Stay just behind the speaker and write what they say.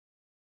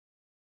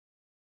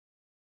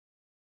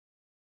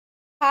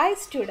Hi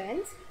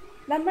students,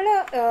 നമ്മൾ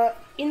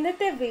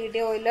ഇന്നത്തെ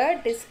വീഡിയോയിൽ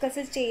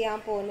ഡിസ്കസ് ചെയ്യാൻ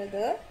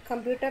പോകുന്നത്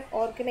കമ്പ്യൂട്ടർ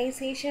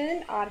ഓർഗനൈസേഷൻ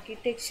ആൻഡ്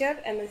ആർക്കിടെക്ചർ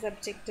എന്ന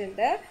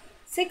സബ്ജക്റ്റിൻ്റെ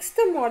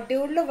 6th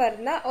മൊഡ്യൂളിൽ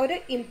വരുന്ന ഒരു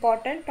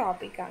ഇമ്പോർട്ടൻറ്റ്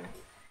ടോപ്പിക്കാണ്.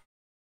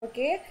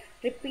 ഓക്കെ,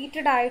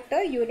 റിപ്പീറ്റഡ് ആയിട്ട്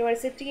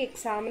യൂണിവേഴ്സിറ്റി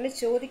എക്സാമിന്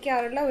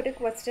ചോദിക്കാറുള്ള ഒരു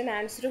ക്വസ്റ്റ്യൻ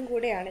ആൻസറും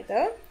കൂടെയാണിത്.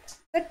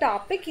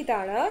 ടോപ്പിക്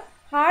ഇതാണ്: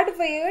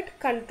 ഹാർഡ്വെയർഡ്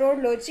control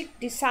logic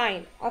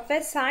design of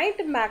A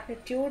signed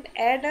magnitude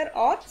adder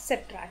or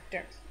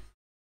subtractor.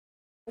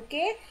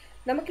 Okay,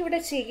 നമുക്കിവിടെ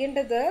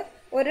ചെയ്യേണ്ടത്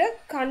ഒരു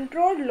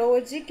കൺട്രോൾ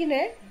ലോജിക്കിനെ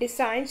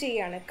ഡിസൈൻ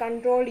ചെയ്യാണ്,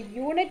 കൺട്രോൾ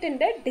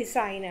യൂണിറ്റിൻ്റെ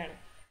ഡിസൈനാണ്.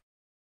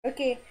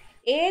 ഓക്കെ,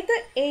 ഏത്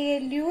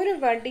ALUവിന്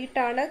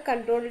വേണ്ടിയിട്ടാണ്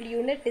കൺട്രോൾ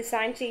യൂണിറ്റ്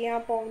ഡിസൈൻ ചെയ്യാൻ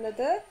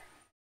പോകുന്നത്?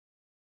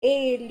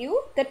 ALU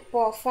that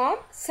perform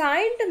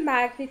signed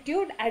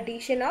magnitude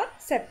addition or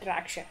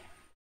subtraction.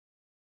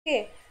 Okay,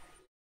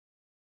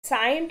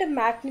 signed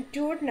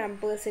magnitude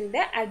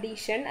നമ്പേഴ്സിൻ്റെ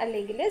addition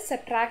അല്ലെങ്കിൽ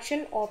സബ്ട്രാക്ഷൻ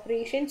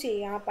ഓപ്പറേഷൻ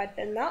ചെയ്യാൻ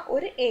പറ്റുന്ന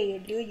ഒരു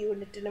ALU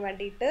യൂണിറ്റിന്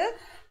വേണ്ടിയിട്ട്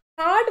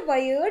hard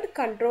wired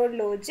control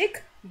logic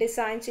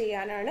design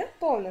ചെയ്യാനാണ്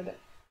പോകുന്നത്.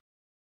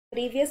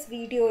 പ്രീവിയസ്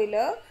വീഡിയോയിൽ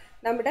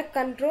നമ്മുടെ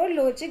കൺട്രോൾ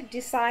ലോജിക്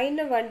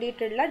ഡിസൈനിന്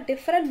വേണ്ടിയിട്ടുള്ള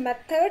ഡിഫറെൻറ്റ്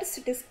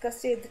മെത്തേഡ്സ്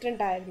ഡിസ്കസ്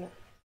ചെയ്തിട്ടുണ്ടായിരുന്നു.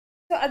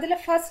 സോ അതിൽ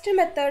first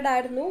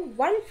മെത്തേഡായിരുന്നു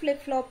one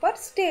flip ഫ്ലോപ്പർ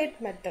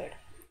state method.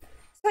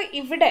 So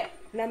ഇവിടെ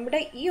നമ്മുടെ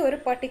ഈ ഒരു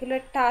പർട്ടിക്കുലർ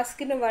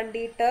ടാസ്കിന്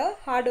വേണ്ടിയിട്ട്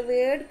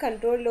ഹാർഡ്വെയർഡ്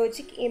കൺട്രോൾ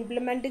ലോജിക്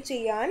ഇംപ്ലിമെൻറ്റ്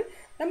ചെയ്യാൻ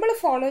നമ്മൾ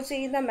ഫോളോ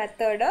ചെയ്യുന്ന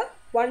മെത്തേഡ്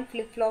വൺ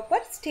ഫ്ലിപ്പ്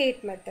ഫ്ലോപ്പർ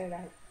സ്റ്റേറ്റ്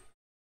മെത്തേഡാണ്.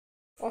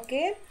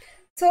 ഓക്കെ,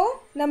 സോ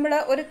നമ്മൾ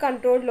ഒരു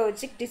കൺട്രോൾ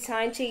ലോജിക്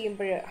ഡിസൈൻ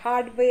ചെയ്യുമ്പോൾ,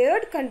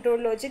 ഹാർഡ്വെയർഡ് കൺട്രോൾ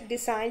ലോജിക്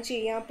ഡിസൈൻ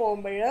ചെയ്യാൻ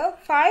പോകുമ്പോൾ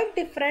 5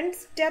 ഡിഫറെൻറ്റ്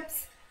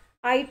സ്റ്റെപ്സ്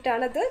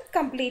ആയിട്ടാണത്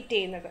കംപ്ലീറ്റ്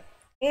ചെയ്യുന്നത്.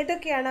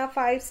 ഏതൊക്കെയാണ്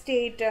 5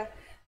 സ്റ്റേറ്റ്?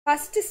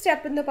 ഫസ്റ്റ്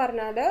സ്റ്റെപ്പ് എന്ന്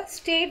പറഞ്ഞാൽ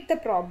state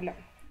the problem.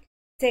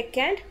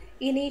 Second,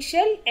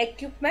 initial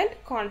equipment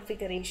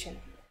configuration.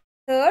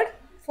 Third,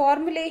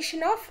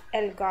 formulation of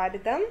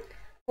algorithm.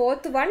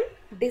 Fourth one,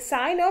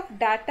 design of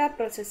data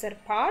processor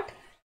part.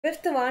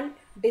 Fifth one,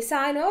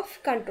 design of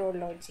control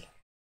logic.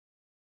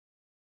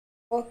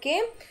 Okay,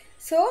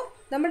 so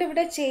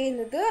നമ്മളിവിടെ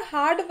ചെയ്യുന്നത്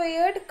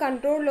ഹാർഡ്വെയർഡ്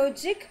control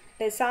logic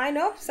design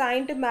of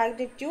signed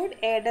magnitude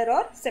adder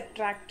or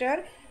subtractor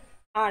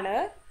ആണ്.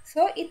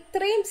 So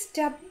ഇത്രയും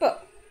step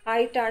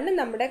ആയിട്ടാണ്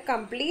നമ്മുടെ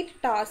complete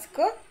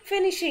task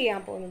finish ചെയ്യാൻ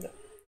പോകുന്നത്.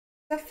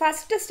 So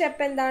first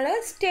step എന്താണ്?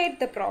 State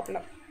the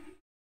problem.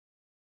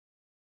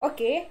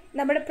 Okay,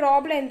 നമ്മുടെ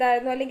പ്രോബ്ലം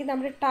എന്തായിരുന്നു അല്ലെങ്കിൽ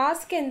നമ്മുടെ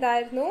ടാസ്ക്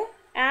എന്തായിരുന്നു?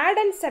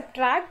 Add and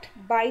subtract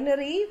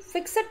binary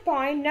fixed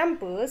point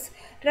numbers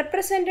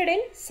represented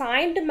in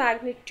signed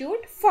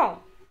magnitude form.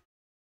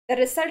 The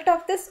result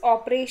of this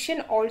operation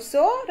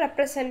also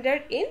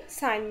represented in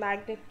signed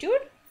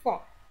magnitude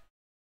form.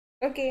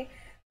 Okay,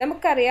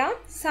 നമുക്കറിയാം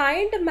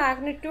signed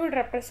magnitude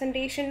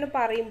representation എന്ന്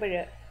പറയുമ്പോൾ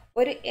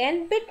ഒരു n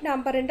bit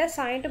നമ്പറിൻ്റെ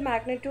signed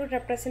magnitude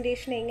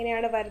representation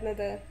എങ്ങനെയാണ്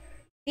വരുന്നത്?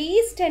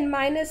 Least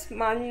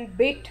n-1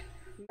 bit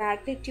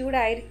magnitude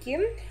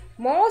ആയിരിക്കും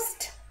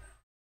most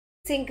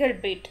single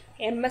bit.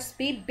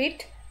 MSB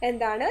bit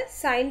എന്താണ്?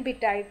 Sign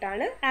bit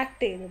ആയിട്ടാണ്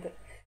ആക്ട് ചെയ്യുന്നത്.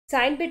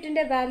 സൈൻ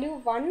ബിറ്റിൻ്റെ വാല്യൂ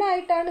 1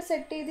 ആയിട്ടാണ്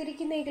സെറ്റ്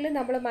ചെയ്തിരിക്കുന്നതെങ്കിൽ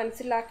നമ്മൾ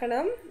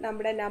മനസ്സിലാക്കണം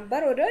നമ്മുടെ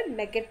നമ്പർ ഒരു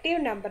നെഗറ്റീവ്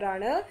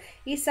നമ്പറാണ്.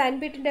 ഈ സൈൻ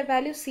ബിറ്റിൻ്റെ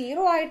വാല്യൂ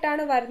 0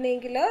 ആയിട്ടാണ്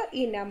വരുന്നതെങ്കിൽ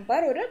ഈ നമ്പർ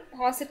ഒരു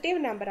പോസിറ്റീവ്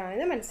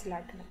നമ്പറാണെന്ന്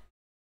മനസ്സിലാക്കണം.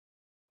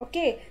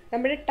 ഓക്കെ,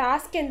 നമ്മുടെ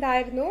ടാസ്ക്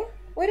എന്തായിരുന്നു?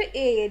 ഒരു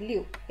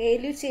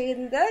ALU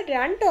ചെയ്യുന്നത്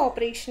 2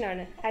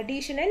 ഓപ്പറേഷനാണ്,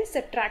 അഡീഷൻ ആൻഡ്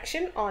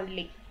സബ്ട്രാക്ഷൻ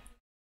ഓൺലി.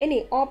 ഇനി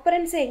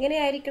ഓപ്പറൻസ്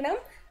എങ്ങനെയായിരിക്കണം?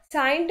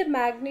 സൈൻഡ്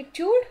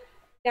മാഗ്നിറ്റ്യൂഡ്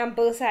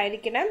നമ്പേഴ്സ്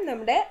ആയിരിക്കണം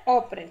നമ്മുടെ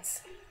ഓപ്പറൻസ്.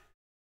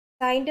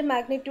 സൈൻഡ്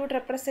മാഗ്നിറ്റ്യൂഡ്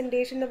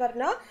റെപ്രസെൻറ്റേഷൻ എന്ന്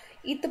പറഞ്ഞാൽ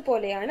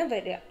ഇതുപോലെയാണ്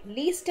വരിക.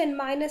 Least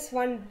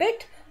n-1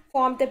 bit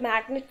form the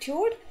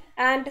magnitude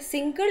and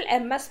single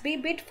MSB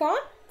bit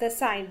form the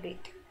sign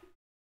bit.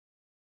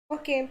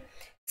 Okay,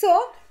 so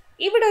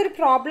ഇവിടെ ഒരു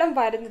പ്രോബ്ലം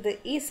വരുന്നത്,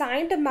 ഈ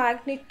സൈൻഡ്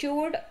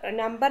മാഗ്നിറ്റ്യൂഡ്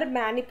നമ്പർ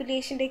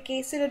മാനിപ്പുലേഷൻ്റെ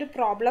കേസിൽ ഒരു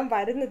പ്രോബ്ലം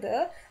വരുന്നത്,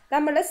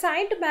 നമ്മൾ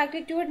സൈൻഡ്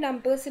മാഗ്നിറ്റ്യൂഡ്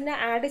നമ്പേഴ്സിനെ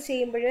ആഡ്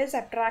ചെയ്യുമ്പോഴോ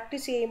സബ്ട്രാക്ട്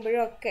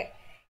ചെയ്യുമ്പോഴോ ഒക്കെ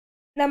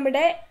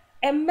നമ്മുടെ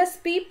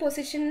MSB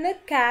പൊസിഷനിൽ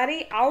ക്യാരി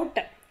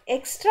ഔട്ട്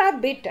എക്സ്ട്രാ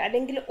ബിറ്റ്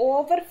അല്ലെങ്കിൽ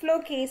ഓവർഫ്ലോ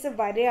കേസ്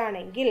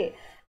വരികയാണെങ്കിൽ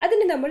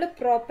അതിന് നമ്മൾ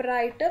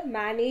പ്രോപ്പറായിട്ട്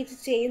മാനേജ്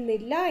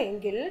ചെയ്യുന്നില്ല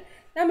എങ്കിൽ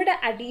നമ്മുടെ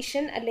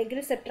അഡീഷൻ അല്ലെങ്കിൽ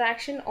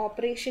സബ്ട്രാക്ഷൻ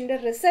ഓപ്പറേഷൻ്റെ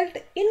റിസൾട്ട്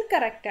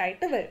ഇൻകറക്റ്റ്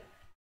ആയിട്ട് വരും.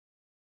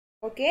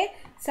 Okay,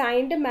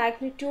 signed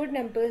magnitude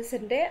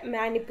നമ്പേഴ്സിൻ്റെ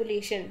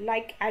manipulation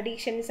like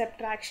addition,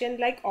 subtraction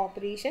like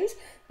operations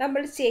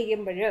നമ്മൾ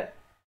ചെയ്യുമ്പോൾ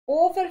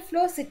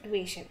ഓവർഫ്ലോ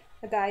സിറ്റുവേഷൻ,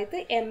 അതായത്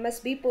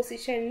MSB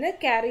പൊസിഷനിൽ നിന്ന്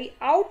ക്യാരി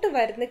ഔട്ട്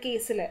വരുന്ന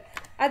കേസിൽ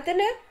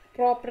അതിന്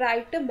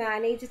പ്രോപ്പറായിട്ട്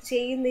മാനേജ്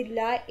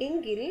ചെയ്യുന്നില്ല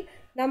എങ്കിൽ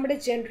നമ്മുടെ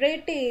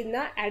ജനറേറ്റ് ചെയ്യുന്ന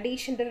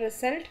അഡീഷൻ്റെ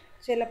റിസൾട്ട്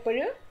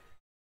ചിലപ്പോഴും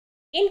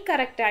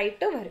ഇൻകറക്റ്റ്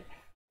ആയിട്ട് വരും.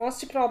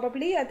 മോസ്റ്റ്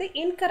പ്രോബബ്ലി അത്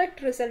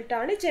ഇൻകറക്റ്റ്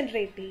റിസൾട്ടാണ്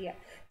ജനറേറ്റ് ചെയ്യുക.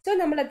 സോ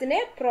നമ്മളതിനെ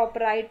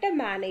പ്രോപ്പറായിട്ട്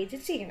മാനേജ്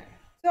ചെയ്യണം.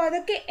 സോ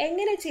അതൊക്കെ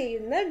എങ്ങനെ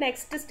ചെയ്യുന്ന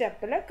നെക്സ്റ്റ്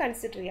സ്റ്റെപ്പിൽ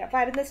കൺസിഡർ ചെയ്യാം,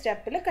 വരുന്ന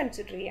സ്റ്റെപ്പിൽ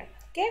കൺസിഡർ ചെയ്യാം.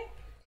 ഓക്കെ,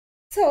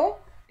 സോ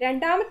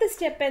രണ്ടാമത്തെ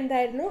സ്റ്റെപ്പ്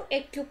എന്തായിരുന്നു?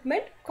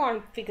 Equipment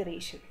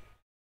configuration.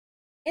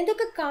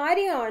 എന്തൊക്കെ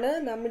കാര്യമാണ്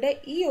നമ്മുടെ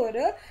ഈ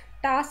ഒരു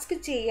ടാസ്ക്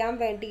ചെയ്യാൻ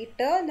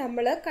വേണ്ടിയിട്ട്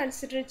നമ്മൾ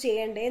കൺസിഡർ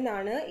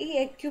ചെയ്യേണ്ടതെന്നാണ് ഈ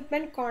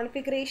എക്യുപ്മെൻറ്റ്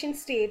കോൺഫിഗറേഷൻ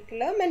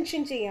സ്റ്റേറ്റിൽ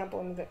മെൻഷൻ ചെയ്യാൻ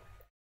പോകുന്നത്.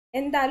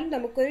 എന്തായാലും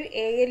നമുക്കൊരു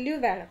ALU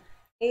വേണം.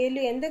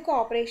 ALU എന്തൊക്കെ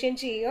ഓപ്പറേഷൻ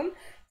ചെയ്യും?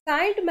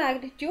 Signed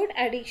magnitude,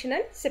 addition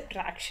and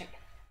subtraction.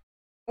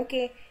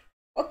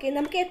 Okay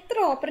നമുക്ക് എത്ര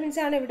ഓപ്പറൻസ്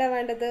ആണ് ഇവിടെ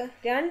വേണ്ടത്?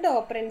 2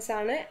 ഓപ്പറൻസ്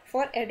ആണ്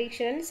four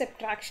addition and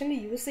subtraction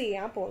use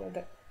ചെയ്യാൻ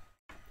പോകുന്നത്.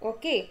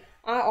 ഓക്കെ,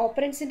 ആ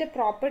ഓപ്പറൻസിൻ്റെ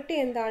പ്രോപ്പർട്ടി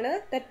എന്താണ്?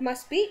 That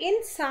must be in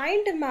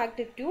signed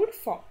magnitude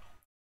form.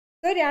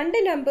 So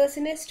 2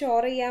 നമ്പേഴ്സിനെ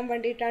store ചെയ്യാൻ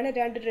വേണ്ടിയിട്ടാണ്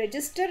 2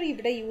 രജിസ്റ്റർ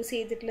ഇവിടെ യൂസ്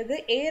ചെയ്തിട്ടുള്ളത്,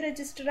 A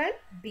register and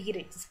B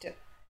register.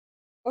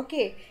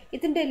 Okay,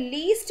 ഇതിൻ്റെ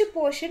ലീസ്റ്റ്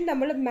പോർഷൻ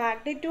നമ്മൾ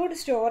മാഗ്നിറ്റ്യൂഡ്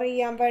സ്റ്റോർ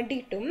ചെയ്യാൻ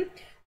വേണ്ടിയിട്ടും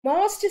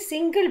മോസ്റ്റ്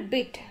സിംഗിൾ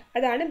ബിറ്റ്,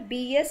 അതാണ്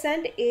BS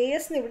ആൻഡ്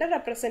AS എന്ന് ഇവിടെ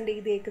റെപ്രസെൻ്റ്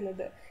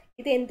ചെയ്തേക്കുന്നത്.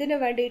 ഇത് എന്തിനു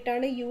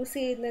വേണ്ടിയിട്ടാണ് യൂസ്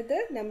ചെയ്യുന്നത്?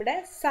 നമ്മുടെ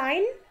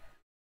sign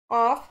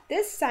of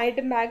this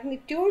signed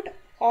magnitude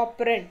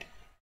operant,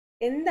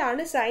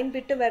 എന്താണ് സൈൻ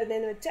ബിറ്റ്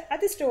വരുന്നതെന്ന് വെച്ചാൽ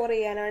അത് സ്റ്റോർ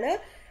ചെയ്യാനാണ്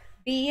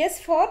BS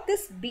for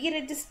this B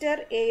register,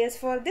 AS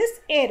for this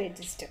A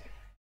register,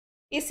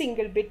 ഈ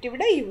സിംഗിൾ ബിറ്റ്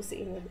ഇവിടെ യൂസ്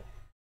ചെയ്യുന്നത്.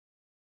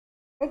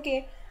 Okay,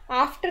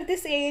 after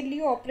this ALU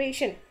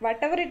operation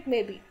whatever it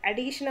may be,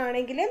 addition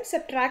ആണെങ്കിലും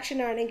subtraction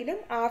ആണെങ്കിലും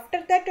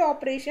after that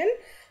operation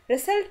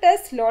result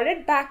is loaded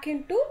back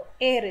into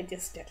A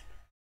register.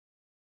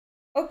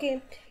 Okay,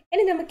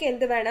 ഇനി നമുക്ക്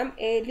എന്ത് വേണം?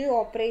 ALU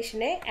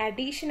ഓപ്പറേഷനെ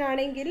addition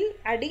ആണെങ്കിൽ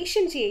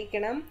അഡീഷൻ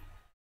ചെയ്യിക്കണം,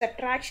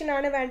 സബ്ട്രാക്ഷൻ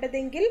ആണ്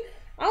വേണ്ടതെങ്കിൽ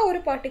ആ ഒരു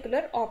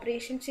പർട്ടിക്കുലർ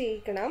ഓപ്പറേഷൻ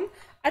ചെയ്യിക്കണം.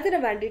 അതിന്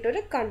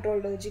വേണ്ടിയിട്ടൊരു കൺട്രോൾ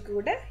ലോജിക്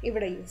കൂടെ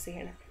ഇവിടെ യൂസ്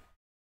ചെയ്യണം.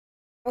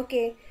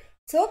 ഓക്കെ,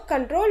 സോ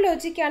കൺട്രോൾ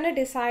ലോജിക്കാണ്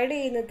ഡിസൈഡ്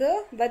ചെയ്യുന്നത്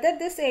whether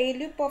this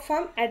ALU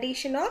perform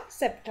addition or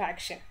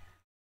subtraction.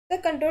 So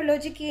control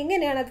logic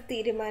എങ്ങനെയാണ് അത്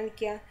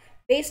തീരുമാനിക്കുക?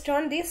 Based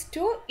on these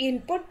 2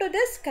 input to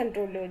this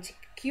control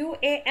logic,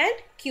 QA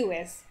and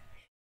QS.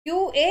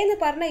 QA എന്ന്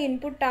പറഞ്ഞ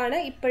ഇൻപുട്ടാണ്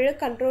ഇപ്പോഴും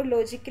കൺട്രോൾ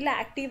ലോജിക്കിൽ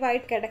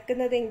ആക്റ്റീവായിട്ട്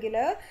കിടക്കുന്നതെങ്കിൽ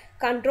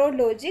കൺട്രോൾ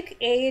ലോജിക്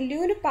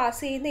ALUവിന്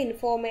പാസ് ചെയ്യുന്ന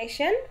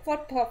ഇൻഫോർമേഷൻ ഫോർ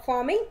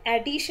പെർഫോമിങ്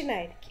അഡീഷൻ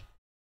ആയിരിക്കും.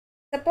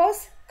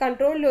 സപ്പോസ്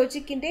കൺട്രോൾ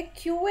ലോജിക്കിൻ്റെ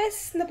QS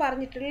എന്ന്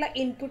പറഞ്ഞിട്ടുള്ള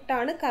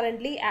ഇൻപുട്ടാണ്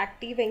കറൻ്റ്ലി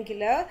ആക്റ്റീവ്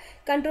എങ്കിൽ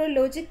കൺട്രോൾ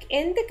ലോജിക്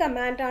എന്ത്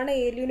കമാൻഡാണ്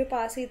ALUവിന്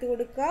പാസ് ചെയ്ത്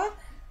കൊടുക്കുക?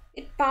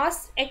 It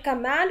pass A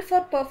command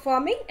four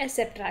performing A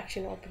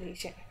subtraction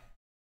operation.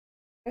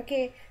 Okay,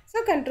 so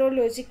control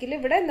ലോജിക്കിൽ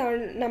ഇവിടെ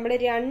നമ്മൾ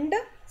 2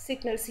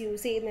 സിഗ്നൽസ്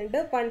യൂസ് ചെയ്യുന്നുണ്ട്,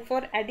 one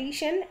four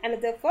addition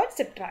another four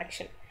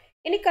subtraction.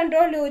 ഇനി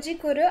കൺട്രോൾ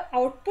ലോജിക് ഒരു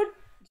ഔട്ട്പുട്ട്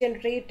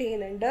ജനറേറ്റ്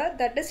ചെയ്യുന്നുണ്ട്,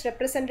 that is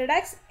represented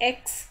as X.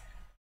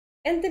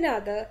 എന്തിനാ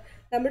അത്?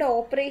 നമ്മുടെ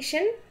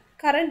ഓപ്പറേഷൻ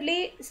കറൻ്റ്ലി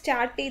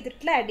സ്റ്റാർട്ട്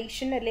ചെയ്തിട്ടുള്ള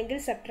അഡീഷൻ അല്ലെങ്കിൽ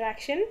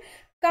സബ്ട്രാക്ഷൻ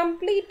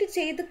കംപ്ലീറ്റ്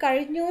ചെയ്ത്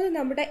കഴിഞ്ഞു എന്ന്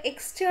നമ്മുടെ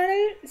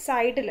എക്സ്റ്റേണൽ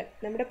സൈഡിൽ,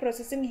 നമ്മുടെ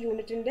പ്രോസസ്സിംഗ്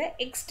യൂണിറ്റിൻ്റെ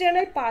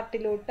എക്സ്റ്റേണൽ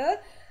പാർട്ടിലോട്ട്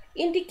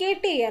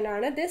ഇൻഡിക്കേറ്റ്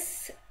ചെയ്യാനാണ് ദിസ്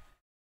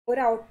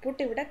ഒരു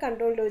ഔട്ട്പുട്ട് ഇവിടെ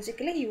കൺട്രോൾ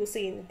ലോജിക്കിൽ യൂസ്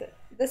ചെയ്യുന്നത്.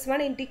 This one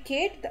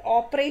indicate the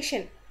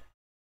operation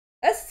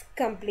is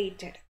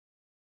completed.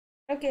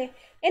 Okay,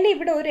 ഇനി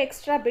ഇവിടെ ഒരു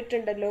എക്സ്ട്രാ ബിറ്റ്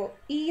ഉണ്ടല്ലോ,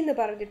 എന്ന്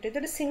പറഞ്ഞിട്ട്,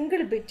 ഇതൊരു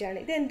സിംഗിൾ ബിറ്റാണ്.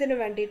 ഇത് എന്തിനു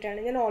വേണ്ടിയിട്ടാണ്?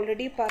 ഞാൻ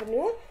ഓൾറെഡി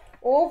പറഞ്ഞു,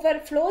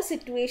 ഓവർഫ്ലോ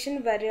സിറ്റുവേഷൻ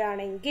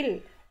വരികയാണെങ്കിൽ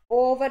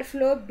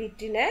ഓവർഫ്ലോ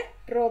ബിറ്റിനെ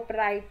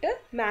പ്രോപ്പറായിട്ട്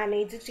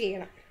മാനേജ്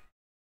ചെയ്യണം.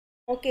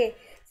 ഓക്കെ,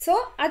 സോ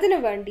അതിനു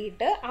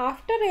വേണ്ടിയിട്ട്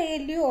ആഫ്റ്റർ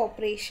ALU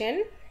ഓപ്പറേഷൻ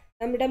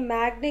നമ്മുടെ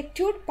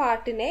മാഗ്നിറ്റ്യൂഡ്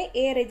പാർട്ടിനെ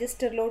A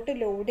രജിസ്റ്ററിലോട്ട്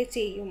ലോഡ്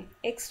ചെയ്യും,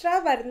 എക്സ്ട്രാ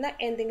വരുന്ന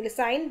എന്തെങ്കിലും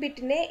സൈൻ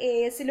ബിറ്റിനെ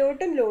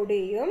ASലോട്ടും ലോഡ്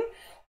ചെയ്യും.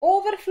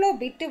 ഓവർഫ്ലോ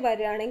ബിറ്റ്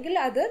വരികയാണെങ്കിൽ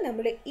അത്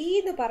നമ്മൾ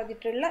എന്ന്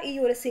പറഞ്ഞിട്ടുള്ള ഈ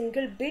ഒരു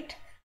സിംഗിൾ ബിറ്റ്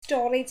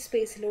സ്റ്റോറേജ്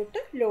സ്പേസിലോട്ട്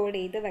ലോഡ്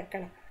ചെയ്ത്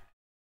വെക്കണം.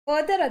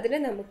 ഫർദർ അതിനെ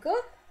നമുക്ക്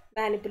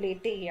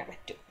മാനിപ്പുലേറ്റ് ചെയ്യാൻ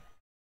പറ്റും.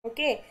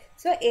 ഓക്കെ,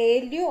 സോ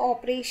ALU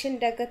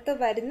ഓപ്പറേഷൻ്റെ അകത്ത്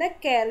വരുന്ന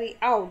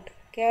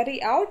ക്യാരി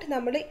ഔട്ട്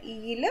നമ്മൾ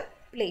യിൽ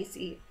പ്ലേസ്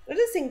ചെയ്യും,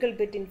 ഒരു സിംഗിൾ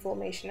ബിറ്റ്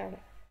ഇൻഫോർമേഷനാണ്.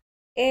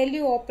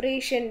 ALU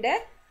ഓപ്പറേഷൻ്റെ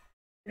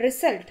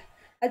റിസൾട്ട്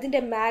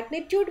അതിൻ്റെ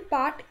മാഗ്നിറ്റ്യൂഡ്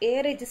പാർട്ട് A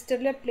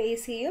രജിസ്റ്ററിൽ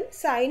പ്ലേസ് ചെയ്യും,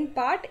 സൈൻ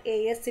പാർട്ട്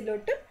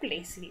ASലോട്ട്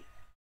പ്ലേസ് ചെയ്യും.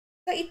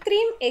 സോ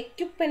ഇത്രയും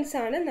എക്യുപ്മെൻറ്റ്സ്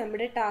ആണ്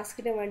നമ്മുടെ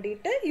ടാസ്കിന്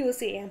വേണ്ടിയിട്ട്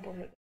യൂസ് ചെയ്യാൻ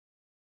പോകുന്നത്.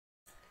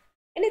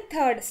 ഇനി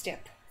third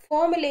step,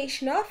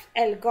 formulation of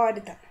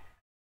algorithm.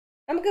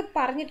 നമുക്ക്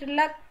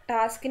പറഞ്ഞിട്ടുള്ള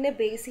ടാസ്കിനെ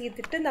ബേസ്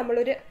ചെയ്തിട്ട്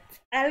നമ്മളൊരു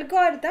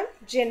അൽഗോരിതം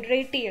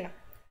ജനറേറ്റ് ചെയ്യണം.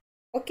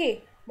 Okay,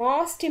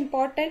 most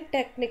important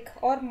technique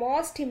or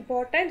most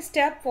important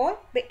step for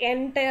the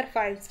entire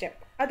 5 step,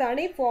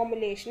 അതാണ് ഈ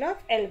formulation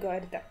of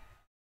algorithm.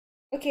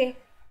 Okay,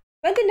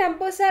 when the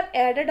numbers are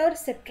added or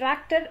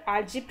subtracted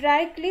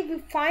algebraically, we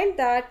find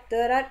that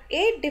there are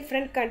 8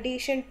 different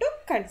conditions to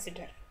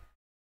consider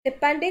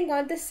depending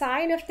on the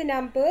sign of the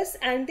numbers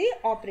and the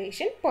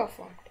operation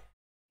performed.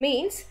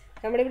 Means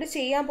നമ്മളിവിടെ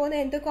ചെയ്യാൻ പോകുന്ന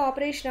എന്തൊക്കെ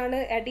ഓപ്പറേഷനാണ്?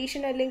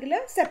 Addition അല്ലെങ്കിൽ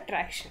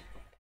subtraction.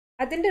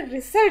 അതിൻ്റെ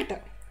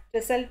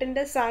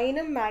റിസൾട്ടിൻ്റെ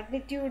സൈനും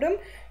മാഗ്നിറ്റ്യൂഡും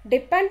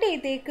depend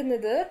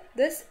ചെയ്തേക്കുന്നത്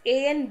this A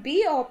and B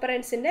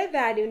ഓപ്പറൻസിൻ്റെ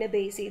വാല്യൂവിനെ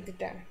base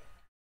ചെയ്തിട്ടാണ്.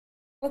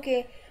 Okay,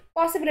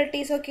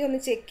 possibilities ഒക്കെ ഒന്ന്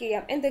ചെക്ക്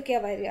ചെയ്യാം.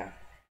 എന്തൊക്കെയാണ് വരിക?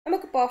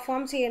 നമുക്ക്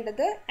പെർഫോം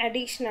ചെയ്യേണ്ടത്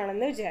അഡീഷൻ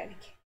ആണെന്ന്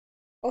വിചാരിക്കും.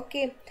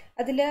 ഓക്കെ,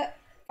 അതിൽ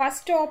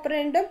ഫസ്റ്റ്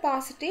ഓപ്പറൻറ്റും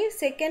പോസിറ്റീവ്,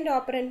 സെക്കൻഡ്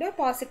ഓപ്പറൻറ്റും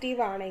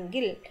പോസിറ്റീവ്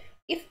ആണെങ്കിൽ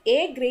if A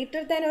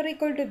greater than or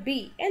equal to B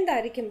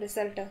എന്തായിരിക്കും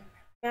റിസൾട്ട്?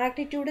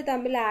 മാഗ്നിറ്റ്യൂഡ്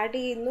തമ്മിൽ ആഡ്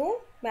ചെയ്യുന്നു,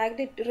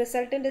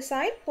 റിസൾട്ടിൻ്റെ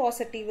സൈൻ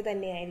പോസിറ്റീവ്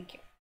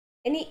തന്നെയായിരിക്കും.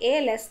 ഇനി എ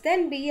ലെസ്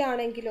ദാൻ ബി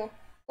ആണെങ്കിലോ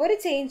ഒരു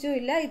ചേഞ്ചും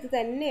ഇല്ല, ഇത്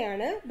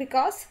തന്നെയാണ്.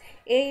 ബിക്കോസ്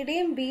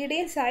എയുടെയും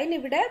ബിയുടെയും സൈൻ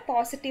ഇവിടെ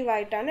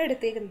പോസിറ്റീവായിട്ടാണ്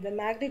എടുത്തേക്കുന്നത്.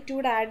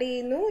 മാഗ്നിറ്റ്യൂഡ് ആഡ്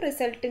ചെയ്യുന്നു,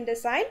 റിസൾട്ടിൻ്റെ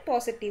സൈൻ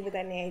പോസിറ്റീവ്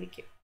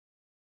തന്നെയായിരിക്കും.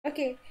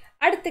 ഓക്കെ,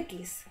 അടുത്ത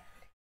കേസ്.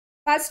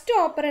 ഫസ്റ്റ്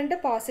ഓപ്പറൻറ്റ്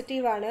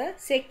പോസിറ്റീവാണ്,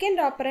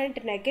 സെക്കൻഡ്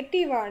ഓപ്പറൻറ്റ്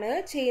നെഗറ്റീവാണ്,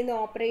 ചെയ്യുന്ന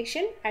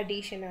ഓപ്പറേഷൻ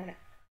അഡീഷൻ ആണ്.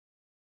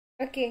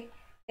 ഓക്കെ,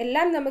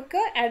 എല്ലാം നമുക്ക്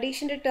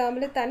അഡീഷൻ്റെ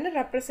ടേമിൽ തന്നെ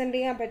റെപ്രസെൻ്റ്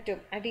ചെയ്യാൻ പറ്റും.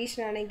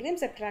 അഡീഷൻ ആണെങ്കിലും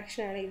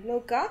സബ്ട്രാക്ഷൻ ആണെങ്കിലും.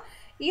 നോക്കുക,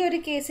 ഈ ഒരു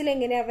കേസിൽ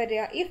എങ്ങനെയാണ്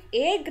വരിക? If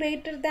A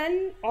greater than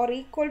or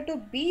equal to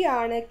B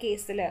ആണ്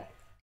കേസിൽ,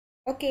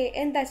 ഓക്കെ,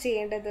 എന്താ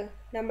ചെയ്യേണ്ടത്?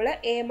 നമ്മൾ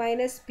എ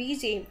മൈനസ് ബി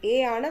ചെയ്യും. എ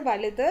ആണ്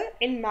വലുത്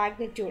ഇൻ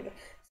മാഗ്നിറ്റ്യൂഡ്.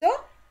 സോ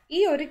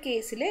ഈ ഒരു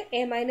കേസിൽ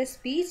എ മൈനസ്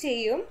ബി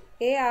ചെയ്യും,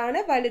 എ ആണ്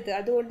വലുത്.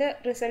 അതുകൊണ്ട്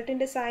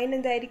റിസൾട്ടിൻ്റെ സൈൻ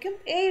എന്തായിരിക്കും?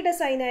 എയുടെ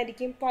സൈൻ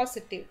ആയിരിക്കും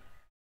പോസിറ്റീവ്.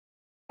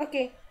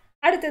 ഓക്കെ,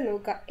 അടുത്ത്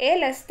നോക്കുക. എ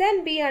ലെസ് ദാൻ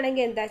ബി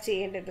ആണെങ്കിൽ എന്താ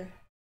ചെയ്യേണ്ടത്?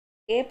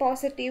 എ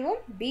പോസിറ്റീവും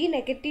ബി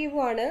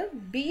നെഗറ്റീവും ആണ്,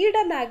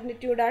 ബിയുടെ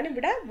മാഗ്നിറ്റ്യൂഡാണ്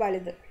ഇവിടെ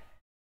വലുത്.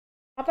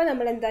 അപ്പോൾ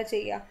നമ്മൾ എന്താ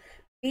ചെയ്യുക?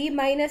 ബി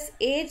മൈനസ്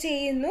എ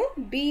ചെയ്യുന്നു,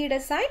 ബിയുടെ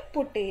സൈൻ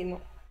പുട്ട് ചെയ്യുന്നു.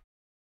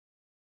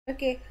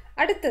 ഓക്കെ,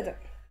 അടുത്തത്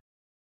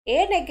എ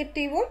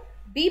നെഗറ്റീവും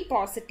ബി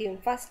പോസിറ്റീവും.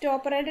 First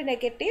operant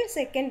negative,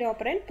 second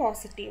operant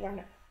positive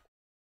ആണ്.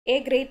 A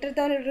greater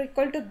than or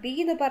equal to B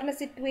എന്ന് പറഞ്ഞ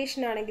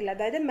സിറ്റുവേഷൻ ആണെങ്കിൽ,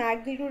 അതായത്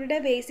മാഗ്നിറ്റ്യൂഡിനെ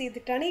ബേസ്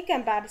ചെയ്തിട്ടാണ് ഈ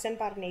കമ്പാരിസൺ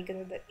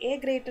പറഞ്ഞിരിക്കുന്നത്. A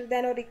greater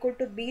than or equal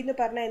to B എന്ന്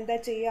പറഞ്ഞാൽ എന്താ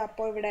ചെയ്യുക?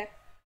 അപ്പോൾ ഇവിടെ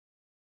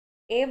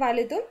എ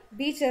വലുതും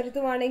ബി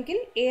ചെറുതുമാണെങ്കിൽ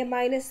എ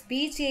മൈനസ്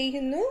ബി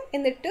ചെയ്യുന്നു,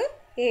 എന്നിട്ട്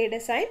എയുടെ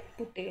സൈൻ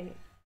പുട്ട് ചെയ്യുന്നു.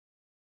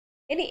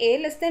 ഇനി എ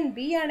ലെസ് ദാൻ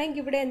ബി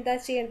ആണെങ്കിൽ ഇവിടെ എന്താ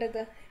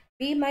ചെയ്യേണ്ടത്?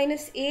 ബി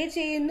മൈനസ് എ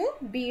ചെയ്യുന്നു,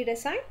 ബിയുടെ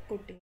സൈൻ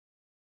പുട്ട് ചെയ്യുന്നു.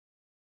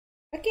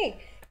 ഓക്കെ,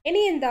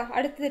 ഇനി എന്താ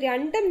അടുത്തത്?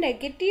 രണ്ടും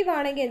നെഗറ്റീവ്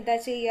ആണെങ്കിൽ എന്താ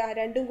ചെയ്യുക?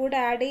 രണ്ടും കൂടെ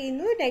ആഡ്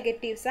ചെയ്യുന്നു,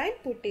 നെഗറ്റീവ് സൈൻ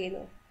പുട്ട്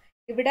ചെയ്യുന്നു.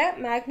 ഇവിടെ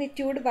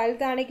മാഗ്നിറ്റ്യൂഡ്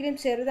വലുതാണെങ്കിലും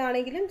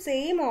ചെറുതാണെങ്കിലും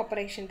സെയിം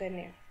ഓപ്പറേഷൻ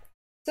തന്നെയാണ്.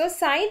 സോ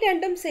സൈൻ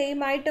രണ്ടും സെയിം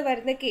ആയിട്ട്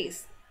വരുന്ന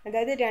കേസ്,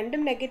 അതായത്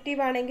രണ്ടും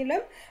നെഗറ്റീവ്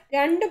ആണെങ്കിലും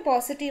രണ്ടും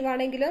പോസിറ്റീവ്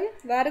ആണെങ്കിലും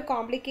വേറെ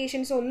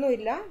കോംപ്ലിക്കേഷൻസ്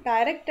ഒന്നുമില്ല.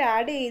 ഡയറക്റ്റ്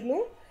ആഡ് ചെയ്യുന്നു,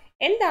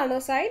 എന്താണോ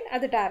സൈൻ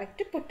അത്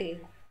ഡയറക്റ്റ് പുട്ട്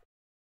ചെയ്യുന്നു.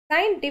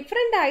 സൈൻ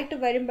ഡിഫറെൻ്റ് ആയിട്ട്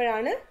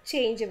വരുമ്പോഴാണ്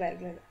ചേഞ്ച്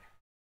വരുന്നത്.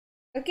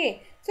 ഓക്കെ,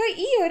 സോ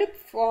ഈ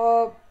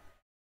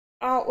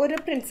ഒരു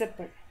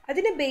പ്രിൻസിപ്പിൾ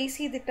അതിനെ ബേസ്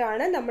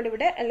ചെയ്തിട്ടാണ്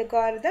നമ്മളിവിടെ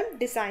അൽഗോരിതം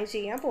ഡിസൈൻ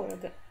ചെയ്യാൻ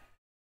പോകുന്നത്.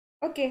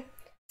 ഓക്കെ,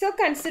 സോ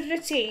കൺസിഡർ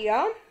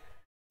ചെയ്യാം.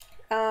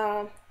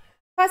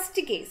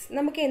 ഫസ്റ്റ് കേസ്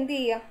നമുക്ക് എന്ത്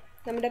ചെയ്യാം?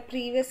 നമ്മുടെ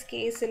പ്രീവിയസ്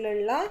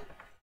കേസിലുള്ള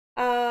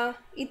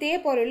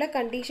ഇതേപോലുള്ള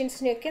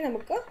കണ്ടീഷൻസിനെയൊക്കെ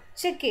നമുക്ക്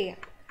ചെക്ക് ചെയ്യാം.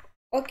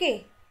 ഓക്കെ,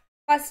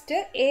 ഫസ്റ്റ്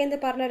എ എന്ന്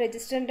പറഞ്ഞ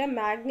രജിസ്റ്ററിൻ്റെ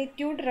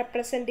മാഗ്നിറ്റ്യൂഡ്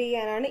റെപ്രസെൻ്റ്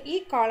ചെയ്യാനാണ് ഈ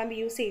കോളം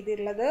യൂസ്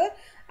ചെയ്തിട്ടുള്ളത്.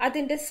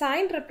 അതിൻ്റെ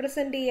സൈൻ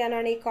റെപ്രസെൻ്റ്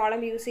ചെയ്യാനാണ് ഈ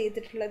കോളം യൂസ്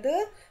ചെയ്തിട്ടുള്ളത്.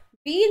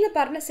 ബി എന്ന്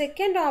പറഞ്ഞ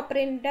സെക്കൻഡ്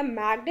ഓപ്പറേറ്റിൻ്റെ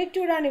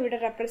മാഗ്നിറ്റ്യൂഡാണ് ഇവിടെ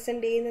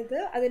റെപ്രസെൻ്റ് ചെയ്യുന്നത്,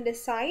 അതിൻ്റെ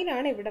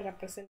സൈനാണ് ഇവിടെ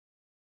റെപ്രസെൻ്റ്.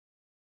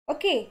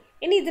 ഓക്കെ,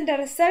 ഇനി ഇതിൻ്റെ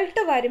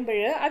റിസൾട്ട്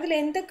വരുമ്പോൾ അതിൽ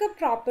എന്തൊക്കെ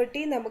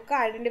പ്രോപ്പർട്ടി നമുക്ക്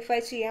ഐഡൻറ്റിഫൈ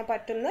ചെയ്യാൻ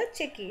പറ്റുമെന്ന്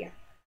ചെക്ക് ചെയ്യാം.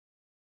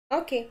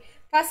 ഓക്കെ,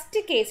 ഫസ്റ്റ്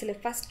കേസിൽ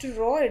ഫസ്റ്റ്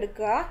റോ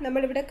എടുക്കുക.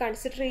 നമ്മളിവിടെ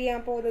കൺസിഡർ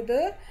ചെയ്യാൻ പോകുന്നത്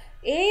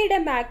എയുടെ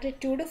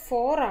മാഗ്നിറ്റ്യൂഡ്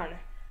 4 ആണ്.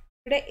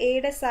 ഇവിടെ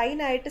എയുടെ സൈൻ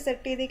ആയിട്ട്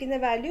സെറ്റ് ചെയ്തിരിക്കുന്ന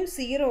വാല്യൂ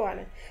 0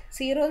 ആണ്.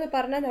 0 എന്ന്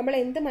പറഞ്ഞാൽ നമ്മൾ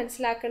എന്ത്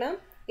മനസ്സിലാക്കണം?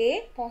 എ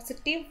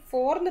പോസിറ്റീവ്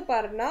 4 എന്ന്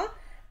പറഞ്ഞ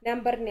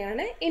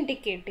നമ്പറിനെയാണ്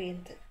ഇൻഡിക്കേറ്റ്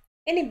ചെയ്യുന്നത്.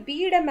 ഇനി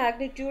ബിയുടെ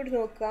മാഗ്നിറ്റ്യൂഡ്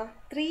നോക്കുക,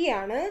 3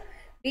 ആണ്.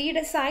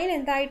 ബിയുടെ സൈൻ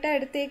എന്തായിട്ടാണ്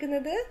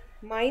എടുത്തേക്കുന്നത്?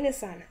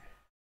 മൈനസ് ആണ്.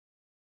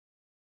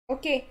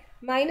 ഓക്കെ,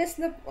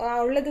 മൈനസ്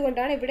ഉള്ളത്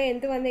കൊണ്ടാണ് ഇവിടെ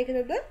എന്ത്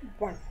വന്നേക്കുന്നത്?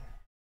 1.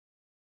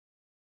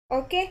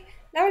 ഓക്കെ,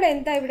 നമ്മൾ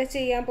എന്താ ഇവിടെ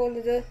ചെയ്യാൻ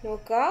പോകുന്നത്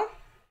നോക്കുക.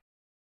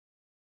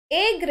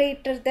 എ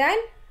ഗ്രേറ്റർ ദാൻ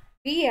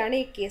ബി ആണ്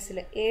ഈ കേസിൽ.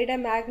 എയുടെ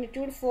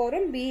മാഗ്നിറ്റ്യൂഡ്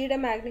 4ഉം ബിയുടെ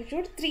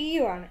മാഗ്നിറ്റ്യൂഡ്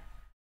 3ഉം ആണ്.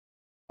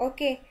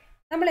 ഓക്കെ,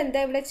 നമ്മൾ എന്താ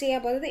ഇവിടെ ചെയ്യാൻ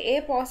പോകുന്നത്? എ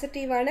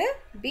പോസിറ്റീവാണ്,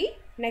 ബി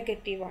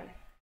നെഗറ്റീവാണ്.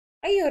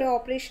 ഈ ഒരു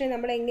ഓപ്പറേഷൻ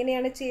നമ്മൾ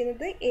എങ്ങനെയാണ്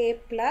ചെയ്യുന്നത്? A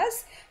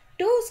plus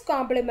 2's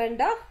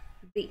compliment of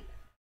B.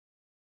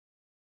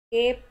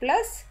 A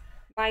plus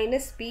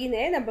minus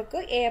ബിനെ നമുക്ക്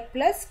A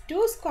plus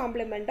 2's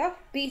compliment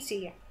of B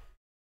ചെയ്യാം.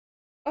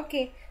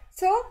 ഓക്കെ,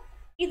 സോ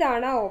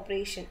ഇതാണ് ആ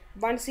operation.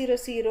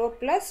 100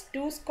 plus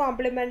 2's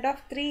compliment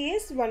of 3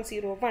 is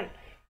 101.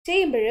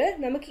 ചെയ്യുമ്പോൾ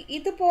നമുക്ക്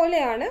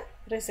ഇതുപോലെയാണ്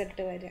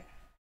റിസൾട്ട് വരിക.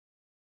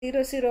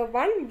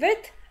 001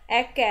 വിത്ത്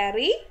എ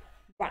ക്യാരി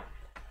 1.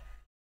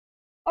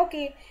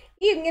 ഓക്കെ,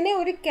 ഈ ഇങ്ങനെ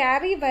ഒരു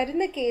ക്യാരി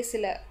വരുന്ന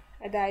കേസിൽ,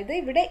 അതായത്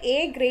ഇവിടെ A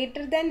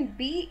greater than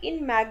be in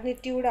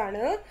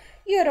മാഗ്നിറ്റ്യൂഡാണ്,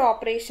 ഈ ഒരു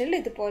ഓപ്പറേഷനിൽ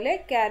ഇതുപോലെ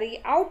ക്യാരി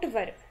ഔട്ട്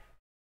വരും.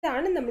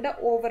 ഇതാണ് നമ്മുടെ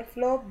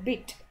ഓവർഫ്ലോ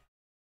ബിറ്റ്.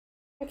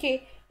 ഓക്കെ,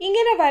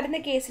 ഇങ്ങനെ വരുന്ന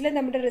കേസിൽ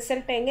നമ്മുടെ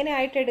റിസൾട്ട്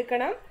എങ്ങനെയായിട്ട്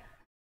എടുക്കണം?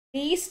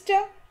 Least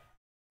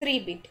 3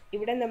 bit.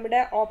 ഇവിടെ നമ്മുടെ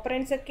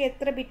ഓപ്പറൻസ് ഒക്കെ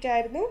എത്ര ബിറ്റ്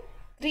ആയിരുന്നു?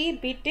 3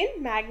 bit in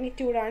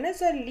മാഗ്നിറ്റ്യൂഡാണ്.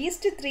 So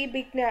least 3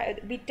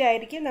 bit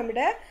ആയിരിക്കും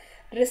നമ്മുടെ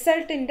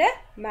റിസൾട്ടിൻ്റെ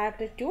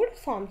മാഗ്നിറ്റ്യൂഡ്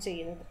ഫോം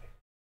ചെയ്യുന്നത്.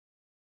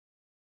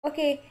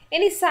 ഓക്കെ,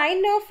 ഇനി സൈൻ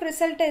ഓഫ്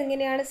റിസൾട്ട്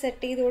എങ്ങനെയാണ്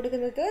സെറ്റ് ചെയ്ത്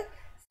കൊടുക്കുന്നത്?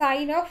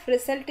 സൈൻ ഓഫ്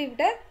റിസൾട്ട്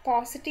ഇവിടെ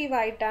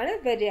പോസിറ്റീവായിട്ടാണ്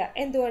വരിക.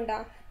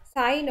 എന്തുകൊണ്ടാണ്?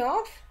 Sign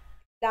of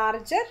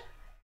larger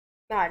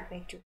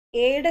magnitude.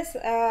 എയുടെ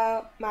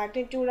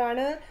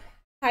മാഗ്നിറ്റ്യൂഡാണ്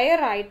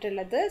ഹയർ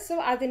ആയിട്ടുള്ളത്. സോ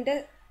അതിൻ്റെ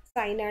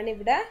സൈനാണ്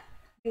ഇവിടെ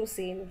യൂസ്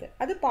ചെയ്യുന്നത്.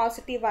 അത്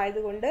പോസിറ്റീവ്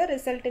ആയതുകൊണ്ട്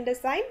റിസൾട്ടിൻ്റെ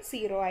സൈൻ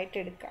 0 ആയിട്ട്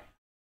എടുക്കാം.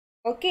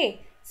 ഓക്കെ,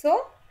 സോ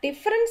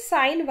ഡിഫറെൻറ്റ്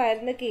സൈൻ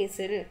വരുന്ന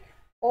കേസിൽ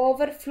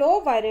ഓവർഫ്ലോ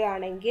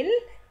വരികയാണെങ്കിൽ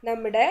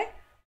നമ്മുടെ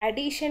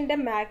അഡീഷൻ്റെ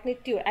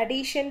മാഗ്നിറ്റ്യൂഡ്,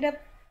 അഡീഷൻ്റെ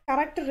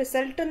കറക്റ്റ്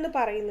റിസൾട്ട് എന്ന്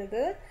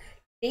പറയുന്നത്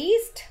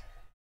ലീസ്റ്റ്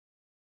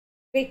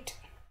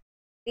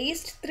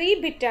 3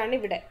 ബിറ്റാണ്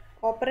ഇവിടെ.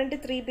 ഓപ്പറൻറ്റ്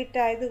 3 ബിറ്റ്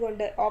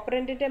ആയതുകൊണ്ട്,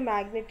 ഓപ്പറൻറ്റിൻ്റെ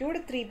മാഗ്നിറ്റ്യൂഡ്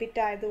 3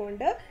 ബിറ്റ്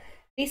ആയതുകൊണ്ട്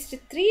ലീസ്റ്റ്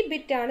 3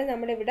 ബിറ്റാണ്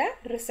നമ്മളിവിടെ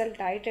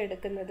റിസൾട്ടായിട്ട്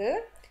എടുക്കുന്നത്.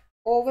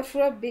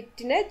 ഓവർഫ്ലോ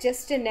ബിറ്റിനെ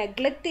ജസ്റ്റ്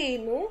നെഗ്ലക്റ്റ്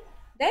ചെയ്യുന്നു.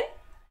 ദെൻ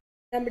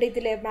നമ്മുടെ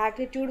ഇതിലെ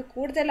മാഗ്നിറ്റ്യൂഡ്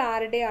കൂടുതൽ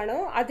ആരുടെയാണോ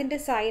അതിൻ്റെ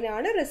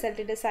സൈനാണ്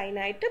റിസൾട്ടിൻ്റെ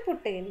സൈനായിട്ട്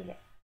പുട്ട് ചെയ്യുന്നത്.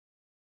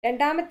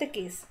 രണ്ടാമത്തെ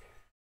കേസ്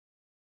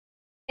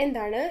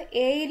എന്താണ്?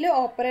 എയിൽ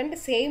ഓപ്പറൻറ്റ്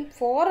സെയിം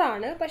 4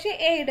 ആണ്, പക്ഷേ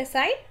എയുടെ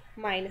സൈൻ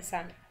മൈനസ്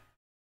ആണ്.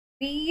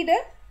 ബിയുടെ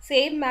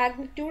സെയിം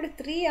മാഗ്നിറ്റ്യൂഡ്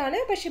 3 ആണ്,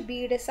 പക്ഷെ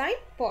ബിയുടെ സൈൻ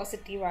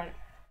പോസിറ്റീവ് ആണ്.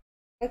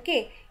 ഓക്കെ,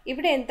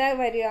 ഇവിടെ എന്താ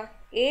വരിക?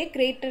 A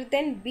greater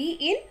then be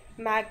in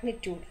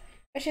magnitude,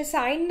 പക്ഷെ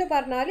സൈൻ എന്ന്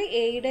പറഞ്ഞാൽ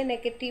എയുടെ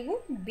നെഗറ്റീവും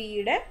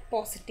ബിയുടെ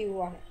പോസിറ്റീവും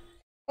ആണ്.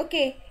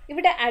 ഓക്കെ,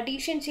 ഇവിടെ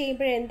അഡീഷൻ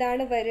ചെയ്യുമ്പോൾ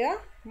എന്താണ് വരിക?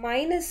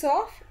 Minus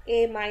of A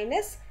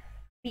minus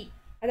B.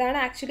 അതാണ്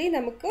ആക്ച്വലി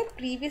നമുക്ക്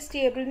പ്രീവിയസ്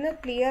ടേബിളിൽ നിന്ന്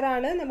ക്ലിയർ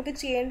ആണ് നമുക്ക്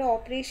ചെയ്യേണ്ട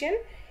ഓപ്പറേഷൻ.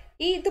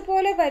 ഈ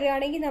ഇതുപോലെ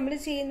വരികയാണെങ്കിൽ നമ്മൾ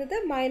ചെയ്യുന്നത്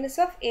minus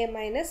of A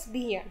minus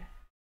B ആണ്.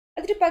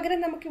 അതിന് പകരം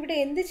നമുക്കിവിടെ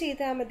എന്ത്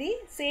ചെയ്താൽ മതി?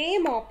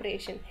 Same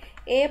operation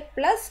A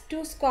plus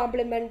 2's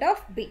compliment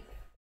of B.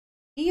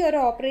 ഈ ഒരു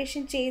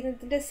ഓപ്പറേഷൻ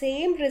ചെയ്യുന്നതിൻ്റെ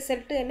സെയിം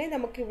റിസൾട്ട് തന്നെ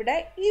നമുക്കിവിടെ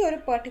ഈ ഒരു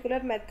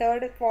പെർട്ടിക്കുലർ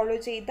മെത്തേഡ് ഫോളോ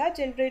ചെയ്താൽ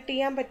ജനറേറ്റ്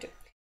ചെയ്യാൻ പറ്റും.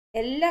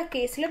 എല്ലാ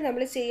കേസിലും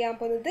നമ്മൾ ചെയ്യാൻ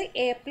പോകുന്നത്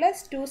A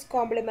plus 2's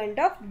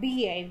compliment of B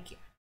ആയിരിക്കും.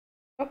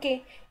 ഓക്കെ,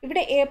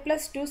 ഇവിടെ A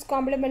plus 2's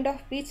compliment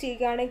of B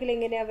ചെയ്യുകയാണെങ്കിൽ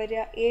എങ്ങനെയാണ്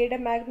വരിക? എയുടെ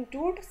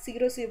മാഗ്നിറ്റ്യൂഡ്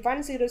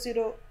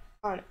 100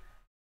 ആണ്,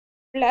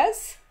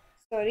 പ്ലസ്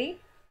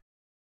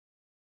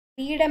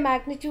ബിയുടെ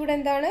മാഗ്നിറ്റ്യൂഡ്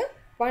എന്താണ്?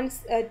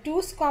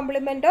 2's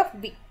compliment of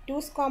B.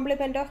 2's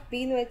compliment of B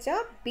എന്ന്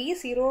വെച്ചാൽ ബി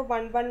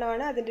 011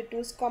 ആണ്, അതിൻ്റെ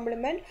 2's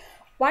കോംപ്ലിമെൻറ്റ്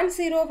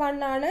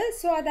 101 ആണ്.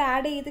 സോ അത്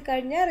ആഡ് ചെയ്ത്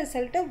കഴിഞ്ഞാൽ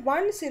റിസൾട്ട്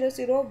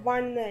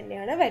 1001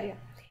 തന്നെയാണ് വരിക.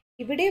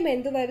 ഇവിടെയും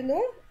എന്ത് വരുന്നു?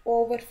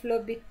 ഓവർഫ്ലോ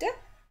ബിറ്റ്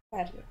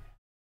വരുന്നു.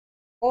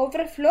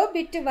 ഓവർഫ്ലോ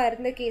ബിറ്റ്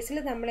വരുന്ന കേസിൽ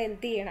നമ്മൾ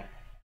എന്ത് ചെയ്യണം?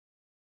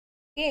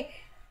 Okay,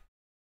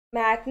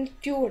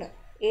 magnitude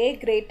A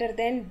greater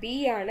than B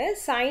ആണ്,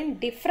 സൈൻ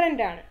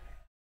ഡിഫറെൻ്റ് ആണ്.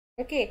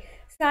 ഓക്കെ,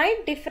 സൈൻ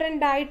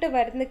ഡിഫറെൻ്റ് ആയിട്ട്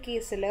വരുന്ന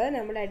കേസിൽ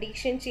നമ്മൾ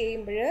അഡീഷൻ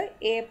ചെയ്യുമ്പോൾ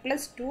എ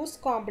പ്ലസ് 2's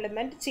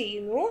കോംപ്ലിമെൻറ്റ്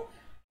ചെയ്യുന്നു.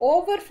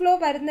 ഓവർഫ്ലോ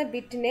വരുന്ന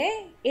ബിറ്റിനെ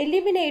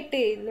എലിമിനേറ്റ്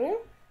ചെയ്യുന്നു.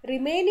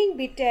 റിമൈനിങ്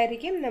ബിറ്റ്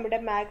ആയിരിക്കും നമ്മുടെ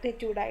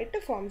മാഗ്നിറ്റ്യൂഡായിട്ട്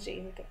ഫോം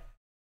ചെയ്യുന്നത്.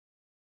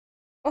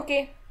 ഓക്കെ,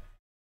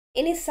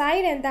 ഇനി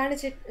സൈൻ എന്താണ്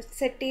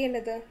സെറ്റ്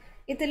ചെയ്യേണ്ടത്?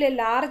 ഇതിൽ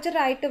ലാർജർ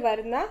ആയിട്ട്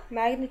വരുന്ന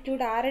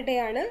മാഗ്നിറ്റ്യൂഡ്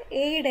ആരുടെയാണ്?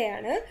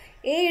 എയുടെയാണ്.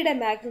 എയുടെ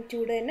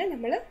മാഗ്നിറ്റ്യൂഡ് തന്നെ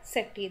നമ്മൾ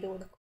സെറ്റ് ചെയ്ത്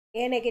കൊടുക്കും.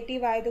 എ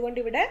നെഗറ്റീവ് ആയതുകൊണ്ട്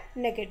ഇവിടെ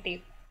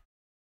നെഗറ്റീവ്.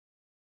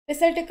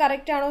 റിസൾട്ട്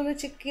കറക്റ്റ് ആണോ എന്ന്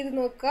ചെക്ക് ചെയ്ത്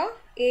നോക്കുക.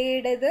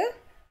 എയുടേത്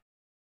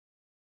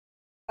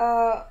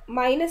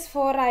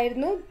 -4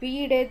 ആയിരുന്നു,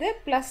 ബിയുടേത്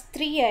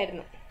 +3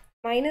 ആയിരുന്നു.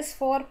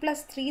 -4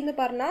 + 3 എന്ന്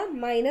പറഞ്ഞാൽ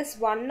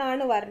 -1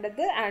 ആണ്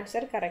വരേണ്ടത്.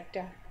 ആൻസർ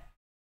കറക്റ്റാണ്.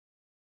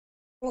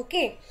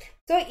 ഓക്കെ,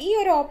 സോ ഈ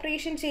ഒരു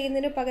ഓപ്പറേഷൻ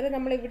ചെയ്യുന്നതിന് പകരം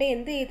നമ്മൾ ഇവിടെ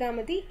എന്ത് ചെയ്താൽ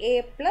മതി? A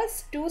plus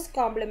 2's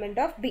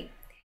compliment of B.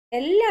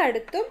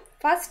 എല്ലായിടത്തും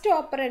first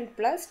operant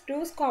plus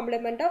 2's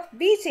compliment of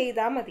B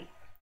ചെയ്താൽ മതി.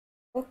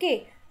 ഓക്കെ,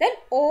 ദെൻ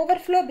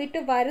ഓവർഫ്ലോ ബിറ്റ്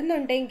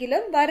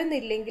വരുന്നുണ്ടെങ്കിലും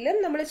വരുന്നില്ലെങ്കിലും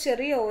നമ്മൾ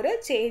ചെറിയ ഒരു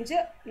ചേഞ്ച്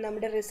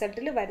നമ്മുടെ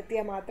റിസൾട്ടിൽ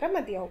വരുത്തിയാൽ മാത്രം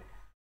മതിയാവും.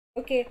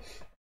 ഓക്കെ,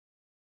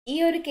 ഈ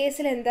ഒരു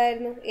കേസിൽ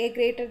എന്തായിരുന്നു? എ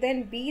ഗ്രേറ്റർ ദാൻ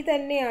ബി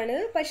തന്നെയാണ്,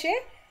 പക്ഷേ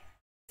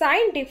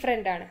സൈൻ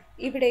ഡിഫറെൻ്റ് ആണ്.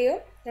 ഇവിടെയും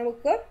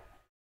നമുക്ക്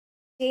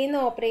ചെയ്യുന്ന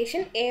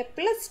operation A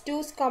plus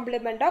 2's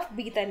compliment of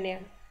B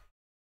തന്നെയാണ്.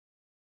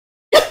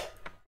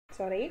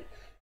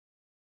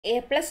 A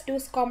plus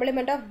 2's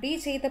compliment of B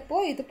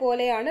ചെയ്തപ്പോൾ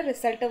ഇതുപോലെയാണ്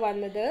റിസൾട്ട്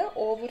വന്നത്.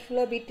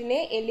 ഓവർഫ്ലോ ബിറ്റിനെ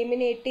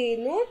എലിമിനേറ്റ്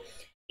ചെയ്യുന്നു.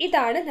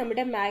 ഇതാണ്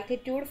നമ്മുടെ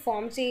മാഗ്നിറ്റ്യൂഡ്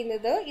ഫോം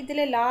ചെയ്യുന്നത്. ഇതിൽ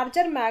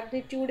ലാർജർ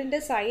മാഗ്നിറ്റ്യൂഡിൻ്റെ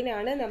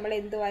സൈനാണ് നമ്മൾ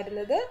എന്ത്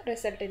വരുന്നത്?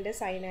 റിസൾട്ടിൻ്റെ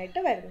സൈനായിട്ട്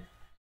വരുന്നത്.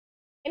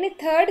 ഇനി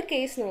തേർഡ്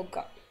കേസ്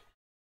നോക്കാം.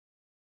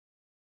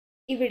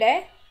 ഇവിടെ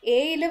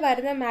എയിൽ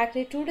വരുന്ന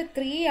മാഗ്നിറ്റ്യൂഡ്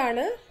 3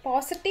 ആണ്,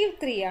 പോസിറ്റീവ്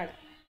 3 ആണ്.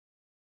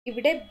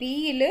 ഇവിടെ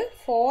ബിയിൽ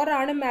 4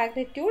 ആണ്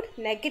മാഗ്നിറ്റ്യൂഡ്,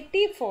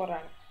 -4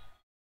 ആണ്.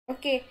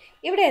 ഓക്കെ,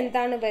 ഇവിടെ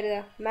എന്താണ് വരിക?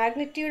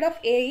 Magnitude of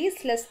A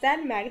is less than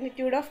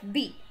magnitude of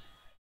B.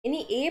 ഇനി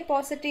എ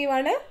പോസിറ്റീവ്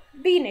ആണ്,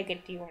 ബി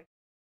നെഗറ്റീവ് ആണ്.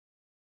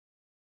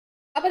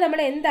 അപ്പോൾ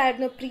നമ്മൾ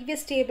എന്തായിരുന്നു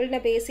പ്രീവിയസ് ടേബിളിനെ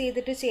ബേസ്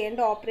ചെയ്തിട്ട്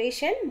ചെയ്യേണ്ട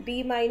ഓപ്പറേഷൻ? ബി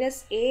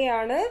മൈനസ് എ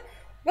ആണ്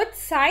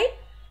വിത്ത് സൈൻ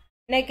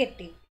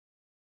നെഗറ്റീവ്.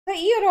 അപ്പോൾ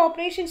ഈ ഒരു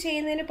ഓപ്പറേഷൻ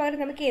ചെയ്യുന്നതിന്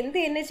പകരം നമുക്ക് എന്ത്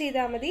തന്നെ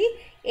ചെയ്താൽ മതി?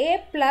 A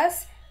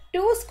plus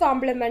 2's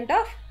compliment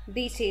of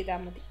B ചെയ്താൽ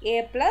മതി. A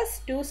plus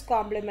 2's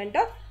compliment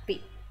of B.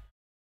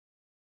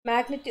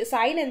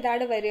 Sign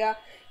എന്താണ് വരിക?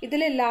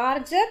 ഇതിൽ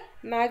ലാർജർ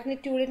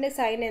മാഗ്നിറ്റ്യൂഡിൻ്റെ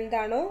സൈൻ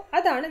എന്താണോ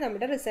അതാണ്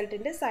നമ്മുടെ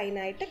റിസൾട്ടിൻ്റെ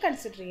സൈനായിട്ട്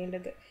കൺസിഡർ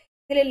ചെയ്യേണ്ടത്.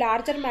 ഇതിൽ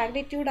ലാർജർ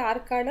മാഗ്നിറ്റ്യൂഡ്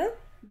ആർക്കാണ്?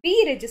 ബി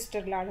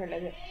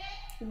രജിസ്റ്ററിലാണുള്ളത്.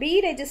 ബി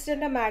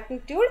രജിസ്റ്ററിൻ്റെ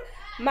മാഗ്നിറ്റ്യൂഡ്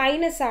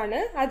മൈനസ് ആണ്,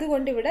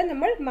 അതുകൊണ്ട് ഇവിടെ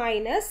നമ്മൾ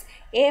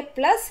 -a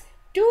 +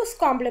 2's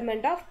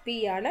complement of b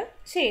ആണ്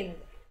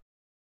ചെയ്യുന്നത്.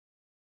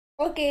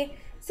 ഓക്കെ,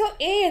 സോ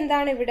എ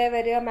എന്താണ് ഇവിടെ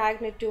വരിക?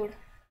 Magnitude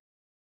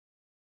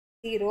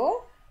 0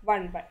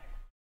 1 1.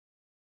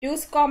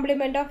 2's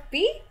complement of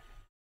b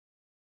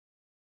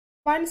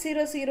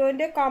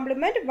 100ന്റെ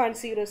complement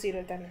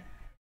 100 തന്നെ.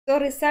 സോ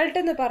റിസൾട്ട്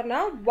എന്ന്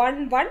പറഞ്ഞാൽ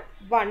 1 1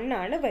 1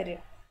 ആണ് വരിക.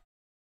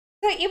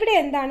 സോ ഇവിടെ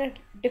എന്താണ്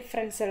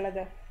ഡിഫറൻസ്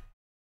ഉള്ളത്?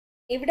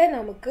 ഇവിടെ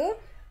നമുക്ക്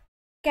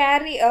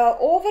ക്യാരി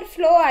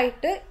ഓവർഫ്ലോ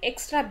ആയിട്ട്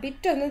എക്സ്ട്രാ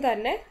ബിറ്റ് ഒന്നും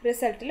തന്നെ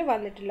റിസൾട്ടിൽ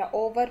വന്നിട്ടില്ല.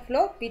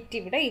 ഓവർഫ്ലോ ബിറ്റ്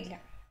ഇവിടെ ഇല്ല.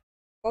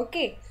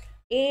 Okay,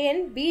 A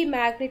and B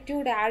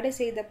magnitude add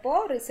ചെയ്തപ്പോൾ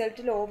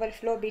റിസൾട്ടിൽ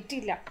ഓവർഫ്ലോ ബിറ്റ്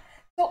ഇല്ല.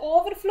 സോ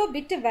ഓവർഫ്ലോ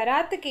ബിറ്റ്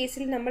വരാത്ത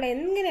കേസിൽ നമ്മൾ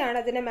എങ്ങനെയാണ്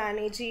അതിനെ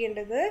മാനേജ്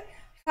ചെയ്യേണ്ടത്?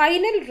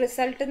 ഫൈനൽ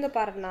റിസൾട്ട് എന്ന്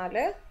പറഞ്ഞാൽ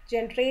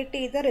ജനറേറ്റ്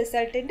ചെയ്ത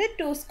റിസൾട്ടിൻ്റെ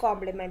 2's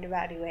കോംപ്ലിമെൻറ്റ്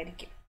വാല്യൂ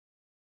ആയിരിക്കും.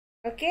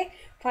 ഓക്കെ,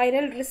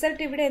 ഫൈനൽ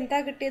റിസൾട്ട് ഇവിടെ എന്താ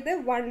കിട്ടിയത്?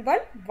 1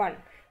 1 1.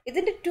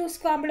 ഇതിൻ്റെ 2's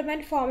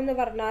കോംപ്ലിമെൻറ്റ് ഫോം എന്ന്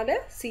പറഞ്ഞാൽ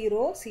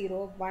 0 0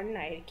 1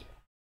 ആയിരിക്കും.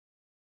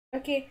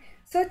 ഓക്കെ,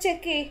 സോ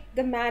ചെക്ക് ചെയ്യ്,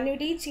 ഇത്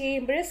മാനുവലി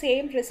ചെയ്യുമ്പോൾ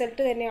സെയിം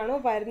റിസൾട്ട് തന്നെയാണോ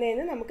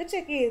വരുന്നതെന്ന് നമുക്ക്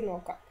ചെക്ക് ചെയ്ത്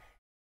നോക്കാം.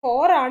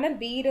 4 ആണ്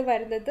ബിയിൽ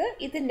വരുന്നത്,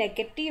 ഇത്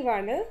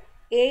നെഗറ്റീവാണ്.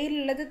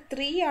 എയിലുള്ളത്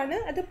 3 ആണ്,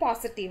 അത്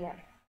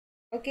പോസിറ്റീവാണ്.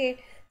 ഓക്കെ,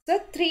 സോ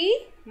 3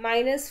 -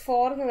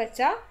 4 എന്ന്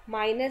വെച്ചാൽ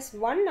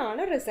 -1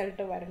 ആണ്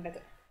റിസൾട്ട്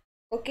വരേണ്ടത്.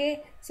 ഓക്കെ,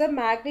 സോ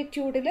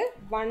മാഗ്നിറ്റ്യൂഡിൽ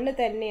 1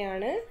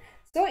 തന്നെയാണ്.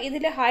 സോ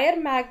ഇതിൽ ഹയർ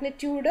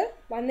മാഗ്നിറ്റ്യൂഡ്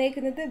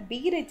വന്നേക്കുന്നത് ബി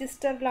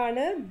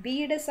രജിസ്റ്ററിലാണ്.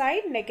 ബിയുടെ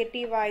സൈൻ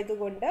നെഗറ്റീവ്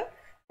ആയതുകൊണ്ട്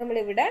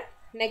നമ്മളിവിടെ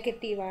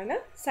നെഗറ്റീവാണ്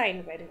സൈൻ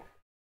വരിക.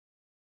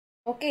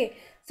 ഓക്കെ,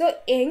 സോ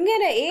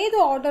എങ്ങനെ ഏത്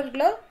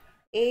ഓർഡറിൽ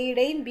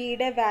എയുടെയും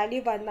ബിയുടെ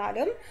വാല്യൂ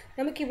വന്നാലും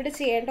നമുക്കിവിടെ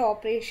ചെയ്യേണ്ട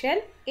operation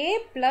A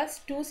plus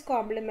 2's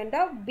compliment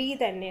of B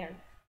തന്നെയാണ്.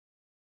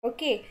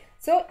 ഓക്കെ,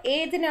 സോ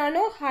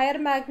ഏതിനാണോ ഹയർ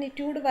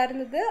മാഗ്നിറ്റ്യൂഡ്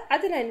വരുന്നത്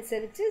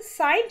അതിനനുസരിച്ച്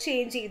സൈൻ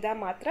ചേഞ്ച് ചെയ്താൽ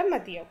മാത്രം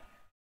മതിയാവും.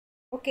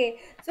 ഓക്കെ,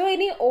 സോ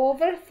ഇനി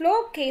ഓവർഫ്ലോ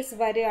കേസ്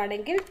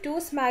വരികയാണെങ്കിൽ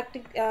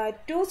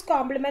 2's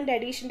കോംപ്ലിമെൻറ്റ്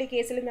അഡീഷൻ്റെ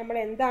കേസിൽ നമ്മൾ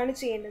എന്താണ്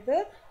ചെയ്യേണ്ടത്?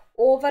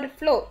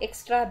 ഓവർഫ്ലോ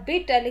എക്സ്ട്രാ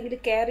ബിറ്റ് അല്ലെങ്കിൽ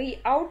ക്യാരി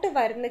ഔട്ട്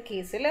വരുന്ന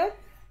കേസിൽ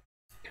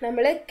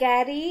നമ്മൾ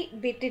ക്യാരി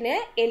ബിറ്റിനെ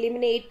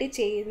എലിമിനേറ്റ്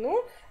ചെയ്യുന്നു.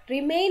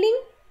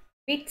 റിമൈനിങ്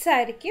ബിറ്റ്സ്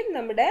ആയിരിക്കും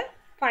നമ്മുടെ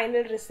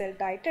ഫൈനൽ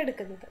റിസൾട്ടായിട്ട്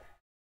എടുക്കുന്നത്.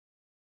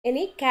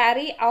 ഇനി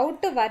ക്യാരി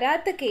ഔട്ട്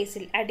വരാത്ത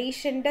കേസിൽ,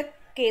 അഡീഷൻ്റെ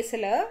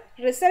കേസിൽ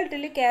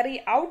റിസൾട്ടിൽ ക്യാരി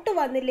ഔട്ട്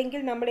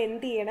വന്നില്ലെങ്കിൽ നമ്മൾ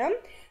എന്ത് ചെയ്യണം?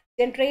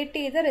 ജനറേറ്റ്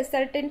ചെയ്ത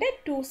റിസൾട്ടിൻ്റെ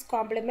 2's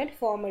കോംപ്ലിമെൻറ്റ്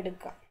ഫോം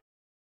എടുക്കുക.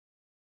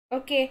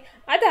 ഓക്കെ,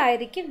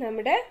 അതായിരിക്കും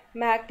നമ്മുടെ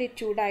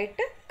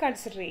മാഗ്നിറ്റ്യൂഡായിട്ട്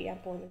കൺസിഡർ ചെയ്യാൻ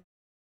പോകുന്നത്.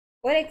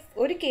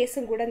 ഒരു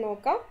കേസും കൂടെ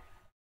നോക്കാം.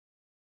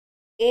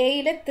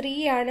 എയിൽ 3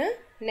 ആണ്,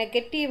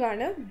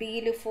 നെഗറ്റീവാണ്.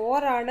 ബിയിൽ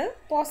 4 ആണ്,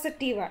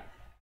 പോസിറ്റീവാണ്.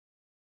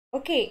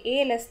 Okay, A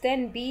less than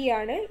B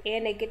ആണ്, എ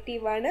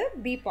നെഗറ്റീവാണ്,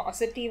 ബി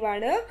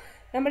പോസിറ്റീവാണ്.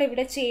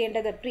 നമ്മളിവിടെ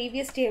ചെയ്യേണ്ടത്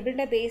പ്രീവിയസ്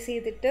ടേബിളിനെ ബേസ്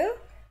ചെയ്തിട്ട്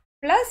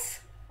plus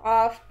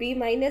of B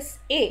minus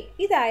A,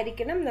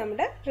 ഇതായിരിക്കണം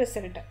നമ്മുടെ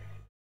റിസൾട്ട്.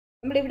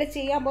 നമ്മളിവിടെ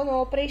ചെയ്യാൻ പോകുന്ന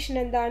ഓപ്പറേഷൻ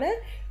എന്താണ്?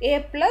 A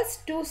plus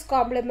 2's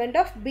compliment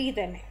of B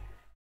തന്നെ.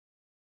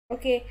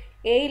 ഓക്കെ,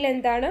 എയിൽ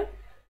എന്താണ്?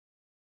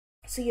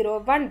 0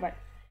 1 1.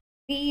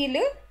 ബിയിൽ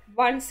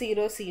 1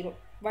 0 0.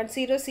 1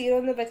 0 0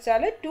 എന്ന്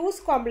വെച്ചാൽ 2's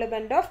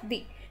കോംപ്ലിമെൻറ്റ് ഓഫ് ബി.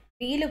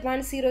 ബിയിൽ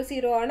 1 0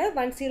 0 ആണ്.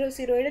 1 0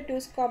 0യുടെ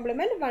 2's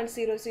compliment 1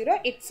 0 0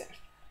 itself.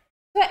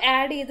 So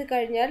add ചെയ്ത്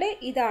കഴിഞ്ഞാൽ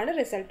ഇതാണ്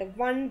റിസൾട്ട്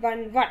 1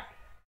 1 1.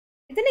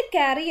 ഇതിന്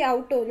ക്യാരി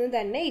ഔട്ട് ഒന്നും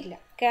തന്നെ ഇല്ല.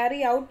 ക്യാരി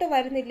ഔട്ട്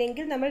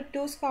വരുന്നില്ലെങ്കിൽ നമ്മൾ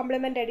 2's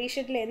കോംപ്ലിമെൻറ്റ്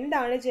അഡീഷനിൽ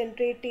എന്താണ്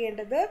ജനറേറ്റ്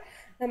ചെയ്യേണ്ടത്?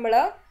 നമ്മൾ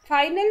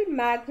ഫൈനൽ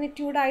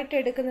മാഗ്നിറ്റ്യൂഡായിട്ട്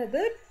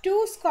എടുക്കുന്നത്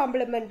 2's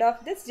compliment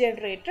of this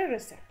generated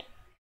result.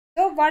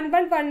 So 1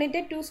 1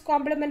 1ൻ്റെ 2's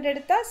compliment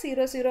എടുത്താൽ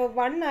 0 0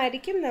 1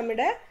 ആയിരിക്കും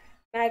നമ്മുടെ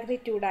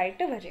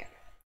മാഗ്നിറ്റ്യൂഡായിട്ട് വരിക.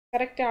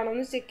 കറക്റ്റ് ആണോ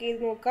എന്ന് ചെക്ക്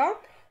ചെയ്ത് നോക്കാം.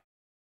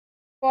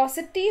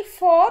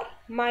 +4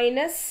 -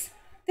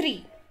 3.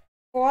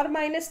 4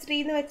 -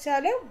 3 എന്ന്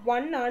വെച്ചാൽ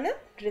 1 ആണ്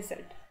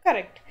റിസൾട്ട്.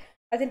 കറക്റ്റ്,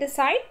 അതിൻ്റെ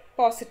സൈൻ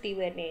പോസിറ്റീവ്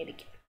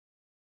തന്നെയായിരിക്കും.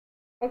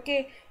 ഓക്കെ,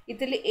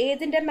 ഇതിൽ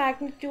ഏതിൻ്റെ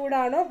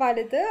മാഗ്നിറ്റ്യൂഡാണോ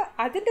വലുത്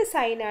അതിൻ്റെ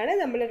സൈനാണ്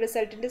നമ്മൾ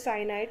റിസൾട്ടിൻ്റെ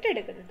സൈനായിട്ട്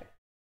എടുക്കുന്നത്.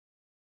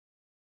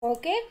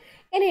 ഓക്കെ,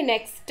 ഇനി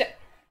നെക്സ്റ്റ്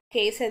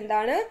കേസ്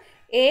എന്താണ്?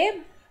 എ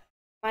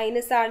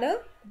മൈനസ് ആണ്,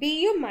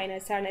 ബിയും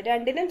മൈനസ് ആണ്.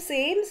 രണ്ടിനും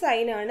സെയിം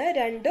സൈനാണ്,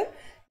 രണ്ടും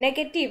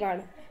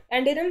നെഗറ്റീവാണ്.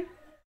 രണ്ടിനും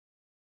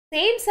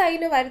സെയിം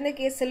സൈന് വരുന്ന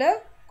കേസിൽ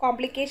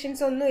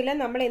കോംപ്ലിക്കേഷൻസ് ഒന്നുമില്ല.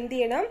 നമ്മൾ എന്ത്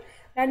ചെയ്യണം?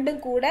 രണ്ടും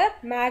കൂടെ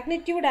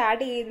മാഗ്നിറ്റ്യൂഡ്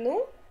ആഡ് ചെയ്യുന്നു.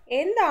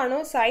 എന്താണോ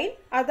സൈൻ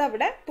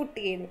അതവിടെ പുട്ട്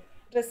ചെയ്യുന്നു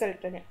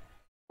റിസൾട്ടിന്.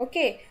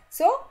 ഓക്കെ,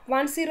 സോ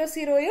 1 0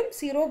 0യും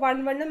 0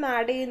 1 1ഉം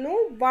ആഡ് ചെയ്യുന്നു.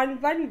 1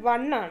 1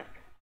 1 ആണ്.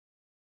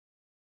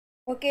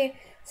 ഓക്കെ,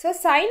 സോ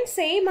സൈൻ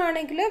സെയിം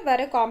ആണെങ്കിൽ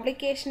വേറെ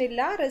കോംപ്ലിക്കേഷൻ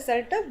ഇല്ല.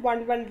 റിസൾട്ട്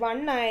 1 1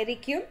 1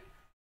 ആയിരിക്കും.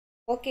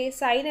 ഓക്കെ,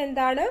 സൈൻ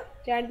എന്താണ്?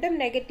 രണ്ടും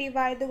നെഗറ്റീവ്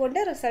ആയതുകൊണ്ട്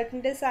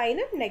റിസൾട്ടിൻ്റെ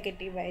സൈനും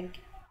നെഗറ്റീവ്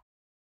ആയിരിക്കും.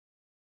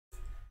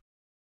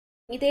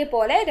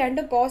 ഇതേപോലെ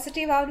രണ്ടും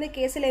പോസിറ്റീവ് ആവുന്ന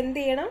കേസിൽ എന്ത്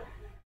ചെയ്യണം?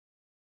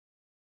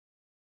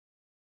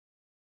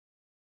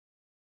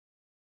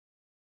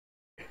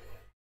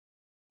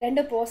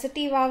 രണ്ട്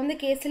പോസിറ്റീവ് ആവുന്ന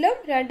കേസിലും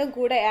രണ്ടും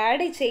കൂടെ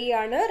ആഡ്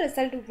ചെയ്യാണ്.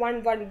 റിസൾട്ട് 1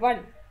 1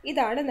 1.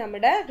 ഇതാണ്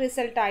നമ്മുടെ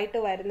റിസൾട്ടായിട്ട്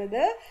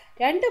വരുന്നത്.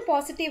 രണ്ട്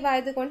പോസിറ്റീവ്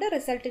ആയതുകൊണ്ട്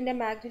റിസൾട്ടിൻ്റെ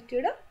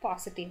മാഗ്നിറ്റ്യൂഡ്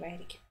പോസിറ്റീവ്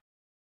ആയിരിക്കും.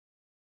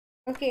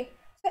 ഓക്കെ,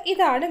 സോ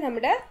ഇതാണ്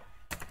നമ്മുടെ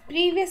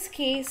പ്രീവിയസ്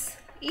കേസ്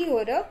ഈ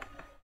ഒരു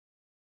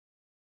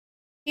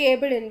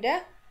ടേബിളിൻ്റെ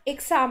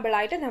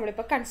എക്സാമ്പിളായിട്ട്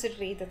നമ്മളിപ്പോൾ കൺസിഡർ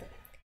ചെയ്തത്.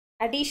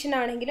 അഡീഷൻ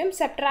ആണെങ്കിലും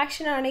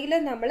സബ്ട്രാക്ഷൻ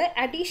ആണെങ്കിലും നമ്മൾ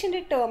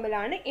അഡീഷൻ്റെ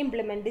ടേമിലാണ്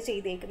ഇംപ്ലിമെൻറ്റ്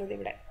ചെയ്തേക്കുന്നത്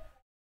ഇവിടെ.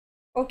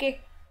 ഓക്കെ,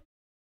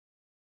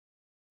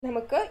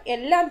 നമുക്ക്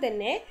എല്ലാം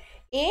തന്നെ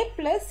A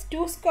plus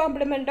 2's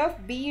compliment of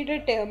ബിയുടെ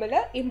ടേമിൽ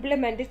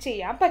ഇംപ്ലിമെൻറ്റ്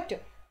ചെയ്യാൻ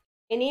പറ്റും.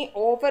 ഇനി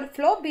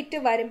ഓവർഫ്ലോ ബിറ്റ്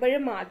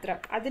വരുമ്പോഴും മാത്രം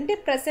അതിൻ്റെ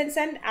പ്രസൻസ്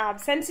ആൻഡ്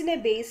ആബ്സെൻസിനെ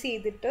ബേസ്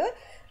ചെയ്തിട്ട്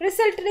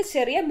റിസൾട്ടിന്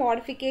ചെറിയ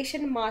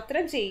മോഡിഫിക്കേഷൻ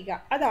മാത്രം ചെയ്യുക,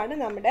 അതാണ്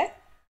നമ്മുടെ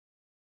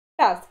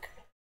ടാസ്ക്.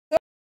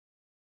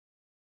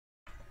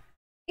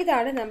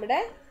 ഇതാണ് നമ്മുടെ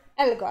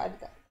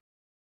അൽഗോരിതം.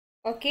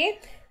 ഓക്കെ,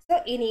 സോ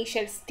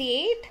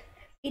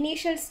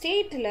ഇനീഷ്യൽ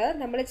സ്റ്റേറ്റിൽ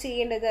നമ്മൾ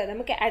ചെയ്യേണ്ടത്,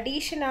 നമുക്ക്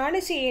അഡീഷൻ ആണ്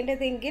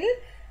ചെയ്യേണ്ടതെങ്കിൽ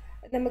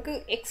നമുക്ക്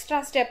എക്സ്ട്രാ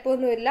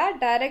സ്റ്റെപ്പൊന്നുമില്ല,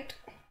 ഡയറക്റ്റ്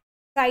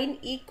സൈൻ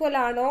ഈക്വൽ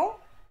ആണോ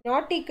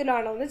നോട്ട് ഈക്വൽ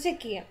ആണോ എന്ന്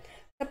ചെക്ക് ചെയ്യാം.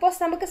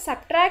 സപ്പോസ് നമുക്ക്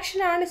സബ്ട്രാക്ഷൻ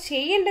ആണ്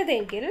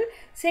ചെയ്യേണ്ടതെങ്കിൽ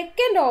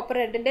സെക്കൻഡ്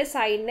ഓപ്പറൻറ്റിൻ്റെ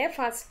സൈനിനെ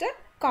ഫസ്റ്റ്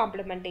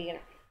കോംപ്ലിമെൻറ്റ്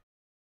ചെയ്യണം.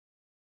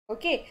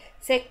 ഓക്കെ,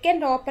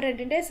 സെക്കൻഡ്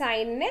ഓപ്പറൻറ്റിൻ്റെ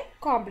സൈനിനെ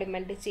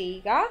കോംപ്ലിമെൻറ്റ്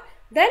ചെയ്യുക.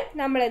 ദെൻ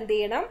നമ്മൾ എന്ത്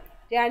ചെയ്യണം,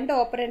 രണ്ട്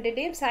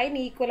ഓപ്പറൻറ്റിൻ്റെയും സൈൻ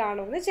ഈക്വൽ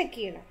ആണോ എന്ന് ചെക്ക്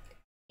ചെയ്യണം.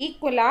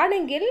 ഈക്വൽ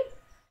ആണെങ്കിൽ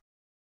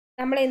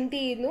നമ്മൾ എന്ത്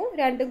ചെയ്യുന്നു,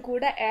 രണ്ടും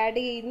കൂടെ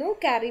ആഡ് ചെയ്യുന്നു.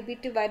 ക്യാരി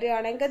ബിറ്റ്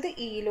വരികയാണെങ്കിൽ അത്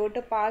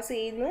ഇയിലോട്ട് പാസ്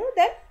ചെയ്യുന്നു.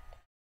 ദെൻ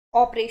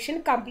ഓപ്പറേഷൻ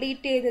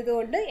കംപ്ലീറ്റ്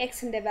ചെയ്തതുകൊണ്ട്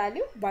എക്സിൻ്റെ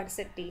വാല്യൂ 1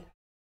 സെറ്റ് ചെയ്യും.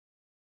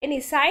 ഇനി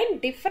സൈൻ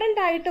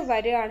ഡിഫറെൻ്റ് ആയിട്ട്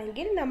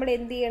വരികയാണെങ്കിൽ നമ്മൾ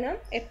എന്ത് ചെയ്യണം,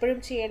 എപ്പോഴും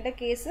ചെയ്യേണ്ട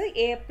case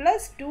A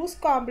plus 2's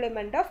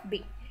compliment of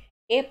B.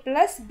 A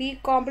plus B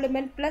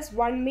compliment plus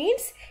 1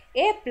 means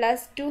A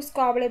plus 2's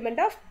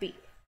compliment of B.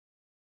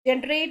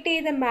 Generate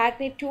ചെയ്ത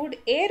മാഗ്നിറ്റ്യൂഡ്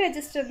എ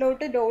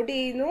രജിസ്റ്ററിലോട്ട് ലോഡ്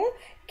ചെയ്യുന്നു.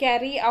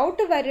 ക്യാരി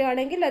ഔട്ട്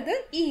വരികയാണെങ്കിൽ അത്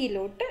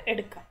ഇയിലോട്ട്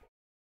എടുക്കാം.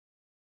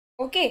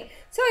 ഓക്കെ,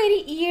 സോ ഇനി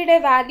ഇയുടെ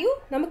വാല്യൂ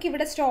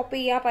നമുക്കിവിടെ സ്റ്റോപ്പ്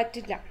ചെയ്യാൻ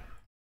പറ്റില്ല.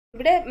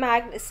 ഇവിടെ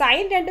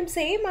സൈൻ രണ്ടും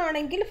സെയിം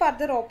ആണെങ്കിൽ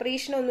ഫർദർ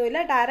ഓപ്പറേഷൻ ഒന്നുമില്ല,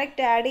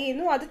 ഡയറക്റ്റ് ആഡ്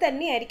ചെയ്യുന്നു. അത്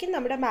തന്നെയായിരിക്കും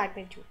നമ്മുടെ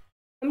മാഗ്നിറ്റ്യൂഡ്.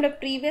 നമ്മുടെ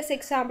പ്രീവിയസ്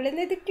എക്സാമ്പിളിൽ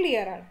നിന്ന് ഇത്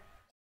ക്ലിയർ ആണ്.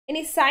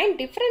 ഇനി സൈൻ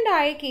ഡിഫറെൻ്റ്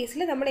ആയ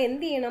കേസിൽ നമ്മൾ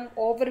എന്ത് ചെയ്യണം,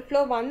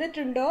 ഓവർഫ്ലോ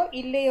വന്നിട്ടുണ്ടോ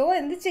ഇല്ലയോ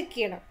എന്ന് ചെക്ക്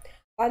ചെയ്യണം.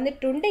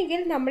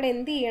 വന്നിട്ടുണ്ടെങ്കിൽ നമ്മൾ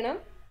എന്ത് ചെയ്യണം,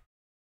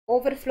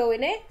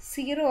 ഓവർഫ്ലോവിനെ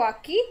 0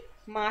 ആക്കി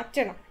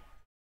മാറ്റണം.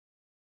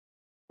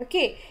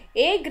 Okay,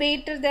 A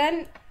greater than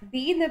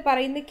B എന്ന്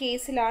പറയുന്ന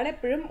കേസിലാണ്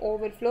എപ്പോഴും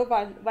ഓവർഫ്ലോ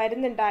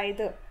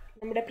വരുന്നുണ്ടായത്.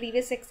 നമ്മുടെ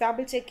പ്രീവിയസ്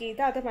എക്സാമ്പിൾ ചെക്ക്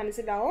ചെയ്ത് അത്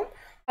മനസ്സിലാവും.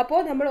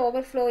 അപ്പോൾ നമ്മൾ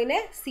ഓവർഫ്ലോയിനെ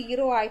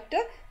 0 ആയിട്ട്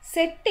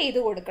സെറ്റ് ചെയ്ത്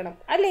കൊടുക്കണം,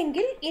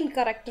 അല്ലെങ്കിൽ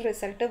ഇൻകറക്റ്റ്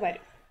റിസൾട്ട്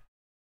വരും.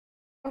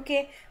 ഓക്കെ,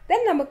 ദെൻ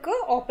നമുക്ക്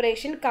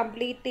ഓപ്പറേഷൻ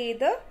കംപ്ലീറ്റ്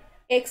ചെയ്ത്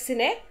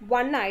എക്സിനെ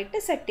 1 ആയിട്ട്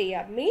സെറ്റ്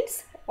ചെയ്യാം.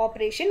 മീൻസ്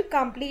ഓപ്പറേഷൻ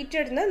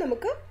കംപ്ലീറ്റഡ് എന്ന്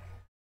നമുക്ക്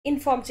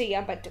ഇൻഫോം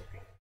ചെയ്യാൻ പറ്റും.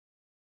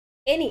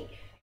 ഇനി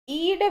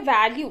ഇയുടെ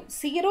വാല്യൂ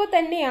 0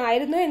 തന്നെ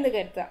ആയിരുന്നു എന്ന്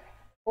കരുതുക.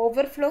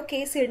 ഓവർഫ്ലോ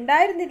കേസ്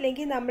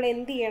ഉണ്ടായിരുന്നില്ലെങ്കിൽ നമ്മൾ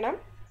എന്ത് ചെയ്യണം,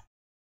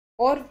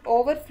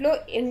 ഓവർഫ്ലോ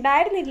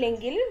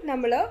ഉണ്ടായിരുന്നില്ലെങ്കിൽ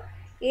നമ്മൾ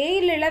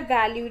എയിലുള്ള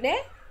വാല്യൂവിനെ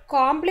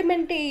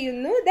കോംപ്ലിമെൻറ്റ്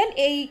ചെയ്യുന്നു. Then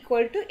A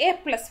equal to A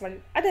plus 1.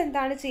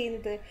 അതെന്താണ്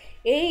ചെയ്യുന്നത്,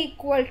 A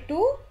equal to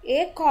A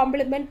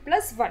compliment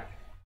plus 1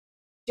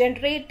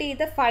 generate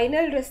ചെയ്ത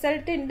ഫൈനൽ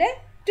റിസൾട്ടിൻ്റെ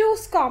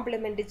 2's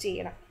കോംപ്ലിമെൻറ്റ്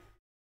ചെയ്യണം.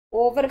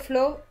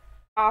 Overflow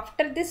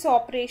after this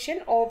operation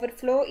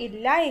overflow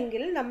ഇല്ല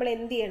എങ്കിൽ നമ്മൾ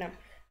എന്ത് ചെയ്യണം,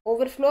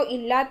 ഓവർഫ്ലോ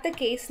ഇല്ലാത്ത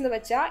കേസ് എന്ന്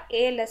വെച്ചാൽ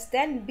എ ലെസ്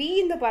ദാൻ ബി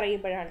എന്ന്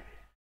പറയുമ്പോഴാണ്.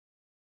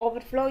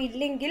 ഓവർഫ്ലോ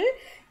ഇല്ലെങ്കിൽ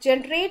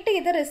ജനറേറ്റ്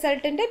ചെയ്ത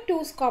റിസൾട്ടിൻ്റെ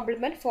 2's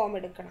കോംപ്ലിമെൻറ്റ് ഫോം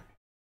എടുക്കണം.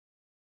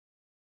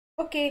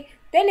 ഓക്കെ,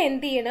 ദെൻ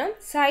എന്ത് ചെയ്യണം,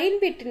 സൈൻ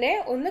ബിറ്റിനെ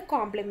ഒന്ന്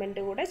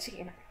കോംപ്ലിമെൻറ്റ് കൂടെ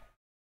ചെയ്യണം.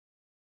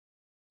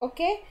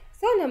 ഓക്കെ,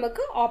 സോ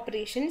നമുക്ക്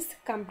ഓപ്പറേഷൻസ്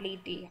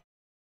കംപ്ലീറ്റ് ചെയ്യാം.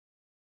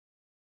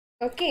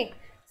 ഓക്കെ,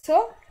 സോ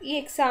ഈ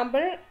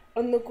എക്സാമ്പിൾ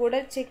ഒന്നുകൂടെ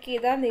ചെക്ക്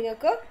ചെയ്താൽ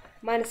നിങ്ങൾക്ക്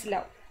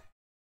മനസ്സിലാവും.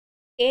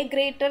 എ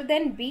ഗ്രേറ്റർ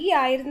ദാൻ ബി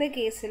ആയിരുന്ന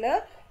കേസിൽ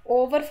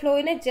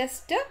ഓവർഫ്ലോയിനെ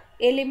ജസ്റ്റ്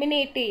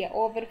എലിമിനേറ്റ് ചെയ്യുക.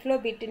 ഓവർഫ്ലോ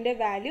ബിറ്റിൻ്റെ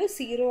വാല്യൂ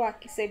 0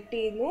 ആക്കി സെറ്റ്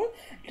ചെയ്യുന്നു.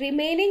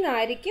 റിമൈനിങ്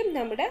ആയിരിക്കും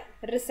നമ്മുടെ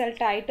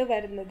റിസൾട്ടായിട്ട്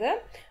വരുന്നത്.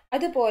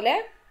 അതുപോലെ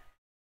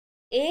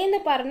എ എന്ന്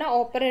പറഞ്ഞ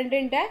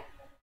ഓപ്പറൻറ്റിൻ്റെ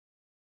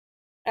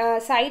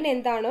സൈൻ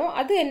എന്താണോ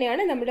അത്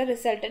തന്നെയാണ് നമ്മുടെ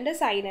റിസൾട്ടിൻ്റെ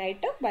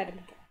സൈനായിട്ട്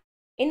വരുന്നത്.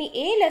 ഇനി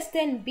എ ലെസ്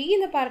ദാൻ ബി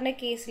എന്ന് പറഞ്ഞ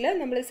കേസിൽ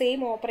നമ്മൾ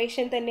സെയിം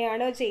ഓപ്പറേഷൻ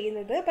തന്നെയാണ്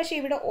ചെയ്യുന്നത്, പക്ഷേ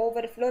ഇവിടെ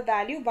ഓവർഫ്ലോ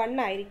വാല്യൂ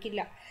 1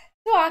 ആയിരിക്കില്ല.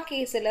 സോ ആ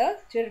കേസിൽ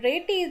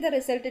ജനറേറ്റ് ചെയ്ത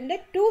റിസൾട്ടിൻ്റെ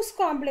 2's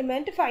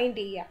കോംപ്ലിമെൻറ്റ് ഫൈൻഡ്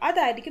ചെയ്യുക.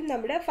 അതായിരിക്കും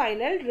നമ്മുടെ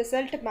ഫൈനൽ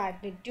റിസൾട്ട്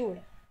മാഗ്നിറ്റ്യൂഡ്.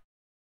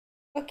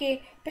 ഓക്കെ,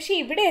 പക്ഷേ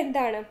ഇവിടെ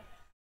എന്താണ്,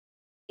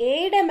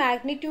 എയുടെ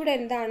മാഗ്നിറ്റ്യൂഡ്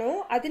എന്താണോ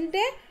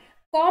അതിൻ്റെ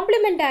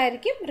കോംപ്ലിമെൻ്റ്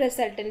ആയിരിക്കും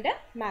റിസൾട്ടിൻ്റെ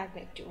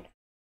മാഗ്നിറ്റ്യൂഡ്.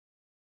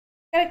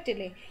 കറക്റ്റ്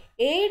അല്ലേ?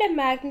 എയുടെ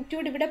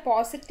മാഗ്നിറ്റ്യൂഡ് ഇവിടെ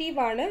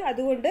പോസിറ്റീവാണ്.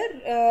 അതുകൊണ്ട്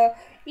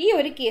ഈ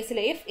ഒരു കേസിൽ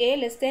if A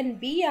less than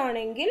B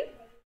ആണെങ്കിൽ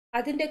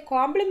അതിൻ്റെ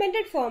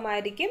കോംപ്ലിമെൻറ്റഡ് ഫോം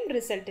ആയിരിക്കും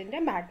റിസൾട്ടിൻ്റെ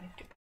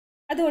മാഗ്നിറ്റ്യൂഡ്.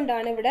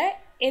 അതുകൊണ്ടാണ് ഇവിടെ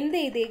എന്ത്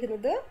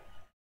ചെയ്തേക്കുന്നത്,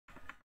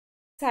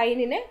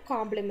 സൈനിനെ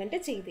കോംപ്ലിമെൻറ്റ്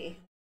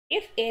ചെയ്തേക്കുന്നത്.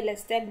 If A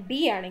less than B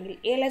ആണെങ്കിൽ,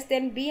 എ ലെസ്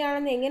ദാൻ ബി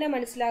ആണെന്ന് എങ്ങനെ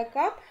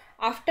മനസ്സിലാക്കാം,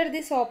 ആഫ്റ്റർ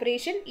ദിസ്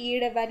ഓപ്പറേഷൻ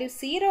ഇയുടെ വാല്യൂ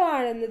 0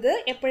 ആണെന്നത്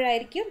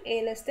എപ്പോഴായിരിക്കും, A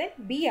less than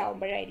B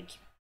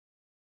ആവുമ്പോഴായിരിക്കും.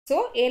 So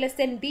A less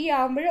than B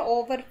ആവുമ്പോൾ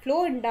ഓവർഫ്ലോ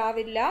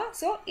ഉണ്ടാവില്ല.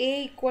 So A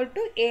equal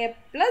to A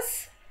plus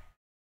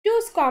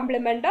 2's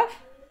complement of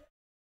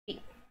b.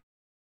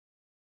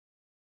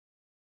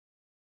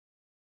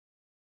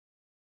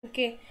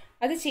 Okay,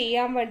 അത്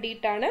ചെയ്യാൻ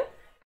വേണ്ടിയിട്ടാണ്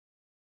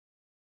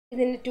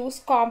ഇതിൻ്റെ 2's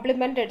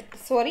complement എടുത്ത്,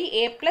 sorry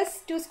A plus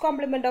 2's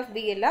complement of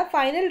B അല്ല,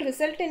 final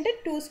റിസൾട്ടിൻ്റെ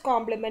 2's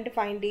complement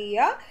find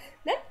ചെയ്യുക,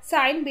 then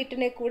sign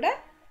ബിറ്റിനെ കൂടെ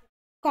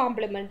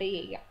കോംപ്ലിമെൻറ്റ്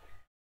ചെയ്യുക.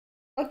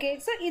 ഓക്കെ,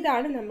 സോ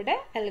ഇതാണ് നമ്മുടെ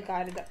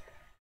അൽഗോരിതം.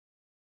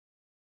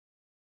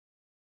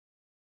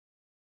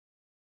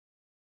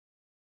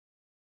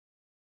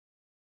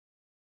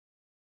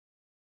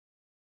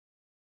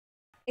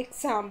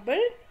 എക്സാമ്പിൾ,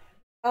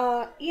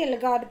 ഈ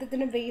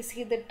അൽഗോരിതത്തിന് ബേസ്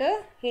ചെയ്തിട്ട്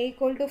a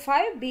equal to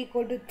 5 b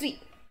equal to 3,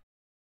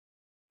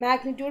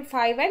 magnitude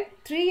 5 and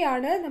 3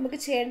 ആണ് നമുക്ക്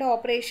ചെയ്യേണ്ട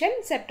ഓപ്പറേഷൻ.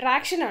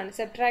 സബ്ട്രാക്ഷൻ ആണ്.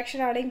 സബ്ട്രാക്ഷൻ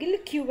ആണെങ്കിൽ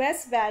ക്യു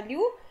എസ്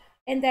വാല്യൂ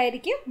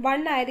എന്തായിരിക്കും?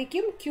 1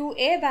 ആയിരിക്കും. ക്യു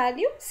എ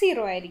വാല്യൂ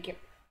 0 ആയിരിക്കും.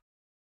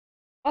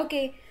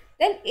 Okay,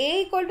 then a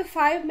equal to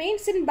 5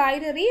 means in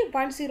binary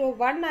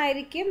 101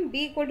 ആയിരിക്കും.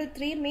 b equal to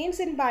 3 means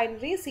in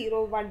binary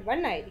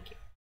 011 ആയിരിക്കും.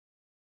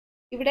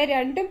 ഇവിടെ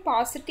രണ്ടും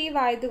പോസിറ്റീവ്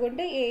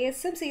ആയതുകൊണ്ട് എ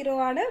എസും 0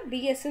 ആണ്,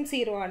 ബി എസും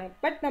 0 ആണ്.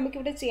 ബട്ട്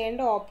നമുക്കിവിടെ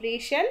ചെയ്യേണ്ട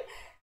ഓപ്പറേഷൻ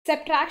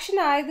സബ്ട്രാക്ഷൻ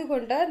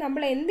ആയതുകൊണ്ട്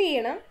നമ്മൾ എന്ത്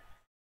ചെയ്യണം?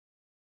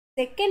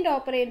 സെക്കൻഡ്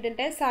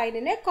ഓപ്പറേൻറ്റിൻ്റെ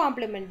സൈനിനെ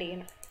കോംപ്ലിമെൻറ്റ്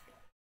ചെയ്യണം.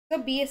 സോ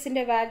ബി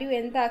എസിൻ്റെ വാല്യൂ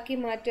എന്താക്കി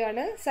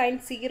മാറ്റുകയാണ്? സൈൻ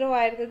 0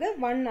 ആയിരുന്നത്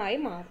 1 ആയി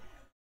മാറും.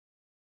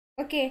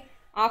 Okay,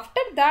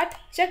 after that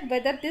check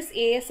whether this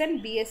A S and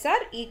B S R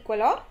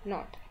equal or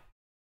not.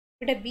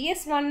 ഇവിടെ ബി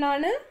എസ് 1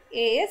 ആണ്,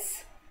 എ എസ്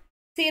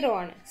 0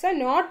 ആണ്. സോ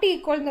നോട്ട്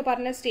ഈക്വൽ എന്ന്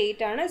പറഞ്ഞ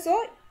സ്റ്റേറ്റ് ആണ്. സോ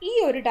ഈ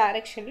ഒരു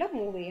ഡയറക്ഷനിൽ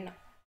മൂവ് ചെയ്യണം.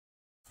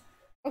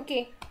 ഓക്കെ,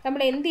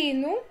 നമ്മൾ എന്ത്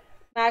ചെയ്യുന്നു?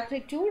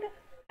 മാഗ്നിറ്റ്യൂഡ്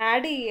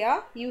ആഡ് ചെയ്യുക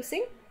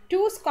using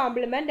 2's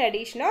complement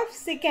addition of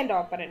second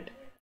operand.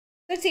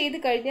 So ചെയ്ത്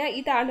കഴിഞ്ഞാൽ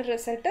ഇതാണ്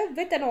result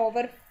with an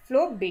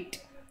overflow bit.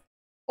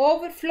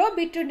 Overflow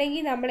bit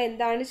ഉണ്ടെങ്കിൽ നമ്മൾ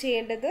എന്താണ്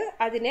ചെയ്യേണ്ടത്?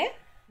 അതിനെ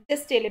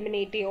ജസ്റ്റ്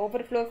എലിമിനേറ്റ് ചെയ്യുക.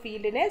 ഓവർഫ്ലോ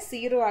ഫീൽഡിനെ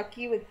 0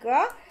 ആക്കി വെക്കുക.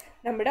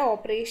 നമ്മുടെ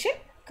ഓപ്പറേഷൻ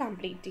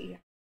കംപ്ലീറ്റ് ചെയ്യുക.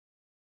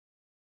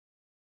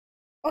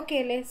 ഓക്കെ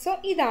അല്ലേ? സോ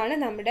ഇതാണ്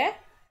നമ്മുടെ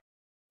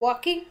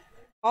working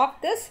of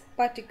this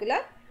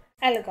particular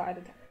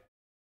algorithm.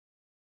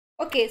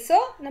 Okay, so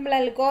നമ്മൾ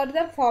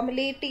അൽഗോരിതം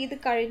ഫോർമുലേറ്റ് ചെയ്ത്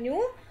കഴിഞ്ഞു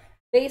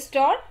based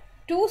on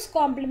 2's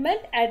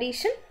complement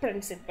addition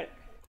principle.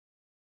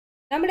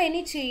 നമ്മൾ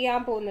ഇനി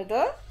ചെയ്യാൻ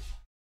പോകുന്നത്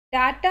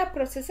ഡാറ്റ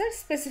പ്രൊസസ്സർ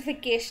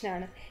സ്പെസിഫിക്കേഷൻ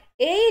ആണ്.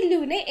 എ എൽ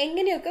യുവിനെ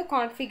എങ്ങനെയൊക്കെ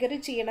കോൺഫിഗർ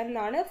ചെയ്യണം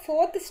എന്നാണ്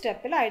 4th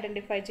സ്റ്റെപ്പിൽ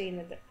ഐഡൻറ്റിഫൈ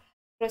ചെയ്യുന്നത്.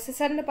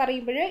 പ്രൊസസ്സർ എന്ന്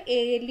പറയുമ്പോൾ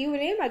എ എൽ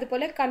യുവിനെയും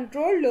അതുപോലെ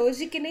കൺട്രോൾ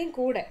ലോജിക്കിനെയും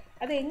കൂടെ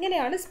അത്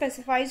എങ്ങനെയാണ്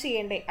സ്പെസിഫൈ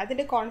ചെയ്യേണ്ടത്,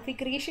 അതിൻ്റെ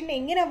കോൺഫിഗറേഷൻ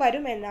എങ്ങനെ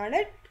വരും എന്നാണ്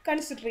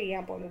കൺസിഡർ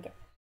ചെയ്യാൻ പോകുന്നത്.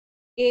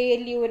 എ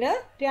എൽ യുവിന്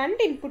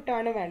 2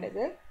 ഇൻപുട്ടാണ്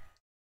വേണ്ടത്.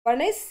 One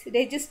is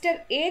register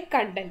A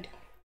content.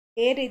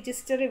 A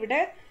register ഇവിടെ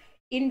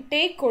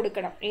ഇൻടേക്ക്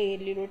കൊടുക്കണം എ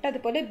എൽ യുയിലോട്ട്.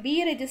 അതുപോലെ ബി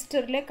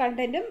രജിസ്റ്ററിലെ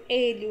കണ്ടന്റും എ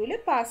എൽ യുവിൽ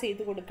പാസ്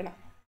ചെയ്ത് കൊടുക്കണം.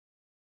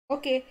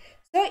 ഓക്കെ,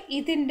 സോ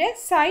ഇതിൻ്റെ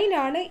സൈൻ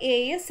ആണ് A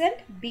S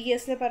and B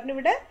S എന്ന് പറഞ്ഞ്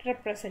ഇവിടെ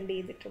റെപ്രസെൻ്റ്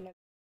ചെയ്തിട്ടുള്ളത്.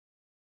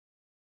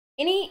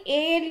 ഇനി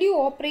A L U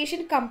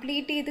operation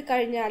complete ചെയ്ത്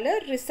കഴിഞ്ഞാൽ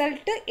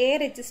റിസൾട്ട് എ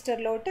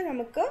രജിസ്റ്ററിലോട്ട്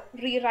നമുക്ക്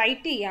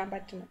റീറൈറ്റ് ചെയ്യാൻ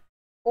പറ്റണം.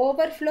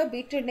 ഓവർഫ്ലോ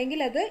ബിറ്റ്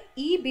ഉണ്ടെങ്കിൽ അത്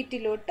ഈ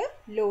ബിറ്റിലോട്ട്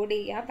ലോഡ്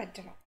ചെയ്യാൻ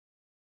പറ്റണം.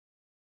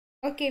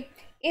 ഓക്കെ,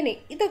 ഇനി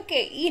ഇതൊക്കെ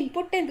ഈ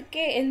ഇൻപുട്ട്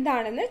എന്തൊക്കെ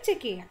എന്താണെന്ന്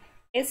ചെക്ക് ചെയ്യാം.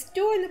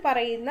 S2 എന്ന്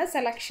പറയുന്ന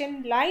സെലക്ഷൻ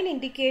ലൈൻ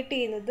ഇൻഡിക്കേറ്റ്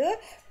ചെയ്യുന്നത്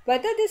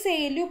whether this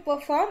ALU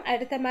perform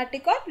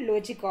arithmetic or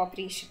logic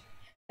operation.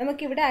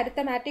 നമുക്കിവിടെ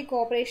അരിത്തമാറ്റിക്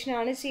ഓപ്പറേഷൻ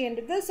ആണ്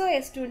ചെയ്യേണ്ടത്. സോ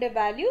S2ൻ്റെ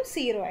വാല്യൂ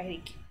 0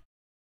 ആയിരിക്കും.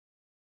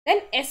 ദെൻ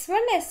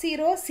S1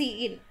 S0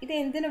 Cin ഇത്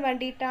എന്തിനു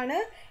വേണ്ടിയിട്ടാണ്?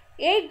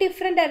 8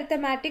 ഡിഫറെൻ്റ്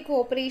അരിത്തമാറ്റിക്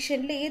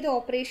ഓപ്പറേഷനിൽ ഏത്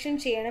ഓപ്പറേഷൻ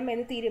ചെയ്യണം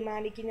എന്ന്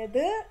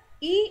തീരുമാനിക്കുന്നത്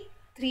ഈ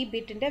 3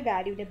 ബിറ്റിൻ്റെ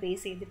വാല്യൂവിനെ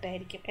base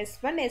ചെയ്തിട്ടായിരിക്കും.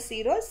 S1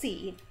 S0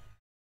 Cin.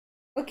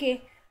 Okay,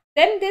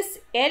 then this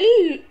L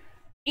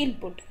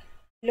input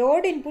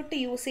load input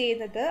use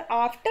ചെയ്യുന്നത്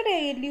after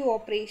ALU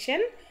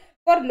operation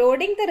for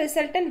loading the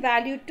resultant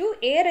value to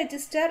A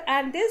register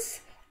and this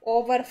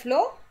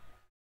overflow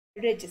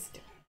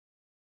register.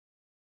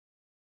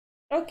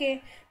 Okay,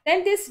 then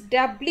this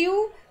W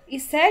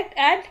is set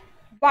and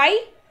Y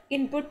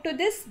input to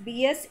this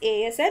BS,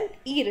 AS and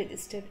E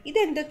register. ഇത്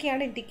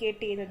എന്തൊക്കെയാണ്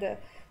indicate ചെയ്യുന്നത്?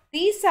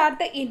 These are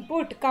the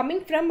input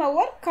coming from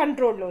our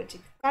control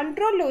logic.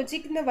 Control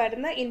logic എന്ന്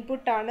വരുന്ന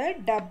input ആണ്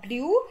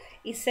W,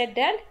 Z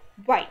and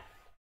Y.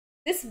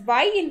 This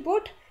Y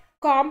input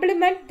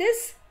complement this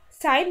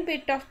sign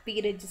bit of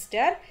P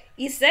register,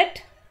 Z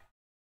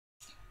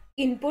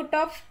input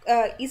of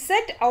Z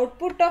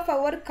output of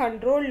our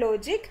control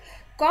logic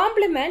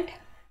complement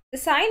the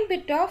sign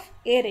bit of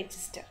A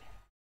register.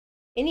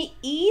 ഇനി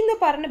E എന്ന്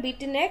പറഞ്ഞ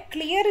ബിറ്റിനെ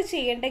clear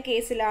ചെയ്യേണ്ട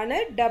കേസിലാണ്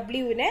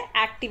Wനെ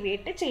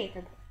activate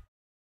ചെയ്യുന്നത്.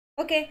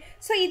 Okay,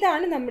 so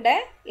ഇതാണ് നമ്മുടെ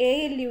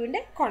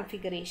ALUവിൻ്റെ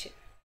configuration.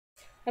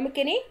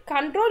 നമുക്കിനി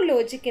control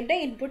ലോജിക്കിൻ്റെ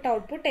input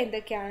output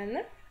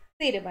എന്തൊക്കെയാണെന്ന്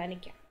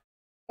തീരുമാനിക്കാം.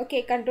 ഓക്കെ,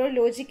 കൺട്രോൾ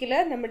ലോജിക്കിൽ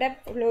നമ്മുടെ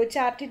ഫ്ലോ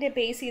ചാർട്ടിൻ്റെ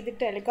ബേസ്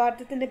ചെയ്തിട്ട്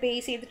അൽഗോരിതത്തിൻ്റെ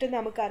ബേസ് ചെയ്തിട്ട്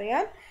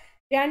നമുക്കറിയാം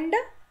 2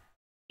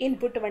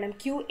 ഇൻപുട്ട് വേണം,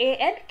 QA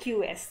ആൻഡ്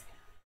QS.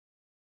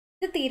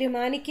 ഇത്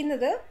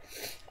തീരുമാനിക്കുന്നത്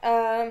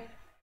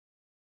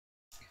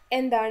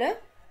എന്താണ്?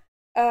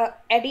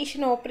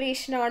 അഡീഷൻ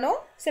ഓപ്പറേഷൻ ആണോ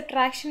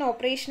സബ്ട്രാക്ഷൻ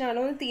ഓപ്പറേഷൻ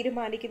ആണോ എന്ന്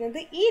തീരുമാനിക്കുന്നത്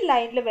ഈ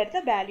ലൈനിൽ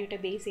വരുന്ന വാല്യൂടെ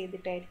ബേസ്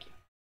ചെയ്തിട്ടായിരിക്കും.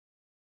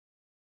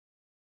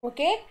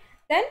 ഓക്കെ,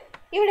 ദെൻ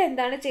ഇവിടെ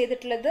എന്താണ്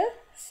ചെയ്തിട്ടുള്ളത്?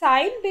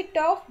 Sign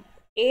bit of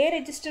A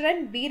register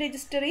and B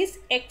register is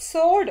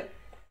എക്സോർഡ്,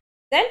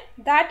 then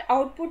that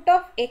output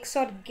of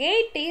XOR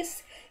gate is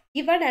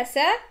given as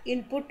a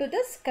input to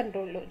this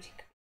control logic.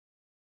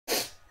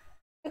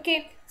 Okay,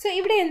 so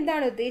ഇവിടെ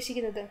എന്താണ്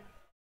ഉദ്ദേശിക്കുന്നത്?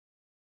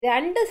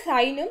 രണ്ട്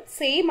സൈനും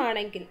സെയിം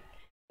ആണെങ്കിൽ,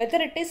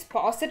 whether it is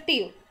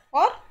positive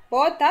or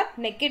both are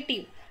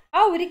negative,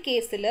 ആ ഒരു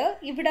കേസിൽ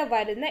ഇവിടെ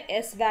വരുന്ന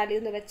എസ് വാല്യൂ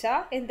എന്ന്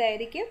വെച്ചാൽ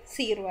എന്തായിരിക്കും?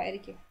 0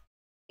 ആയിരിക്കും.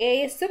 എ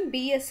എസും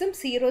ബി എസും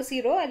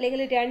 0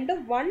 അല്ലെങ്കിൽ രണ്ടും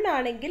 1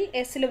 ആണെങ്കിൽ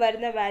എസിൽ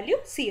വരുന്ന വാല്യൂ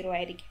 0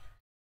 ആയിരിക്കും.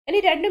 ഇനി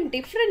രണ്ടും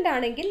ഡിഫറെൻ്റ്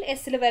ആണെങ്കിൽ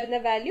എസിൽ വരുന്ന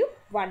വാല്യൂ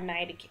 1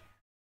 ആയിരിക്കും.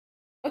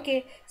 ഓക്കെ,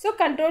 സോ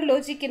കൺട്രോൾ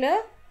ലോജിക്കിന്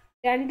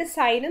രണ്ട്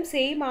സൈനും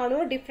സെയിം ആണോ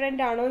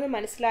ഡിഫറെൻ്റ് ആണോ എന്ന്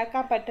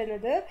മനസ്സിലാക്കാൻ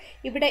പറ്റുന്നത്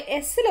ഇവിടെ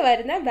എസിൽ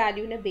വരുന്ന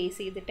വാല്യൂവിനെ ബേസ്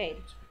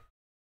ചെയ്തിട്ടായിരിക്കും.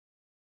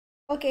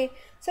 ഓക്കെ,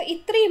 സോ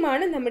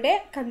ഇത്രയുമാണ് നമ്മുടെ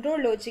കൺട്രോൾ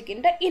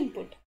ലോജിക്കിൻ്റെ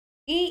ഇൻപുട്ട്.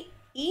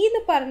 ഈ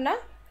എന്ന് പറഞ്ഞ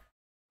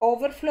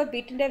ഓവർഫ്ലോ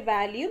ബിറ്റിൻ്റെ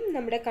വാല്യൂ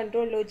നമ്മുടെ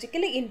കൺട്രോൾ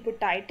ലോജിക്കിൽ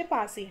ഇൻപുട്ടായിട്ട്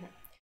പാസ് ചെയ്യണം.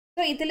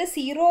 സോ ഇതിൽ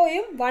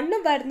 0യും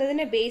 1ഉം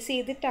വരുന്നതിനെ ബേസ്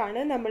ചെയ്തിട്ടാണ്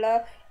നമ്മൾ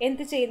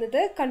എന്ത് ചെയ്യുന്നത്?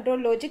 കൺട്രോൾ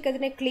ലോജിക്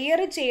അതിനെ ക്ലിയർ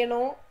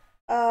ചെയ്യണോ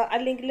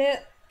അല്ലെങ്കിൽ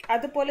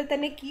അതുപോലെ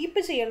തന്നെ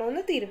കീപ്പ് ചെയ്യണോ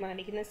എന്ന്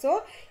തീരുമാനിക്കുന്നത്. സോ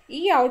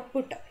ഈ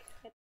ഔട്ട്പുട്ട്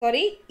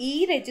ഈ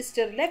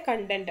രജിസ്റ്ററിലെ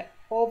കണ്ടന്റ്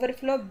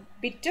ഓവർഫ്ലോ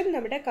ബിറ്റും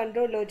നമ്മുടെ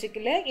കൺട്രോൾ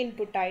ലോജിക്കിൽ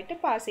ഇൻപുട്ടായിട്ട്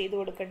പാസ് ചെയ്ത്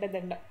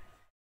കൊടുക്കേണ്ടതുണ്ട്.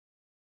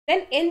 ദെൻ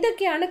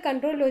എന്തൊക്കെയാണ്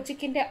കൺട്രോൾ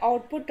ലോജിക്കിൻ്റെ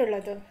ഔട്ട്പുട്ട്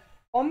ഉള്ളത്?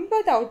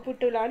 9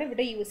 ഔട്ട്പുട്ടുകളാണ്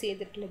ഇവിടെ യൂസ്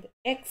ചെയ്തിട്ടുള്ളത്.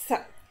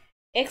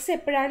 എക്സ്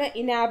എപ്പോഴാണ്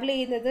ഇനാബിൾ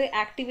ചെയ്യുന്നത്,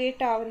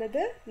 ആക്ടിവേറ്റ്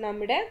ആവുന്നത്?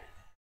 നമ്മുടെ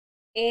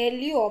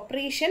ALU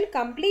ഓപ്പറേഷൻ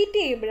കംപ്ലീറ്റ്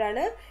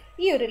ചെയ്യുമ്പോഴാണ്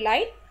ഈ ഒരു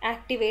ലൈൻ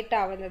ആക്ടിവേറ്റ്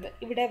ആവുന്നത്,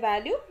 ഇവിടെ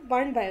വാല്യൂ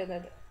 1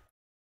 വരുന്നത്.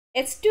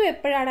 X2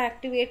 എപ്പോഴാണ്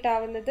ആക്ടിവേറ്റ്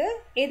ആവുന്നത്?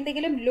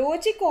 എന്തെങ്കിലും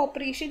ലോജിക്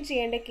ഓപ്പറേഷൻ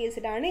ചെയ്യേണ്ട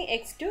കേസിലാണ്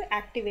X2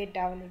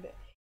 ആക്ടിവേറ്റ് ആവുന്നത്.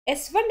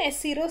 S1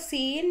 S0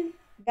 Cin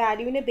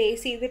വാല്യൂവിനെ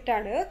ബേസ്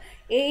ചെയ്തിട്ടാണ്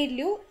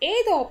ALU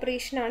ഏത്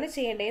ഓപ്പറേഷനാണ്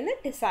ചെയ്യേണ്ടതെന്ന്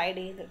ഡിസൈഡ്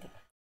ചെയ്യുന്നത്.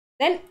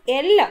 ദെൻ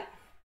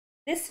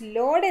this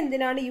load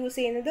എന്തിനാണ് യൂസ്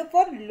ചെയ്യുന്നത്?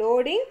 Four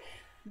loading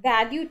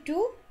value to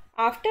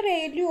after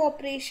ALU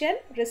operation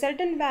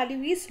resultant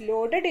value is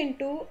loaded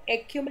into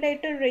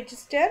accumulator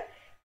register,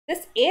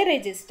 this A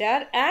register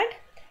and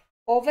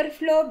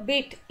overflow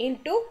bit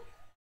into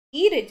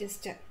E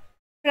register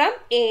from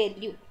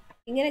ALU.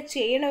 ഇങ്ങനെ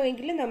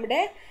ചെയ്യണമെങ്കിൽ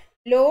നമ്മുടെ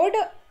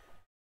load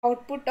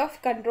output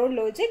of control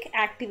logic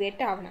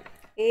activate ആവണം.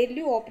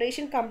 ALU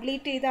operation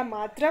complete ചെയ്താൽ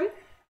മാത്രം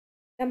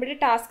നമ്മുടെ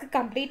task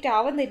complete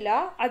ആവുന്നില്ല.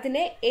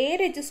 അതിനെ A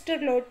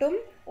രജിസ്റ്ററിലോട്ടും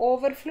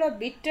overflow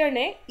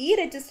ബിറ്റിനെ ഈ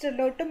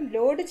രജിസ്റ്ററിലോട്ടും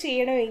ലോഡ്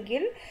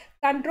ചെയ്യണമെങ്കിൽ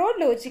കൺട്രോൾ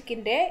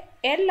ലോജിക്കിൻ്റെ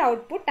എൽ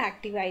ഔട്ട്പുട്ട്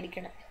ആക്റ്റീവ്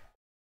ആയിരിക്കണം.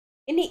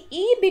 ഇനി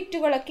ഈ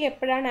ബിറ്റുകളൊക്കെ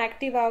എപ്പോഴാണ്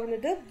ആക്റ്റീവ്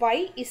ആവുന്നത്?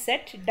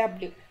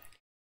 YZW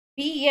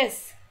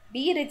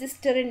ബി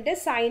രജിസ്റ്ററിൻ്റെ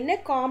സൈനിനെ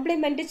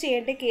കോംപ്ലിമെൻറ്റ്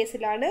ചെയ്യേണ്ട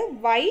കേസിലാണ്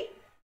Y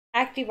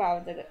ആക്റ്റീവ്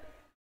ആവുന്നത്.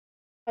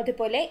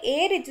 അതുപോലെ എ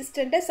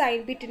രജിസ്റ്ററിൻ്റെ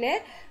സൈൻ ബിറ്റിനെ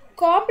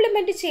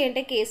കോംപ്ലിമെൻറ്റ് ചെയ്യേണ്ട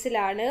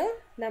കേസിലാണ്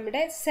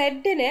നമ്മുടെ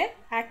സെഡിനെ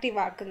ആക്റ്റീവ്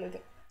ആക്കുന്നത്.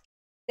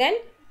 ദെൻ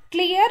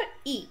ക്ലിയർ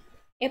ഇ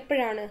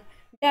എപ്പോഴാണ്?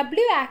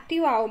 W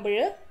ആക്റ്റീവ് ആവുമ്പോൾ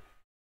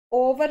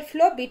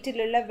ഓവർഫ്ലോ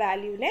ബിറ്റിലുള്ള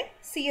വാല്യൂവിനെ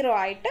 0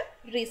 ആയിട്ട്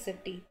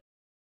റീസെറ്റ് ചെയ്യും.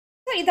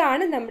 സോ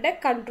ഇതാണ് നമ്മുടെ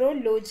കൺട്രോൾ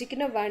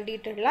ലോജിക്കിന്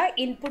വേണ്ടിയിട്ടുള്ള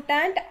input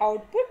and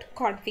output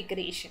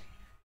configuration.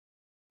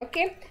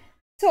 Okay,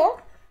 so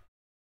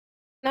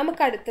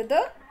നമുക്കടുത്തത്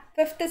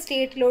 5th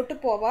സ്റ്റേറ്റിലോട്ട്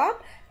പോവാം.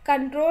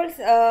 കൺട്രോൾസ്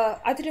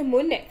അതിനു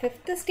മുന്നേ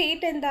 5th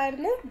സ്റ്റേറ്റ്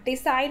എന്തായിരുന്നു?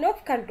 Design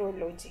of control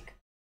logic.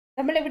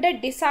 നമ്മളിവിടെ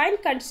ഡിസൈൻ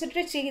കൺസിഡർ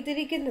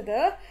ചെയ്തിരിക്കുന്നത്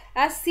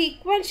ആ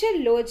സീക്വൻഷ്യൽ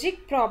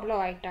ലോജിക് പ്രോബ്ലം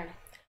ആയിട്ടാണ്.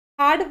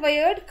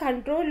 ഹാർഡ്വയർഡ്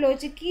control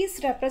logic is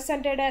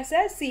represented as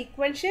A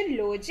sequential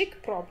logic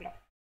problem.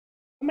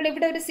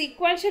 നമ്മളിവിടെ ഒരു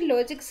സീക്വൻഷ്യൽ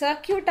ലോജിക്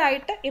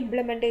സർക്യൂട്ടായിട്ട്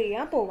ഇംപ്ലിമെൻ്റ്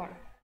ചെയ്യാൻ പോവാണ്.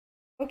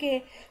 ഓക്കെ,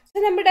 സോ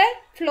നമ്മുടെ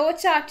ഫ്ലോ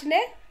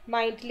ചാർട്ടിനെ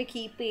മൈൻഡിൽ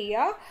കീപ്പ്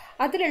ചെയ്യുക.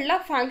 അതിലുള്ള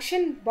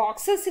ഫങ്ഷൻ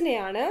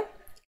ബോക്സസിനെയാണ്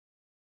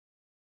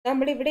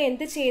നമ്മളിവിടെ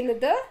എന്ത്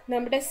ചെയ്യുന്നത്?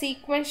 നമ്മുടെ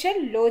സീക്വൻഷ്യൽ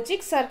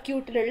ലോജിക്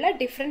സർക്യൂട്ടിലുള്ള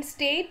ഡിഫറെൻറ്റ്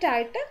സ്റ്റേറ്റ്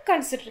ആയിട്ട്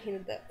കൺസിഡർ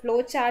ചെയ്യുന്നത്, ഫ്ലോ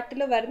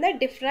ചാർട്ടിൽ വരുന്ന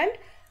different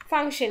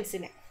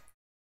ഫങ്ഷൻസിനെ.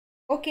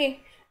 Okay,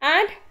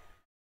 and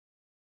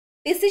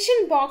decision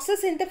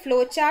boxes in the flow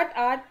chart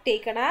are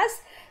taken as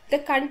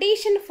the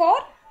condition for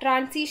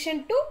transition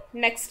to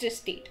next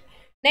state.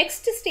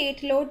 Next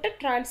സ്റ്റേറ്റിലോട്ട്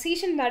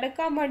transition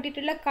നടക്കാൻ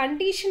വേണ്ടിയിട്ടുള്ള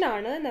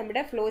കണ്ടീഷനാണ്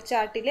നമ്മുടെ ഫ്ലോ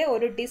ചാർട്ടിലെ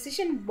ഒരു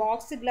ഡിസിഷൻ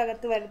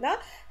ബോക്സിനകത്ത് വരുന്ന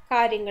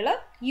കാര്യങ്ങൾ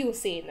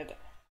യൂസ് ചെയ്യുന്നത്.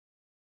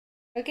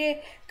 Okay,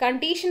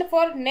 condition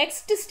for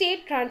next state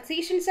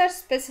transitions are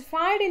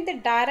specified in the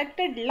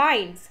directed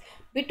lines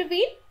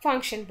between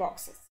function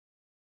boxes.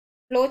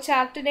 Flow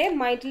ചാർട്ടിനെ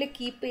മൈൻഡിൽ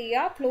കീപ്പ്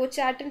ചെയ്യുക. ഫ്ലോ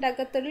ചാർട്ടിൻ്റെ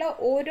അകത്തുള്ള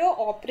ഓരോ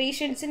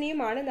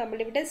ഓപ്പറേഷൻസിനെയുമാണ്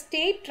നമ്മളിവിടെ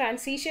സ്റ്റേറ്റ്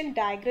ട്രാൻസിഷൻ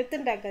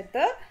ഡയഗ്രത്തിൻ്റെ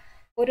അകത്ത്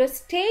ഒരു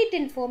സ്റ്റേറ്റ്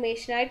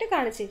ഇൻഫോർമേഷനായിട്ട്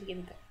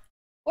കാണിച്ചിരിക്കുന്നത്.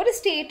 ഒരു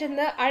സ്റ്റേറ്റിൽ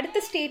നിന്ന് അടുത്ത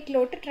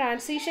സ്റ്റേറ്റിലോട്ട്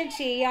ട്രാൻസിഷൻ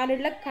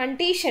ചെയ്യാനുള്ള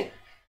കണ്ടീഷൻ,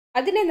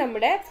 അതിനെ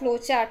നമ്മുടെ ഫ്ലോ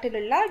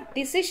ചാർട്ടിലുള്ള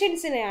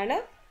ഡിസിഷൻസിനെയാണ്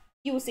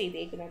യൂസ്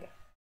ചെയ്തിരിക്കുന്നത്.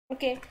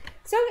 Okay,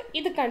 സോ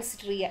ഇത്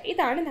കൺസിഡർ ചെയ്യുക.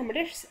 ഇതാണ്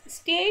നമ്മുടെ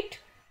state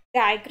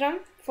diagram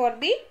for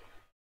the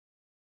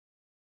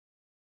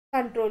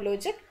control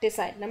logic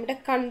design. നമ്മുടെ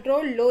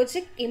കൺട്രോൾ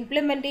ലോജിക്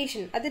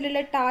ഇംപ്ലിമെൻറ്റേഷൻ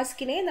അതിലുള്ള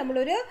ടാസ്കിനെ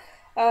നമ്മളൊരു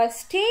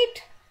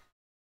സ്റ്റേറ്റ്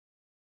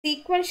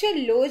സീക്വൻഷ്യൽ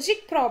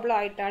ലോജിക് പ്രോബ്ലം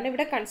ആയിട്ടാണ്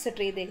ഇവിടെ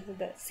കൺസിഡർ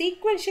ചെയ്തിരിക്കുന്നത്.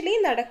 സീക്വൻഷ്യലി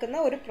നടക്കുന്ന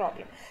ഒരു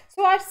പ്രോബ്ലം.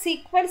 സോ ആ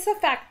സീക്വൻസ്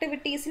ഓഫ്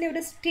ആക്ടിവിറ്റീസിനെ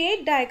ഒരു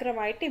സ്റ്റേറ്റ് ഡയഗ്രാം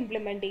ആയിട്ട്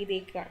ഇംപ്ലിമെൻറ്റ്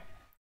ചെയ്തേക്കുകയാണ്.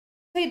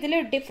 സോ ഇതിൽ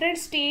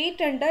ഡിഫറെൻറ്റ്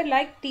സ്റ്റേറ്റ് ഉണ്ട്,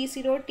 like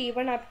T0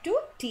 T1 up to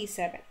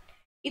T7.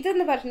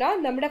 ഇതെന്ന് പറഞ്ഞാൽ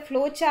നമ്മുടെ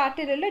ഫ്ലോ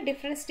ചാർട്ടിലുള്ള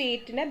ഡിഫറെൻറ്റ്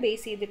സ്റ്റേറ്റിനെ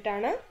ബേസ്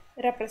ചെയ്തിട്ടാണ്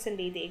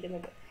റെപ്രസെൻറ്റ്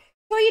ചെയ്തേക്കുന്നത്.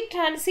 സോ ഈ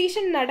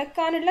ട്രാൻസിഷൻ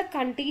നടക്കാനുള്ള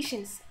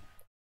കണ്ടീഷൻസ്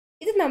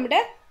ഇത് നമ്മുടെ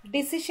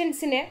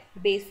ഡിസിഷൻസിനെ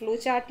ഫ്ലോ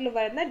ചാർട്ടിൽ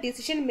വരുന്ന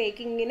ഡിസിഷൻ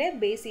മേക്കിങ്ങിനെ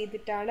ബേസ്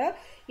ചെയ്തിട്ടാണ്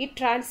ഈ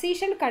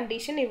ട്രാൻസിഷൻ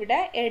കണ്ടീഷൻ ഇവിടെ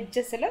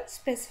എഡ്ജസിൽ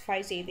സ്പെസിഫൈ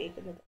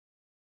ചെയ്തേക്കുന്നത്.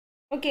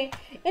 ഓക്കെ,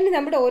 ഇനി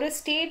നമ്മുടെ ഓരോ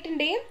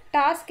സ്റ്റേറ്റിൻ്റെയും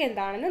ടാസ്ക്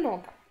എന്താണെന്ന്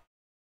നോക്കാം.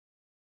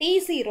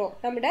 T0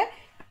 നമ്മുടെ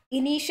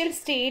ഇനീഷ്യൽ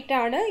സ്റ്റേറ്റ്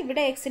ആണ്.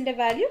 ഇവിടെ എക്സിൻ്റെ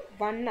വാല്യൂ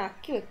 1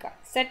 ആക്കി വെക്കുക.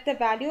 Set the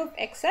value of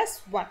X as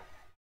 1.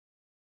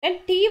 Then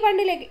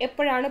T1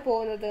 എപ്പോഴാണ്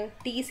പോകുന്നത്?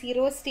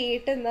 T0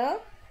 സ്റ്റേറ്റിൽ നിന്ന്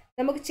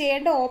നമുക്ക്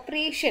ചെയ്യേണ്ട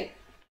operation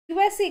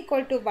QS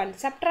equal to 1.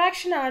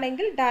 Subtraction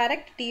ആണെങ്കിൽ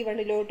ഡയറക്റ്റ് T1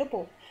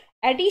 പോകും.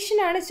 അഡീഷൻ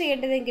ആണ്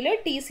ചെയ്യേണ്ടതെങ്കിൽ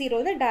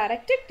T0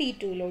 ഡയറക്റ്റ്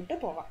T2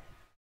 പോവാം.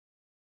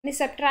 ഇനി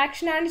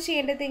സബ്ട്രാക്ഷൻ ആണ്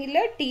ചെയ്യേണ്ടതെങ്കിൽ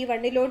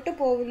T1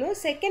 പോകുന്നു.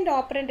 സെക്കൻഡ്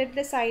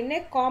ഓപ്പറൻറ്റിൻ്റെ സൈനിനെ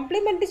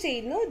കോംപ്ലിമെൻറ്റ്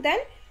ചെയ്യുന്നു.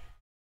 ദെൻ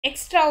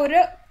എക്സ്ട്രാ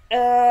ഒരു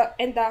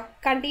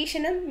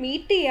കണ്ടീഷനും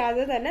മീറ്റ്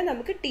ചെയ്യാതെ തന്നെ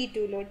നമുക്ക്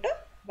T2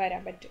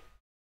 വരാൻ പറ്റും.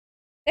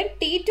 ദെൻ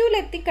T2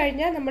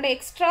 എത്തിക്കഴിഞ്ഞാൽ നമ്മുടെ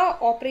എക്സ്ട്രാ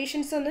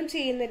ഓപ്പറേഷൻസ് ഒന്നും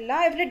ചെയ്യുന്നില്ല.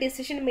 ഇവിടെ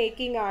ഡിസിഷൻ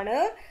മേക്കിംഗ് ആണ്.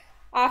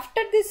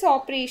 ആഫ്റ്റർ ദിസ്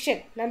ഓപ്പറേഷൻ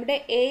നമ്മുടെ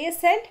AS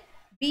ആൻഡ്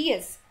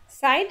BS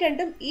സൈൻ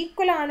രണ്ടും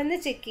ഈക്വൽ ആണെന്ന്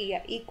ചെക്ക്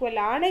ചെയ്യുക. ഈക്വൽ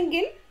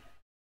ആണെങ്കിൽ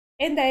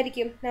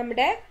എന്തായിരിക്കും?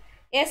 നമ്മുടെ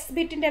എസ്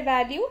ബിറ്റിൻ്റെ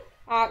വാല്യൂ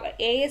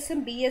ASഉം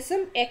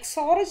BSഉം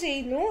എക്സോർ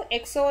ചെയ്യുന്നു.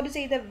 എക്സോർ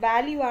ചെയ്ത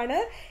വാല്യൂ ആണ്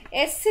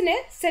എസിന്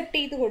സെറ്റ്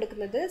ചെയ്ത്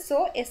കൊടുക്കുന്നത്. സോ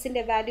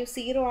എസിൻ്റെ വാല്യൂ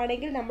 0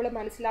 ആണെങ്കിൽ നമ്മൾ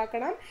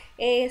മനസ്സിലാക്കണം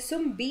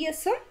ASഉം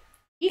BSഉം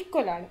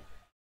ഈക്വൽ ആണ്.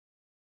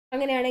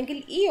 അങ്ങനെയാണെങ്കിൽ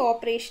ഈ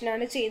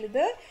ഓപ്പറേഷനാണ്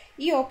ചെയ്യുന്നത്.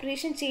 ഈ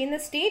ഓപ്പറേഷൻ ചെയ്യുന്ന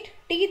സ്റ്റേറ്റ്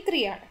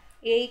T3 ആണ്.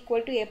 A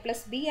equal to A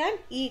plus B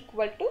and E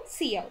equal to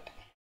C out.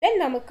 Then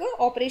നമുക്ക്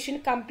ഓപ്പറേഷൻ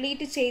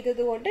കംപ്ലീറ്റ്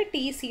ചെയ്തതുകൊണ്ട്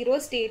T0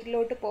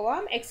 സ്റ്റേറ്റിലോട്ട്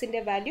പോവാം.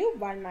 എക്സിൻ്റെ വാല്യൂ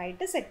 1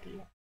 ആയിട്ട് സെറ്റ്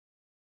ചെയ്യാം.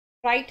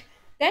 Right.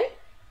 Then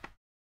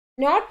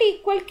not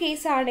equal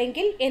case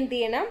ആണെങ്കിൽ എന്ത്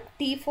ചെയ്യണം?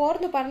 T4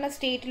 എന്ന് പറഞ്ഞ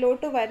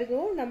സ്റ്റേറ്റിലോട്ട്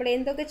വരുന്നു. നമ്മൾ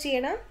എന്തൊക്കെ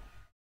ചെയ്യണം?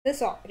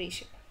 This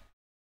operation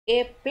A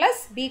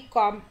plus B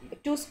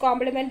two's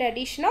compliment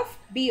addition of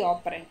B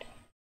operant.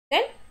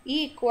 Then E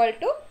equal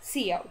to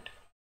C out.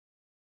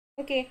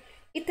 Okay,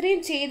 ഇത്രയും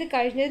ചെയ്ത്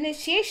കഴിഞ്ഞതിന്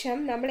ശേഷം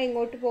നമ്മൾ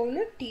എങ്ങോട്ട്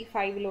പോകുന്നു?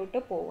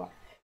 T5 പോവുക.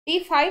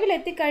 T5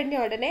 എത്തിക്കഴിഞ്ഞ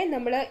ഉടനെ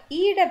നമ്മൾ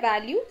ഇയുടെ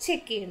വാല്യൂ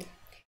ചെക്ക് ചെയ്യുന്നു.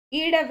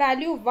 ഇയുടെ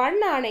വാല്യൂ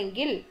 1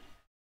 ആണെങ്കിൽ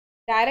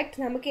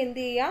ഡയറക്റ്റ് നമുക്ക് എന്ത്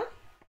ചെയ്യാം?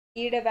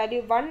 ഇയുടെ വാല്യൂ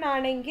 1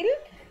 ആണെങ്കിൽ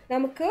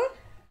നമുക്ക്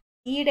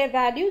ഇയുടെ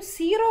വാല്യൂ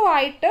 0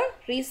 ആയിട്ട്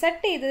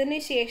റീസെറ്റ് ചെയ്തതിന്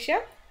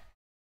ശേഷം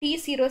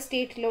T0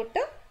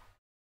 സ്റ്റേറ്റിലോട്ട്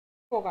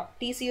പോകാം.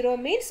 T0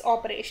 means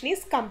operation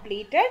is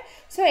completed.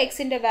 So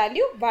എക്സിൻ്റെ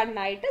വാല്യൂ 1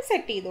 ആയിട്ട്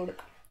സെറ്റ് ചെയ്ത്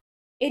കൊടുക്കാം.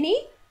 ഇനി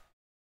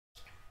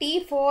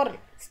T4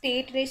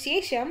 സ്റ്റേറ്റിന്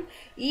ശേഷം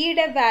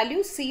ഇയുടെ വാല്യൂ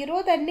 0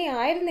 തന്നെ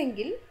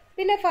ആയിരുന്നെങ്കിൽ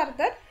പിന്നെ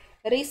ഫർദർ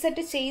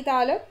റീസെറ്റ്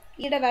ചെയ്താലും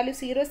ഇയുടെ വാല്യൂ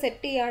 0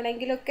 സെറ്റ്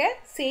ചെയ്യുകയാണെങ്കിലൊക്കെ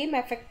സെയിം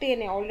എഫക്റ്റ്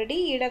തന്നെ. ഓൾറെഡി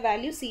ഇയുടെ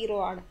വാല്യൂ 0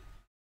 ആണ്.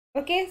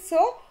 ഓക്കെ, സോ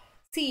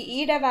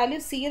ഇയുടെ വാല്യൂ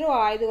 0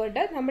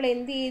 ആയതുകൊണ്ട് നമ്മൾ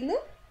എന്ത് ചെയ്യുന്നു?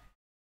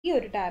 ഈ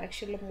ഒരു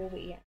ഡയറക്ഷനിൽ മൂവ്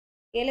ചെയ്യാം.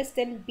 A ലെസ്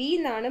ദെൻ B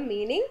എന്നാണ്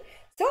മീനിങ്.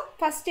 സോ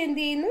ഫസ്റ്റ് എന്ത്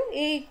ചെയ്യുന്നു?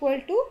 A equal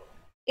to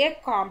A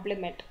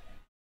compliment.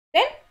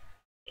 Then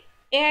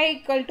A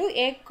equal to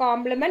A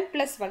compliment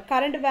plus 1.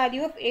 Current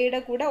value of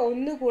എയുടെ കൂടെ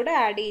 1 കൂടെ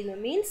ആഡ് ചെയ്യുന്നു.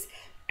 Means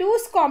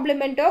 2's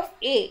compliment of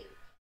A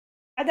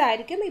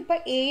അതായിരിക്കും ഇപ്പോൾ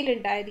എയിൽ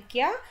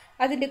ഉണ്ടായിരിക്കുക.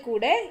 അതിൻ്റെ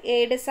കൂടെ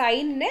എയുടെ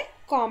സൈനിനെ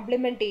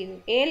കോംപ്ലിമെൻറ്റ് ചെയ്യുന്നു.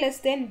 A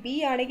ലെസ് ദെൻ B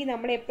ആണെങ്കിൽ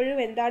നമ്മൾ എപ്പോഴും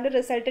എന്താണ്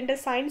റിസൾട്ടിൻ്റെ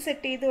സൈൻ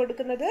സെറ്റ് ചെയ്ത്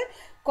കൊടുക്കുന്നത്?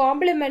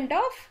 Compliment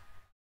of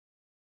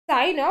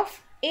sine of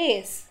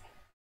AS.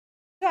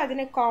 So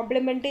അതിനെ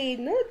കോംപ്ലിമെൻറ്റ്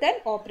ചെയ്യുന്നു. ദെൻ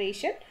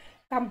ഓപ്പറേഷൻ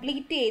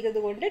കംപ്ലീറ്റ്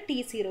ചെയ്തതുകൊണ്ട്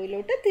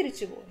T0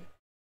 തിരിച്ചു പോകുന്നു.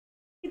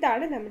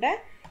 ഇതാണ് നമ്മുടെ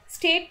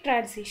സ്റ്റേറ്റ്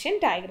ട്രാൻസിഷൻ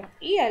ഡയഗ്രാം.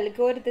 ഈ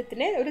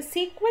അൽഗോരിതത്തിനെ ഒരു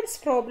സീക്വൻസ്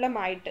പ്രോബ്ലം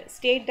ആയിട്ട്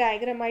സ്റ്റേറ്റ്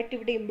ഡയഗ്രാമായിട്ട്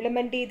ഇവിടെ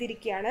ഇംപ്ലിമെൻറ്റ്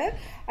ചെയ്തിരിക്കുകയാണ്.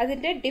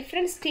 അതിൻ്റെ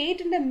ഡിഫറെൻറ്റ്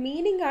സ്റ്റേറ്റിൻ്റെ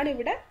മീനിങ് ആണ്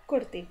ഇവിടെ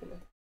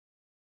കൊടുത്തേക്കുന്നത്.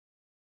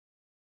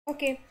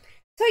 ഓക്കെ,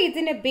 സോ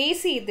ഇതിനെ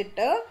ബേസ്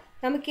ചെയ്തിട്ട്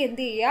നമുക്ക്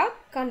എന്ത് ചെയ്യാം?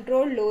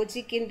 കൺട്രോൾ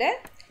ലോജിക്കിൻ്റെ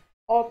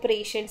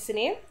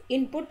ഓപ്പറേഷൻസിനെ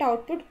ഇൻപുട്ട്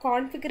ഔട്ട്പുട്ട്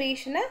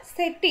കോൺഫിഗറേഷന്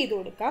സെറ്റ് ചെയ്ത്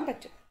കൊടുക്കാൻ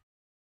പറ്റും.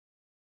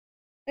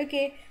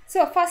 Okay, so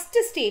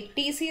first state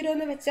T0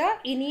 എന്ന് വെച്ചാൽ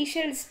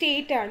ഇനീഷ്യൽ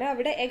സ്റ്റേറ്റ് ആണ്.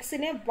 അവിടെ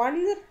എക്സിനെ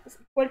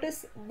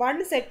 1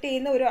 സെറ്റ്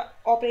ചെയ്യുന്ന ഒരു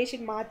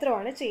ഓപ്പറേഷൻ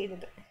മാത്രമാണ്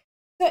ചെയ്യുന്നത്.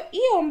 സോ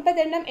ഈ 9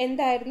 എണ്ണം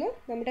എന്തായിരുന്നു?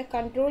 നമ്മുടെ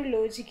കൺട്രോൾ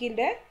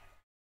ലോജിക്കിൻ്റെ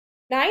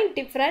 9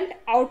 ഡിഫറെൻറ്റ്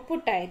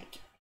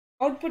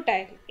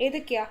ഔട്ട്പുട്ടായിരിക്കും.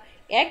 ഏതൊക്കെയാ?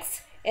 X,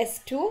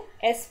 S2,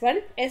 S1,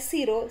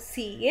 S0,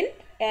 Cin,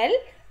 L,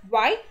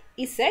 Y,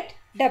 Z,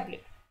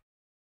 W.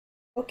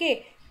 Okay,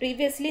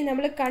 previously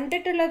നമ്മൾ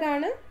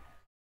കണ്ടിട്ടുള്ളതാണ്.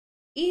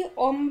 ഈ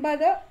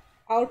 9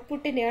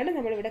 ഔട്ട്പുട്ടിനെയാണ്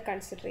നമ്മളിവിടെ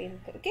കൺസിഡർ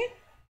ചെയ്യുന്നത്. Okay,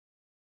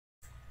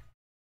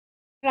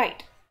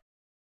 right.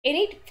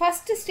 ഇനി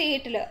ഫസ്റ്റ്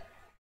സ്റ്റേറ്റിൽ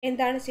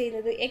എന്താണ്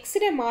ചെയ്യുന്നത്?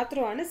 എക്സിനെ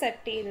മാത്രമാണ്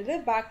സെറ്റ് ചെയ്യുന്നത്,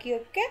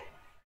 ബാക്കിയൊക്കെ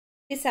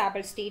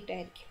ഡിസാബിൾ സ്റ്റേറ്റ്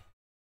ആയിരിക്കും.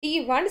 ഈ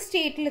 1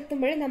 സ്റ്റേറ്റിൽ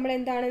എത്തുമ്പോഴേ നമ്മൾ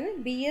എന്താണെന്ന്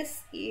B S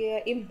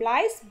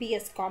implies B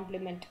S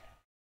compliment.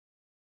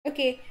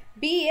 Okay,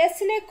 B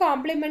എസിനെ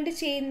കോംപ്ലിമെൻറ്റ്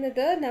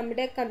ചെയ്യുന്നത്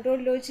നമ്മുടെ കൺട്രോൾ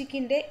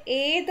ലോജിക്കിൻ്റെ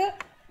ഏത്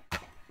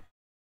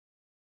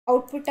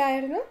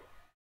ഔട്ട്പുട്ടായിരുന്നു?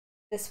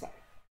 This one,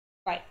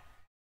 Y.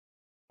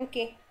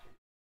 Okay,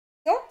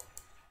 so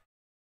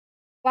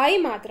Y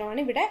മാത്രമാണ്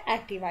ഇവിടെ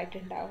ആക്റ്റീവ്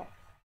ആയിട്ടുണ്ടാവുക.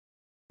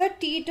 സോ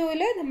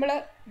T2ൽ നമ്മൾ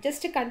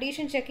ജസ്റ്റ്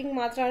കണ്ടീഷൻ ചെക്കിംഗ്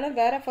മാത്രമാണ്,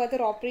 വേറെ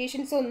ഫർദർ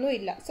ഓപ്പറേഷൻസ് ഒന്നും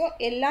ഇല്ല. സോ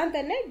എല്ലാം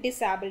തന്നെ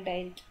ഡിസാബിൾഡ്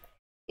ആയിരിക്കും,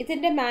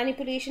 ഇതിൻ്റെ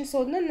മാനിപ്പുലേഷൻസ്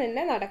ഒന്നും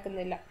തന്നെ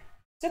നടക്കുന്നില്ല.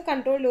 So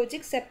control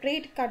logic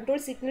separate control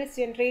signals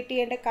generate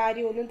ചെയ്യേണ്ട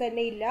കാര്യമൊന്നും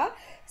തന്നെ ഇല്ല.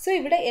 സോ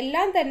ഇവിടെ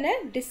എല്ലാം തന്നെ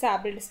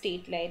ഡിസാബിൾഡ്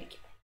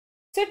സ്റ്റേറ്റിലായിരിക്കും.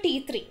 സോ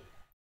T3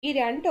 ഈ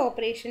 2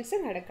 ഓപ്പറേഷൻസ്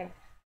നടക്കണം.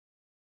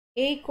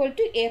 A =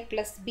 A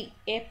 + B,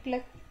 A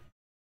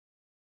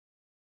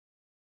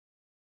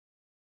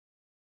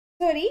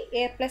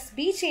 + B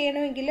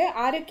ചെയ്യണമെങ്കിൽ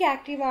ആരൊക്കെ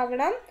ആക്റ്റീവ്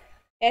ആവണം?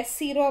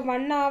 S0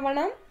 1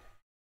 ആവണം,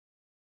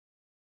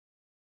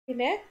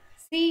 പിന്നെ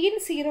Cin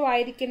 0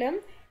 ആയിരിക്കണം,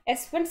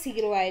 S1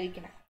 0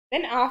 ആയിരിക്കണം.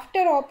 Then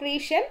after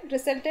operation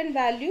resultant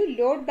value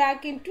load back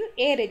into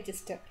A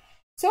register.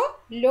 So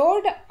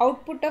load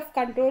output of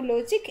control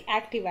logic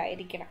active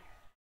ആയിരിക്കണം.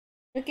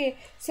 ഓക്കെ,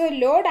 സോ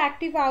ലോഡ്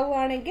ആക്റ്റീവ്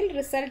ആവുകയാണെങ്കിൽ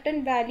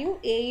റിസൾട്ടൻറ്റ് വാല്യൂ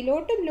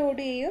എയിലോട്ടും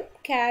ലോഡ് ചെയ്യും,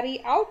 ക്യാരി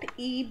ഔട്ട്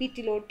ഇ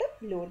ബിറ്റിലോട്ടും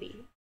ലോഡ്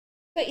ചെയ്യും.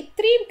 So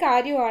ഇത്രയും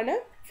കാര്യമാണ്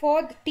four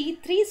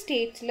T3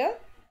 സ്റ്റേറ്റിൽ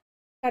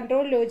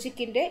control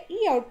ലോജിക്കിൻ്റെ ഈ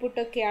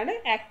ഔട്ട്പുട്ടൊക്കെയാണ്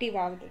active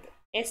ആവുന്നത്.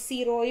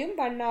 S0യും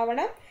 1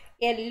 ആവണം,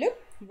 Lഉം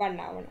 1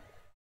 ആവണം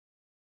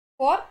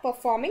for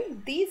performing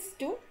these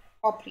 2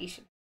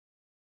 operations.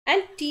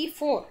 And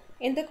T4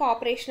 എന്തൊക്കെ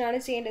ഓപ്പറേഷൻ ആണ്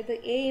ചെയ്യേണ്ടത്?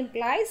 A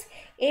implies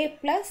A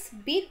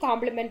 + B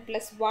complement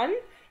 + 1,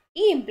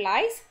 E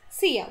implies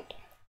C out.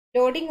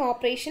 Loading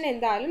operation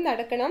എന്തായാലും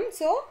നടക്കണം,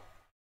 സോ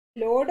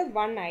ലോഡ്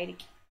 1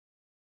 ആയിരിക്കും.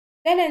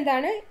 ദെൻ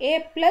എന്താണ്? A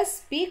 +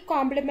 B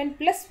complement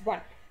 +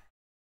 1.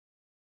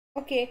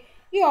 ഓക്കെ,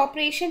 ഈ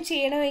ഓപ്പറേഷൻ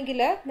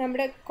ചെയ്യണമെങ്കിൽ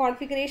നമ്മുടെ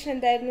കോൺഫിഗറേഷൻ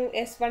എന്തായിരുന്നു?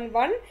 S1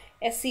 1,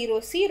 S0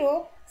 0,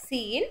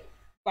 Cin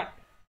 1.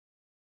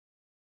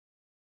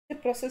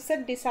 പ്രൊസസ്സർ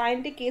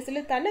ഡിസൈനിൻ്റെ കേസിൽ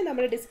തന്നെ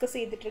നമ്മൾ ഡിസ്കസ്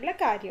ചെയ്തിട്ടുള്ള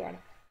കാര്യമാണ്.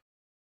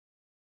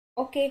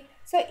 ഓക്കെ,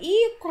 സോ ഈ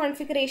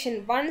കോൺഫിഗറേഷൻ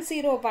 1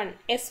 0 1,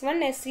 S1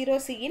 S0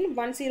 Cin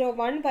 1 0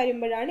 1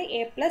 വരുമ്പോഴാണ്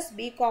A +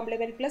 B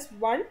complement +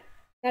 1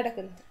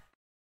 നടക്കുന്നത്.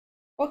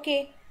 Okay,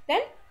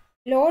 then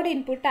load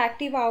input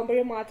active ആകുമ്പോൾ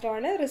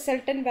മാത്രമാണ്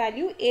resultant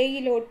value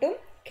എയിലോട്ടും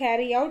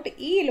carry out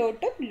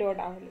ഇയിലോട്ടും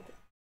load ആവുന്നത്.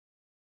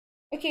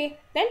 ഓക്കെ,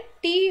 ദെൻ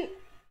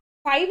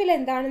T5ൽ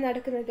എന്താണ്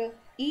നടക്കുന്നത്?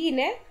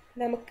 ഇനെ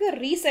നമുക്ക്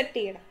റീസെറ്റ്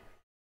ചെയ്യണം.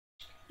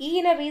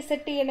 ഇനെ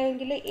റീസെറ്റ്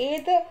ചെയ്യണമെങ്കിൽ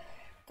ഏത്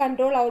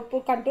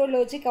control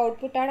logic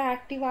ഔട്ട്പുട്ടാണ്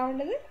active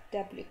ആവേണ്ടത്?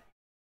 W.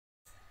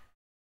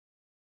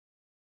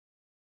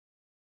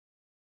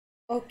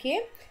 Okay,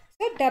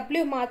 so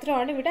W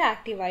മാത്രമാണ് ഇവിടെ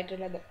ആക്റ്റീവ്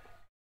ആയിട്ടുള്ളത്.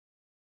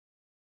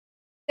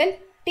 ദെൻ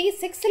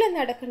T6ൽ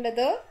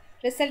നടക്കേണ്ടത്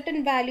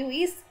resultant value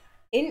is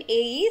in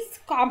A is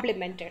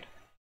complemented.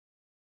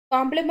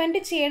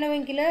 Compliment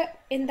ചെയ്യണമെങ്കിൽ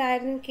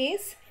എന്തായിരുന്നു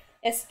case?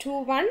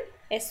 S21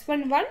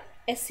 S11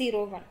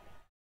 S01.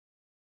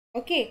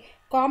 Okay,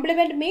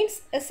 compliment means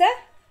is A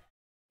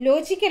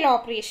logical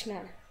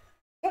ഓപ്പറേഷനാണ്.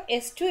 So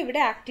S2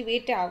 ഇവിടെ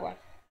ആക്ടിവേറ്റ് ആവുകയാണ്,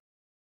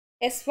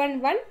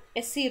 S11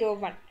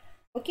 S01.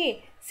 Okay,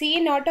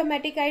 Cin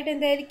automatic ആയിട്ട്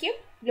എന്തായിരിക്കും?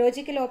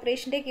 ലോജിക്കൽ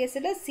ഓപ്പറേഷൻ്റെ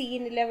കേസിൽ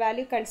Cinലെ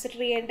വാല്യൂ കൺസിഡർ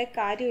ചെയ്യേണ്ട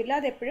കാര്യമില്ല,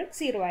 അതെപ്പോഴും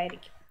 0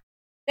 ആയിരിക്കും.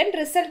 ദെൻ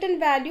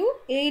റിസൾട്ടൻറ്റ് വാല്യൂ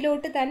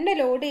എയിലോട്ട് തന്നെ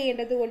ലോഡ്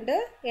ചെയ്യേണ്ടത് കൊണ്ട്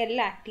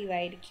എല്ലാം ആക്റ്റീവ്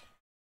ആയിരിക്കും.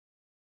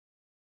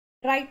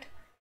 റൈറ്റ്.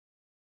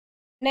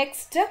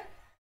 നെക്സ്റ്റ്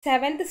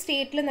 7th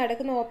സ്റ്റേറ്റിൽ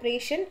നടക്കുന്ന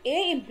operation A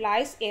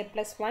implies A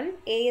 + 1,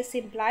 AS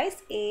implies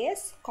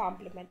AS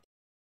compliment.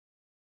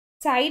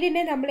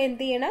 സൈഡിനെ നമ്മൾ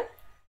എന്ത് ചെയ്യണം?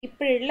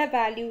 ഇപ്പോഴുള്ള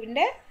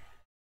വാല്യൂവിൻ്റെ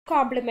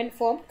കോംപ്ലിമെൻറ്റ്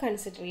ഫോം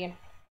കൺസിഡർ ചെയ്യണം.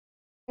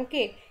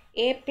 ഓക്കെ,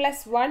 A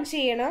 + 1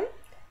 ചെയ്യണം.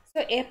 സോ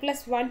A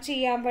 + 1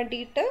 ചെയ്യാൻ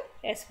വേണ്ടിയിട്ട്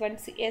S1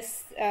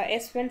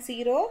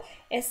 0,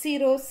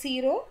 S0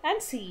 0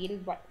 and Cin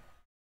 1.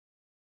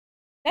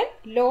 Then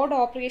load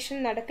operation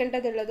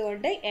നടക്കേണ്ടതുള്ളത്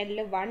കൊണ്ട് L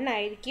 1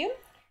 ആയിരിക്കും.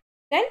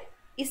 ദെൻ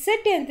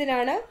Z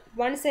എന്തിനാണ്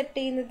 1 സെറ്റ്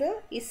ചെയ്യുന്നത്?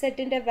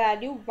 Zൻ്റെ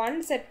വാല്യൂ 1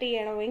 സെറ്റ്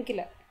ചെയ്യണമെങ്കിൽ,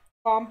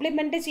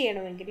 കോംപ്ലിമെൻറ്റ്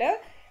ചെയ്യണമെങ്കിൽ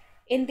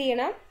എന്ത്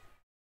ചെയ്യണം?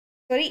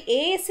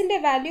 ASൻ്റെ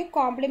വാല്യൂ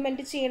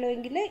കോംപ്ലിമെൻറ്റ്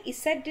ചെയ്യണമെങ്കിൽ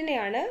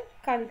Zനെയാണ്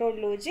കൺട്രോൾ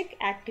ലോജിക്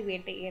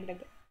ആക്ടിവേറ്റ്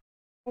ചെയ്യേണ്ടത്.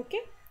 ഓക്കെ,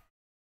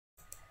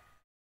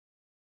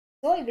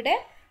 സോ ഇവിടെ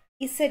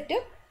Z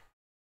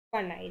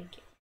 1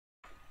 ആയിരിക്കും.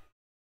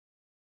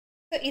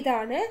 സോ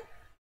ഇതാണ്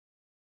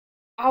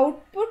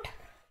output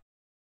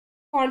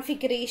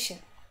configuration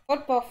four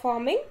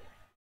performing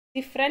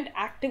different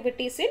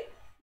activities in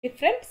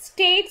different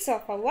states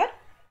of our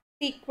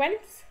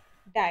sequence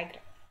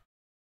diagram.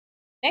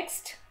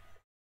 Next,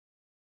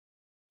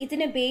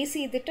 ഇതിനെ ബേസ്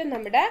ചെയ്തിട്ട്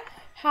നമ്മുടെ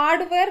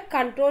ഹാർഡ്വെയർ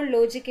കൺട്രോൾ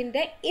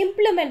ലോജിക്കിൻ്റെ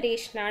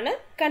ഇംപ്ലിമെൻറ്റേഷൻ ആണ്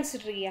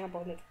കൺസിഡർ ചെയ്യാൻ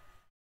പോകുന്നത്.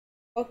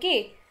 ഓക്കെ,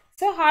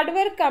 സോ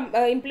ഹാർഡ്വെയർ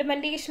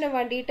ഇംപ്ലിമെൻറ്റേഷന്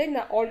വേണ്ടിയിട്ട്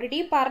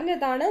ഓൾറെഡി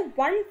പറഞ്ഞതാണ്,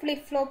 വൺ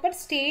ഫ്ലിപ്പ് ഫ്ലോപ്പർ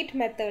സ്റ്റേറ്റ്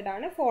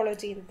മെത്തേഡാണ് ഫോളോ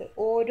ചെയ്യുന്നത്.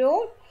 ഓരോ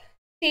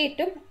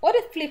സ്റ്റേറ്റും ഒരു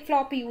ഫ്ലിപ്പ്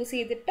ഫ്ലോപ്പ് യൂസ്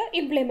ചെയ്തിട്ട്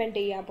ഇംപ്ലിമെൻറ്റ്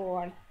ചെയ്യാൻ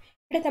പോവാണ്.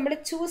 ഇവിടെ നമ്മൾ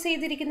ചൂസ്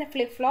ചെയ്തിരിക്കുന്ന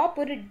ഫ്ലിപ്പ്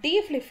ഫ്ലോപ്പ് ഒരു D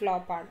flip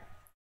ഫ്ലോപ്പാണ്.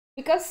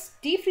 Because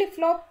D flip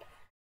flop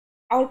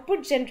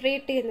output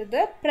generate ചെയ്യുന്നത്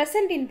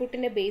പ്രസൻറ്റ്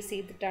ഇൻപുട്ടിനെ ബേസ്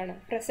ചെയ്തിട്ടാണ്.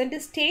 പ്രസൻറ്റ്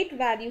സ്റ്റേറ്റ്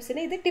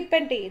വാല്യൂസിനെ ഇത്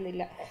ഡിപ്പെൻഡ്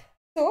ചെയ്യുന്നില്ല.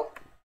 സോ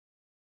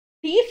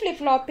ഡി ഫ്ലിപ്പ്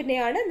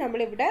ഫ്ലോപ്പിനെയാണ്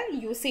നമ്മളിവിടെ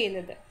യൂസ്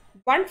ചെയ്യുന്നത്.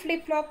 One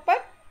flip flop per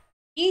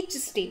each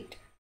state.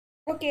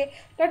 Okay,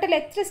 total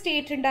എത്ര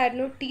സ്റ്റേറ്റ്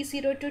ഉണ്ടായിരുന്നു?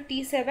 T0 to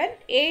T7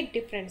 8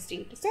 different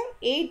state. So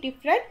 8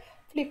 different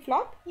flip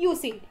flop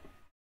use ചെയ്തു.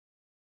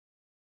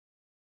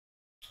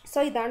 സോ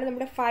ഇതാണ്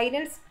നമ്മുടെ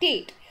final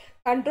state.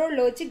 Control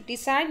logic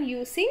design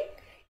using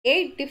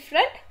 8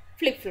 different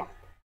flip flop,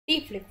 D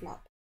flip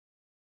flop.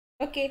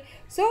 Okay,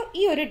 so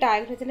ഈ ഒരു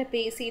ഡയഗ്രത്തിനെ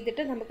base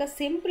ചെയ്തിട്ട് നമുക്ക്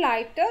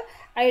സിമ്പിളായിട്ട്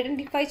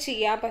ഐഡൻറ്റിഫൈ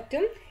ചെയ്യാൻ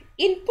പറ്റും.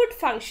 ഇൻപുട്ട്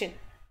ഫങ്ഷൻ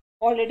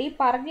ഓൾറെഡി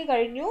പറഞ്ഞു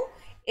കഴിഞ്ഞു.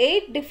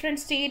 8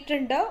 ഡിഫറെൻറ്റ് സ്റ്റേറ്റ്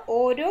ഉണ്ട്.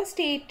 ഓരോ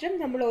സ്റ്റേറ്റും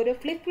നമ്മൾ ഓരോ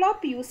ഫ്ലിപ്പ്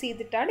ഫ്ലോപ്പ് യൂസ്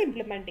ചെയ്തിട്ടാണ്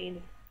ഇംപ്ലിമെൻറ്റ്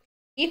ചെയ്യുന്നത്.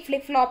 ഈ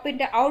ഫ്ലിപ്പ്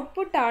ഫ്ലോപ്പിൻ്റെ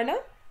ഔട്ട്പുട്ടാണ്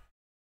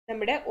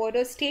നമ്മുടെ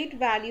ഓരോ സ്റ്റേറ്റ്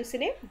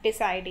വാല്യൂസിനെ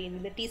ഡിസൈഡ്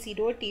ചെയ്യുന്നത്.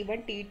 T0, T1,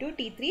 T2,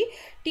 T3,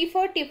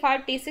 T4, T5,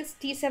 T6,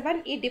 T7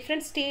 ഈ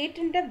ഡിഫറെൻറ്റ്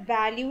സ്റ്റേറ്റിൻ്റെ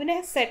വാല്യൂവിനെ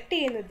സെറ്റ്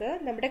ചെയ്യുന്നത്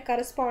നമ്മുടെ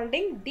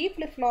corresponding D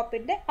flip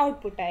ഫ്ലോപ്പിൻ്റെ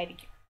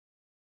ഔട്ട്പുട്ടായിരിക്കും.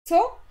 So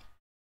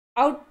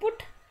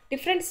output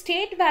different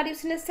state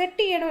വാല്യൂസിനെ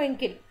set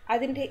ചെയ്യണമെങ്കിൽ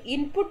അതിൻ്റെ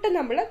ഇൻപുട്ട്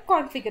നമ്മൾ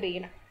കോൺഫിഗർ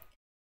ചെയ്യണം.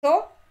 സോ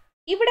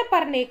ഇവിടെ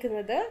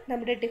പറഞ്ഞേക്കുന്നത്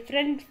നമ്മുടെ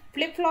different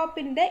flip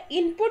ഫ്ലോപ്പിൻ്റെ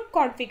input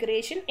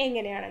configuration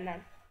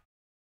എങ്ങനെയാണെന്നാണ്.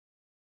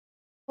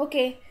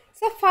 Okay,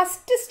 so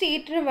first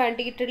സ്റ്റേറ്റിന്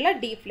വേണ്ടിയിട്ടുള്ള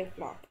D flip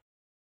flop.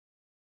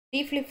 D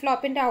flip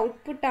ഫ്ലോപ്പിൻ്റെ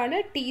ഔട്ട്പുട്ടാണ്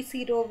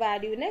T0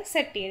 വാല്യൂവിനെ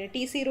set ചെയ്യുന്നത്.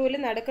 T0യിൽ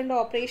നടക്കേണ്ട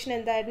ഓപ്പറേഷൻ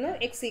എന്തായിരുന്നു?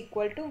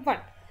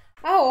 x=1.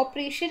 ആ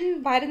ഓപ്പറേഷൻ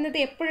വരുന്നത്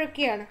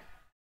എപ്പോഴൊക്കെയാണ്?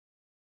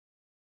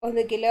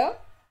 ഒന്നുകിൽ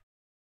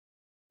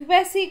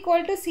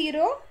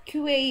QS=0,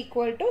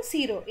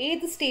 QA=0.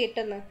 ഏത്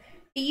സ്റ്റേറ്റെന്ന്?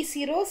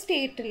 T0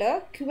 സ്റ്റേറ്റിൽ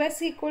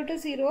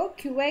QS=0,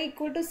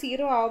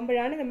 QA=0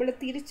 ആകുമ്പോഴാണ് നമ്മൾ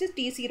തിരിച്ച്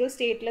T0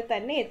 സ്റ്റേറ്റിൽ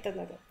തന്നെ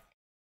എത്തുന്നത്.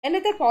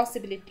 Another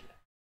possibility,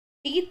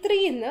 T3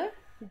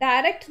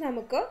 ഡയറക്റ്റ്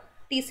നമുക്ക്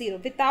T0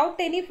 without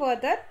any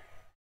further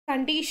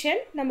condition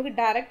നമുക്ക്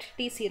ഡയറക്റ്റ്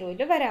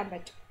T0യിൽ വരാൻ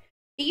പറ്റും.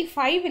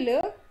 T5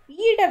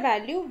 ഈയുടെ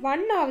വാല്യൂ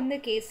 1 ആവുന്ന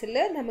കേസിൽ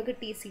നമുക്ക്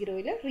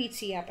T0യിൽ റീച്ച്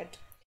ചെയ്യാൻ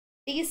പറ്റും.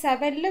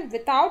 T7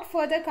 without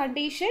further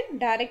condition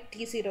direct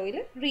T0യിൽ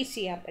reach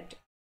ചെയ്യാൻ പറ്റും.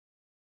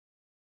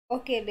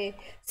 ഓക്കെ അല്ലേ?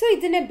 സോ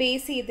ഇതിനെ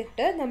ബേസ്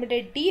ചെയ്തിട്ട് നമ്മുടെ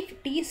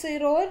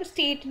T0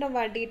 സ്റ്റേറ്റിന്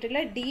വേണ്ടിയിട്ടുള്ള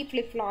ഡി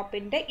ഫ്ലിപ്പ്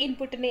ഫ്ലോപ്പിൻ്റെ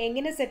ഇൻപുട്ടിനെ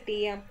എങ്ങനെ സെറ്റ്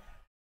ചെയ്യാം?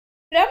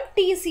 From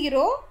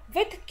T0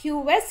 with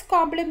QS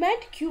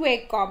complement, QA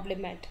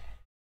complement.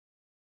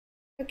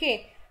 Okay,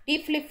 D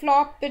flip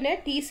flopന്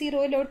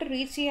T0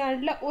 reach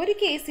ചെയ്യാനുള്ള ഒരു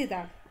കേസ്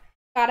ഇതാണ്.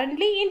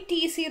 Currently in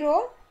T0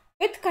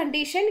 with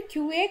condition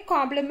QA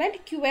complement,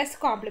 QS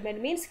complement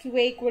means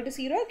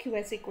QA=0,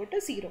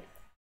 QS=0.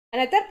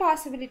 Another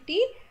possibility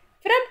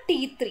from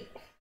T3.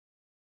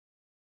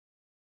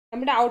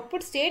 നമ്മുടെ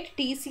output state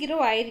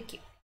T0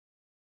 ആയിരിക്കും.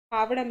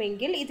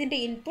 ആവണമെങ്കിൽ ഇതിൻ്റെ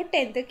input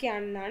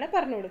എന്തൊക്കെയാണെന്നാണ്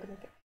പറഞ്ഞു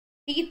കൊടുക്കുന്നത്.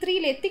 T3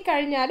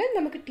 എത്തിക്കഴിഞ്ഞാൽ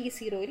നമുക്ക്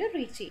T0യിൽ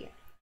റീച്ച് ചെയ്യാം.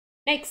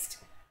 Next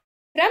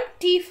from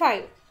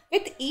T5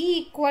 with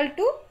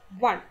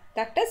E=1.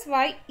 That is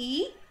Y E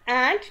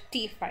and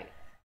T5.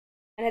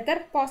 Another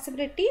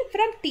possibility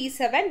from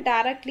T7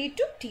 directly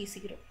to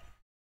T0.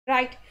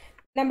 Right,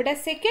 നമ്മുടെ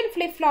സെക്കൻഡ്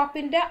ഫ്ലിപ്പ്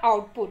ഫ്ലോപ്പിൻ്റെ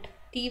ഔട്ട്പുട്ട്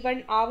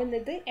T1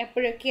 ആവുന്നത്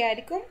എപ്പോഴൊക്കെ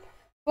ആയിരിക്കും?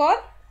 Four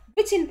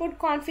which input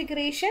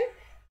configuration?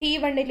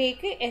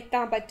 T1ലേക്ക്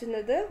എത്താൻ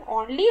പറ്റുന്നത്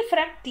only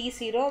from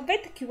T0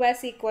 with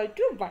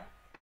QS=1.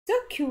 So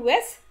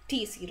QS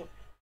T0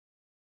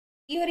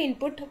 ഈ ഒരു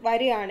input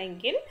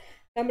വരികയാണെങ്കിൽ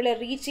നമ്മൾ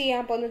റീച്ച്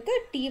ചെയ്യാൻ പോകുന്നത്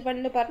T1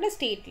 എന്ന് പറഞ്ഞ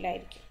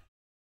സ്റ്റേറ്റിലായിരിക്കും.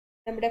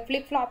 നമ്മുടെ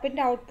ഫ്ലിപ്പ്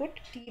ഫ്ലോപ്പിൻ്റെ ഔട്ട്പുട്ട്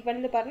T1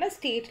 എന്ന് പറഞ്ഞ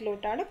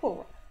സ്റ്റേറ്റിലോട്ടാണ്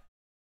പോവുക.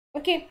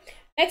 ഓക്കെ,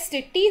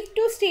 നെക്സ്റ്റ്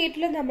T2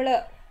 സ്റ്റേറ്റിൽ നമ്മൾ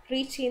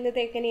റീച്ച് ചെയ്യുന്നത്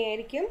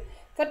എങ്ങനെയായിരിക്കും?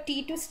 ഫോർ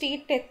T2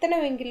 സ്റ്റേറ്റ്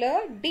എത്തണമെങ്കിൽ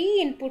ഡി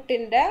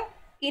ഇൻപുട്ടിൻ്റെ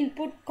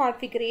ഇൻപുട്ട്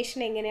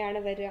കോൺഫിഗറേഷൻ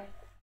എങ്ങനെയാണ് വരിക?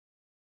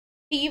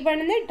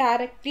 T1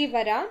 ഡയറക്റ്റ്ലി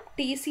വരാം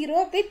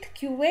T0 with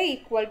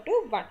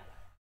QA=1.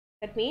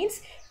 That means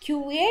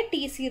QA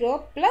T0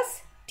 plus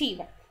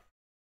T1.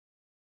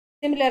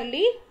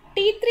 Similarly,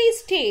 T3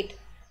 state,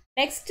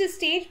 next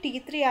stage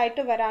T3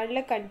 ആയിട്ട്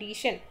വരാനുള്ള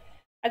കണ്ടീഷൻ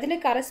അതിന്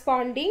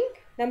കറസ്പോണ്ടിങ്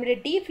നമ്മുടെ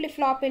ഡി ഫ്ലിപ്പ്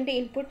ഫ്ലോപ്പിൻ്റെ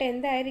ഇൻപുട്ട്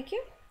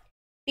എന്തായിരിക്കും?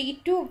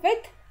 T2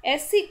 with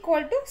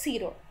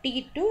S=0,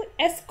 T2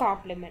 S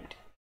complement.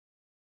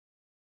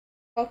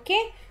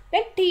 Okay,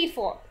 then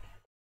T4,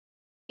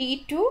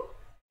 T2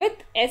 with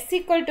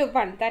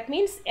S=1, that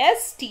means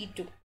S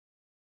T2.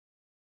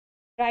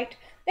 Right,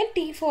 then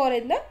T4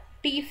 in the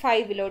T5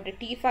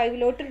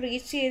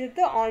 reach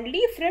ചെയ്തത്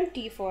only from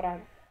T4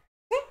 ആണ്.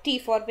 So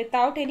T4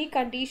 without any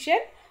condition,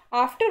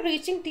 after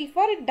reaching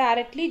T4 it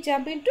directly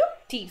jump into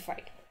T5.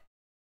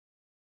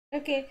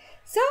 Okay,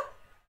 so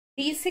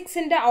D6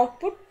 in the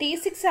output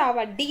T6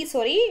 ആവാൻ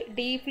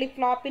D flip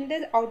flop in the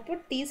output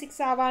T6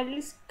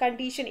 ആവാനുള്ള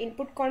condition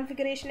input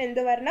configuration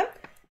എന്ത് വരണം?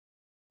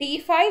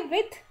 T5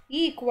 with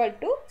E equal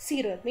to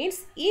 0. Means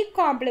E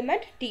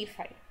complement T5.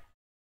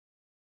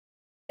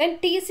 Then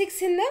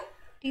T6 in the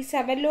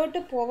T7 load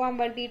to povam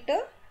bandita.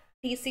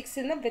 T6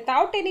 in the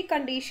without any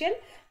condition,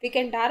 we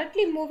can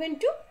directly move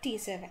into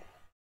T7.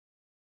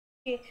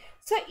 Okay.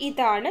 So,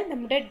 idana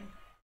nammade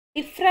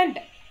different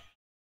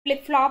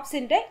flip-flops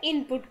in the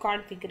input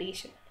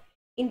configuration.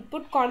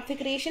 Input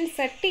configuration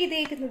set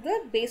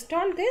based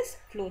on this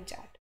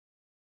flowchart.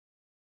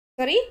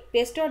 Sorry,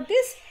 based on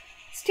this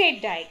state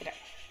diagram.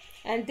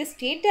 And this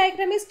state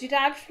diagram is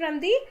derived from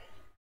the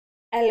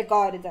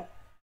algorithm.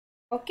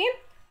 Okay.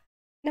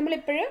 നമ്മൾ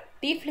ഇപ്പോൾ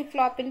D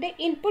flip-flopന്റെ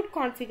input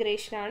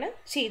configuration ആണ്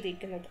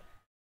ചെയ്തിരിക്കുന്നത്.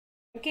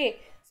 Okay,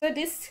 so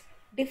this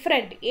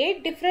different 8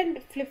 different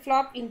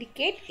flip-flop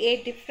indicate a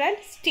different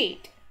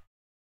state.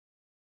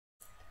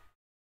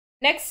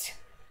 Next,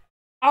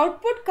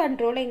 output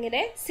control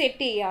എങ്ങനെ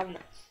set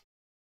ചെയ്യാമെന്ന്.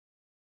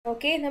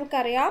 Okay,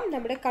 നമുക്കറിയാം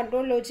നമ്മുടെ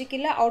control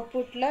ലോജിക്കിൽ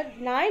ഔട്ട്പുട്ടിൽ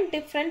 9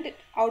 different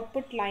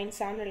output lines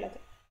ആണുള്ളത്.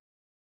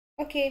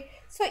 Okay,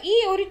 so ഈ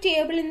ഒരു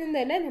ടേബിളിൽ നിന്ന്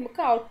തന്നെ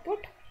നമുക്ക്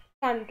ഔട്ട്പുട്ട്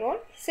കൺട്രോൾ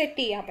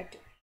സെറ്റ് ചെയ്യാൻ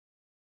പറ്റും.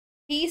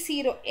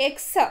 T0 X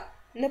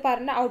എന്ന്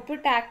പറഞ്ഞ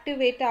ഔട്ട്പുട്ട്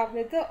ആക്ടിവേറ്റ്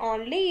ആവുന്നത്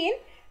ഓൺലി ഇൻ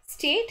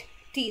സ്റ്റേറ്റ്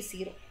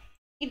T0.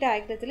 ഈ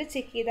ഡയഗ്രത്തിൽ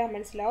ചെക്ക് ചെയ്താൽ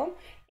മനസ്സിലാവും.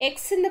 X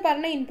എന്ന്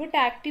പറഞ്ഞ ഇൻപുട്ട്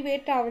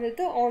ആക്ടിവേറ്റ്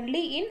ആവുന്നത്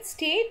only in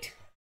state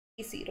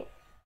T0.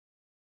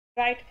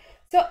 Right.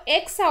 So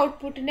X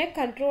ഔട്ട്പുട്ടിനെ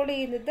കൺട്രോൾ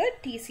ചെയ്യുന്നത്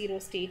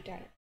T0 സ്റ്റേറ്റ്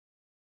ആണ്.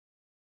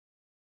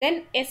 ദെൻ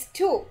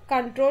S2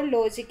 കൺട്രോൾ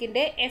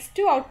ലോജിക്കിൻ്റെ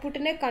S2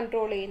 ഔട്ട്പുട്ടിനെ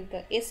കൺട്രോൾ ചെയ്യുന്നത്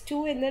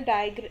S2 എന്ന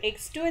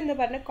X2 എന്ന്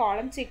പറഞ്ഞ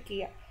കോളം ചെക്ക്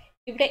ചെയ്യുക.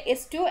 ഇവിടെ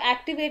S2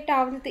 ആക്ടിവേറ്റ്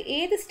ആവുന്നത്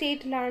ഏത്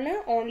സ്റ്റേറ്റിലാണ്?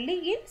 Only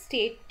in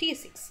state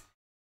T6.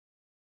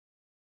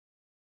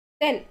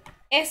 Then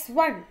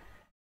S1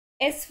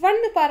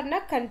 എന്ന് പറഞ്ഞ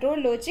കൺട്രോൾ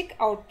ലോജിക്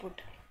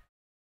ഔട്ട്പുട്ട്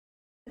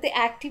ഇത്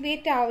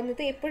ആക്ടിവേറ്റ്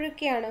ആവുന്നത്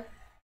എപ്പോഴൊക്കെയാണ്?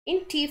 In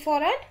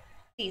T4 and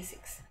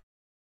T6.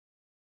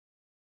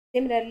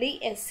 Similarly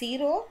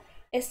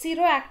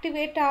S0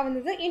 activate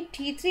ആവുന്നത് in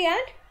T3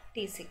 and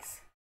T6.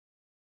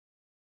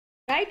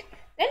 Right.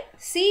 Then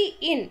C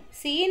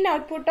in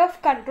output of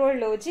control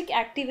logic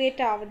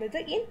activate ആവുന്നത്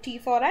in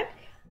T4 and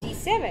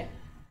T7.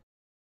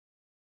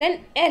 Then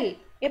L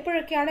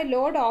എപ്പോഴൊക്കെയാണ്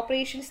load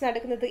operations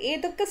നടക്കുന്നത്?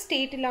 ഏതൊക്കെ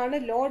സ്റ്റേറ്റിലാണ്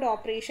load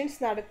operations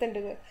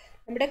നടത്തേണ്ടത്?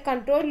 നമ്മുടെ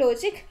control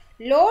logic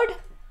load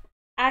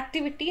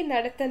activity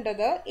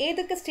നടത്തേണ്ടത്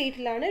ഏതൊക്കെ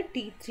സ്റ്റേറ്റിലാണ്?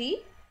 T3,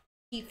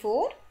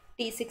 T4,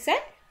 T6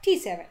 and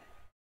T7.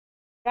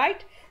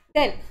 Right?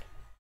 Then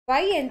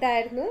Y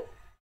എന്തായിരുന്നു?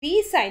 B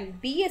sign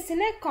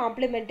BSനെ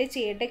complement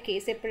ചെയ്യേണ്ട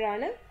case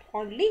എപ്പോഴാണ്?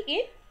 Only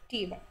in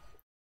T1.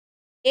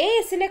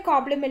 ASനെ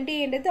കോംപ്ലിമെന്റ്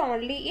ചെയ്യേണ്ടത്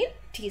only in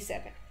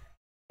T7.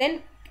 Then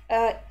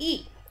E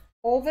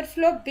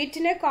overflow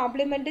ബിറ്റിനെ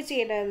complement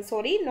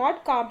ചെയ്യേണ്ടത്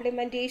നോട്ട്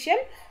കോംപ്ലിമെന്റേഷൻ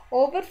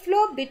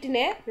ഓവർഫ്ലോ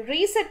ബിറ്റിനെ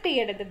റീസെറ്റ്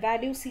ചെയ്യേണ്ടത്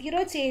value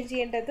 0 change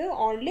ചെയ്യേണ്ടത്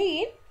only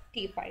in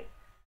T5.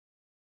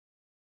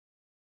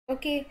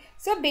 Okay,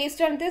 so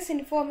based on this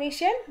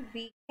information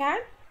we can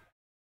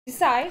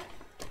decide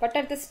what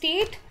are the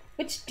state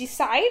which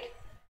decide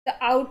the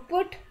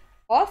output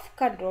of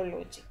control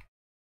logic.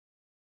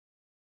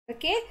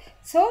 Okay,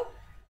 so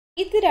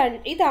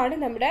ഇതാണ്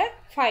നമ്മുടെ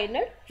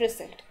final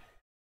result.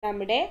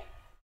 നമ്മുടെ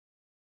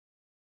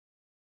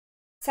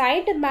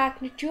signed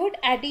magnitude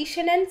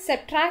addition and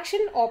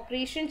subtraction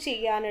operation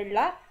ചെയ്യാനുള്ള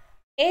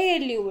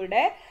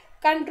ALUയുടെ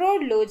control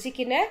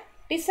ലോജിക്കിനെ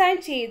design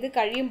ചെയ്ത്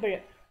കഴിയുമ്പോൾ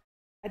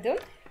അതും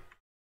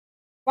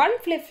 1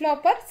 flip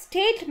ഫ്ലോപ്പർ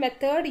state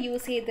method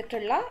use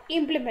ചെയ്തിട്ടുള്ള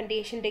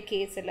ഇംപ്ലിമെൻറ്റേഷൻ്റെ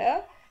കേസിൽ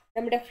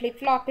നമ്മുടെ ഫ്ലിപ്പ്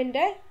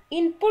ഫ്ലോപ്പിൻ്റെ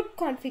ഇൻപുട്ട്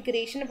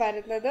കോൺഫിഗറേഷൻ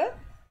വരുന്നത്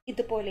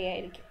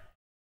ഇതുപോലെയായിരിക്കും.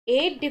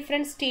 8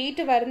 ഡിഫറെൻറ്റ്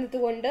സ്റ്റേറ്റ് വരുന്നത്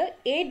കൊണ്ട്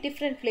 8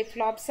 ഡിഫറെൻറ്റ് ഫ്ലിപ്പ്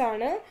ഫ്ലോപ്സ്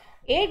ആണ്.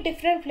 8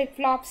 ഡിഫറെൻറ്റ് ഫ്ലിപ്പ്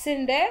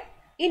ഫ്ലോപ്സിൻ്റെ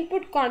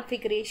ഇൻപുട്ട്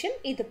കോൺഫിഗറേഷൻ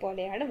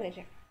ഇതുപോലെയാണ്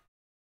വരിക.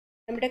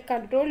 നമ്മുടെ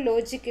കൺട്രോൾ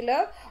ലോജിക്കിൽ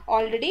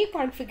ഓൾറെഡി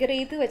കോൺഫിഗർ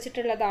ചെയ്ത്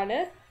വെച്ചിട്ടുള്ളതാണ്.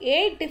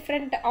 8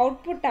 ഡിഫറെൻറ്റ്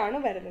ഔട്ട്പുട്ടാണ്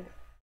വരുന്നത്.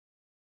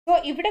 സോ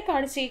ഇവിടെ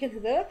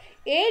കാണിച്ചിരിക്കുന്നത്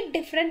 8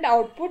 different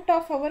output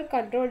of our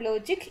control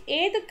logic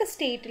ഏതൊക്കെ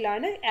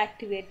സ്റ്റേറ്റിലാണ്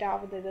ആക്ടിവേറ്റ്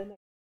ആവുന്നത്.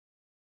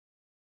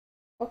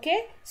 Okay,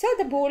 so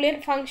the Boolean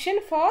function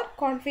for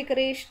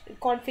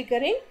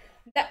configuring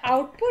the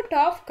output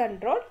of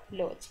control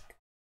logic.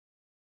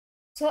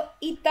 So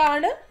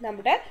ഇതാണ്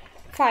നമ്മുടെ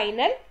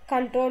ഫൈനൽ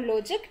കൺട്രോൾ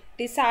ലോജിക്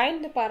ഡിസൈൻ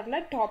എന്ന് പറഞ്ഞ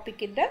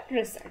ടോപ്പിക്കിൻ്റെ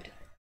result.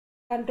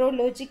 Control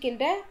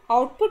ലോജിക്കിൻ്റെ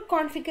output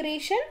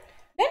configuration,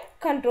 then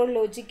control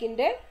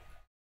ലോജിക്കിൻ്റെ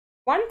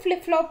 1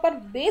 flip ഫ്ലോപ്പർ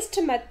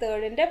based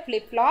മെത്തേഡിൻ്റെ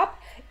flip flop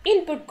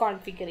input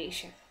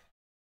configuration.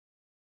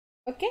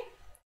 Okay,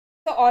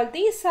 so all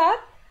these are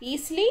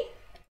easily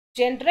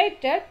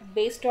generated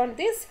based on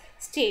this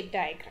state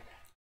diagram.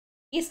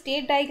 ഈ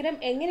state diagram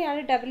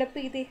എങ്ങനെയാണ് develop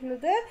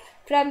ചെയ്തിരിക്കുന്നത്?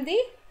 From the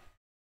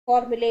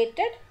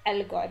formulated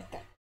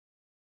algorithm.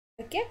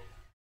 Okay,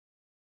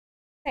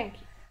 thank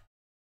you.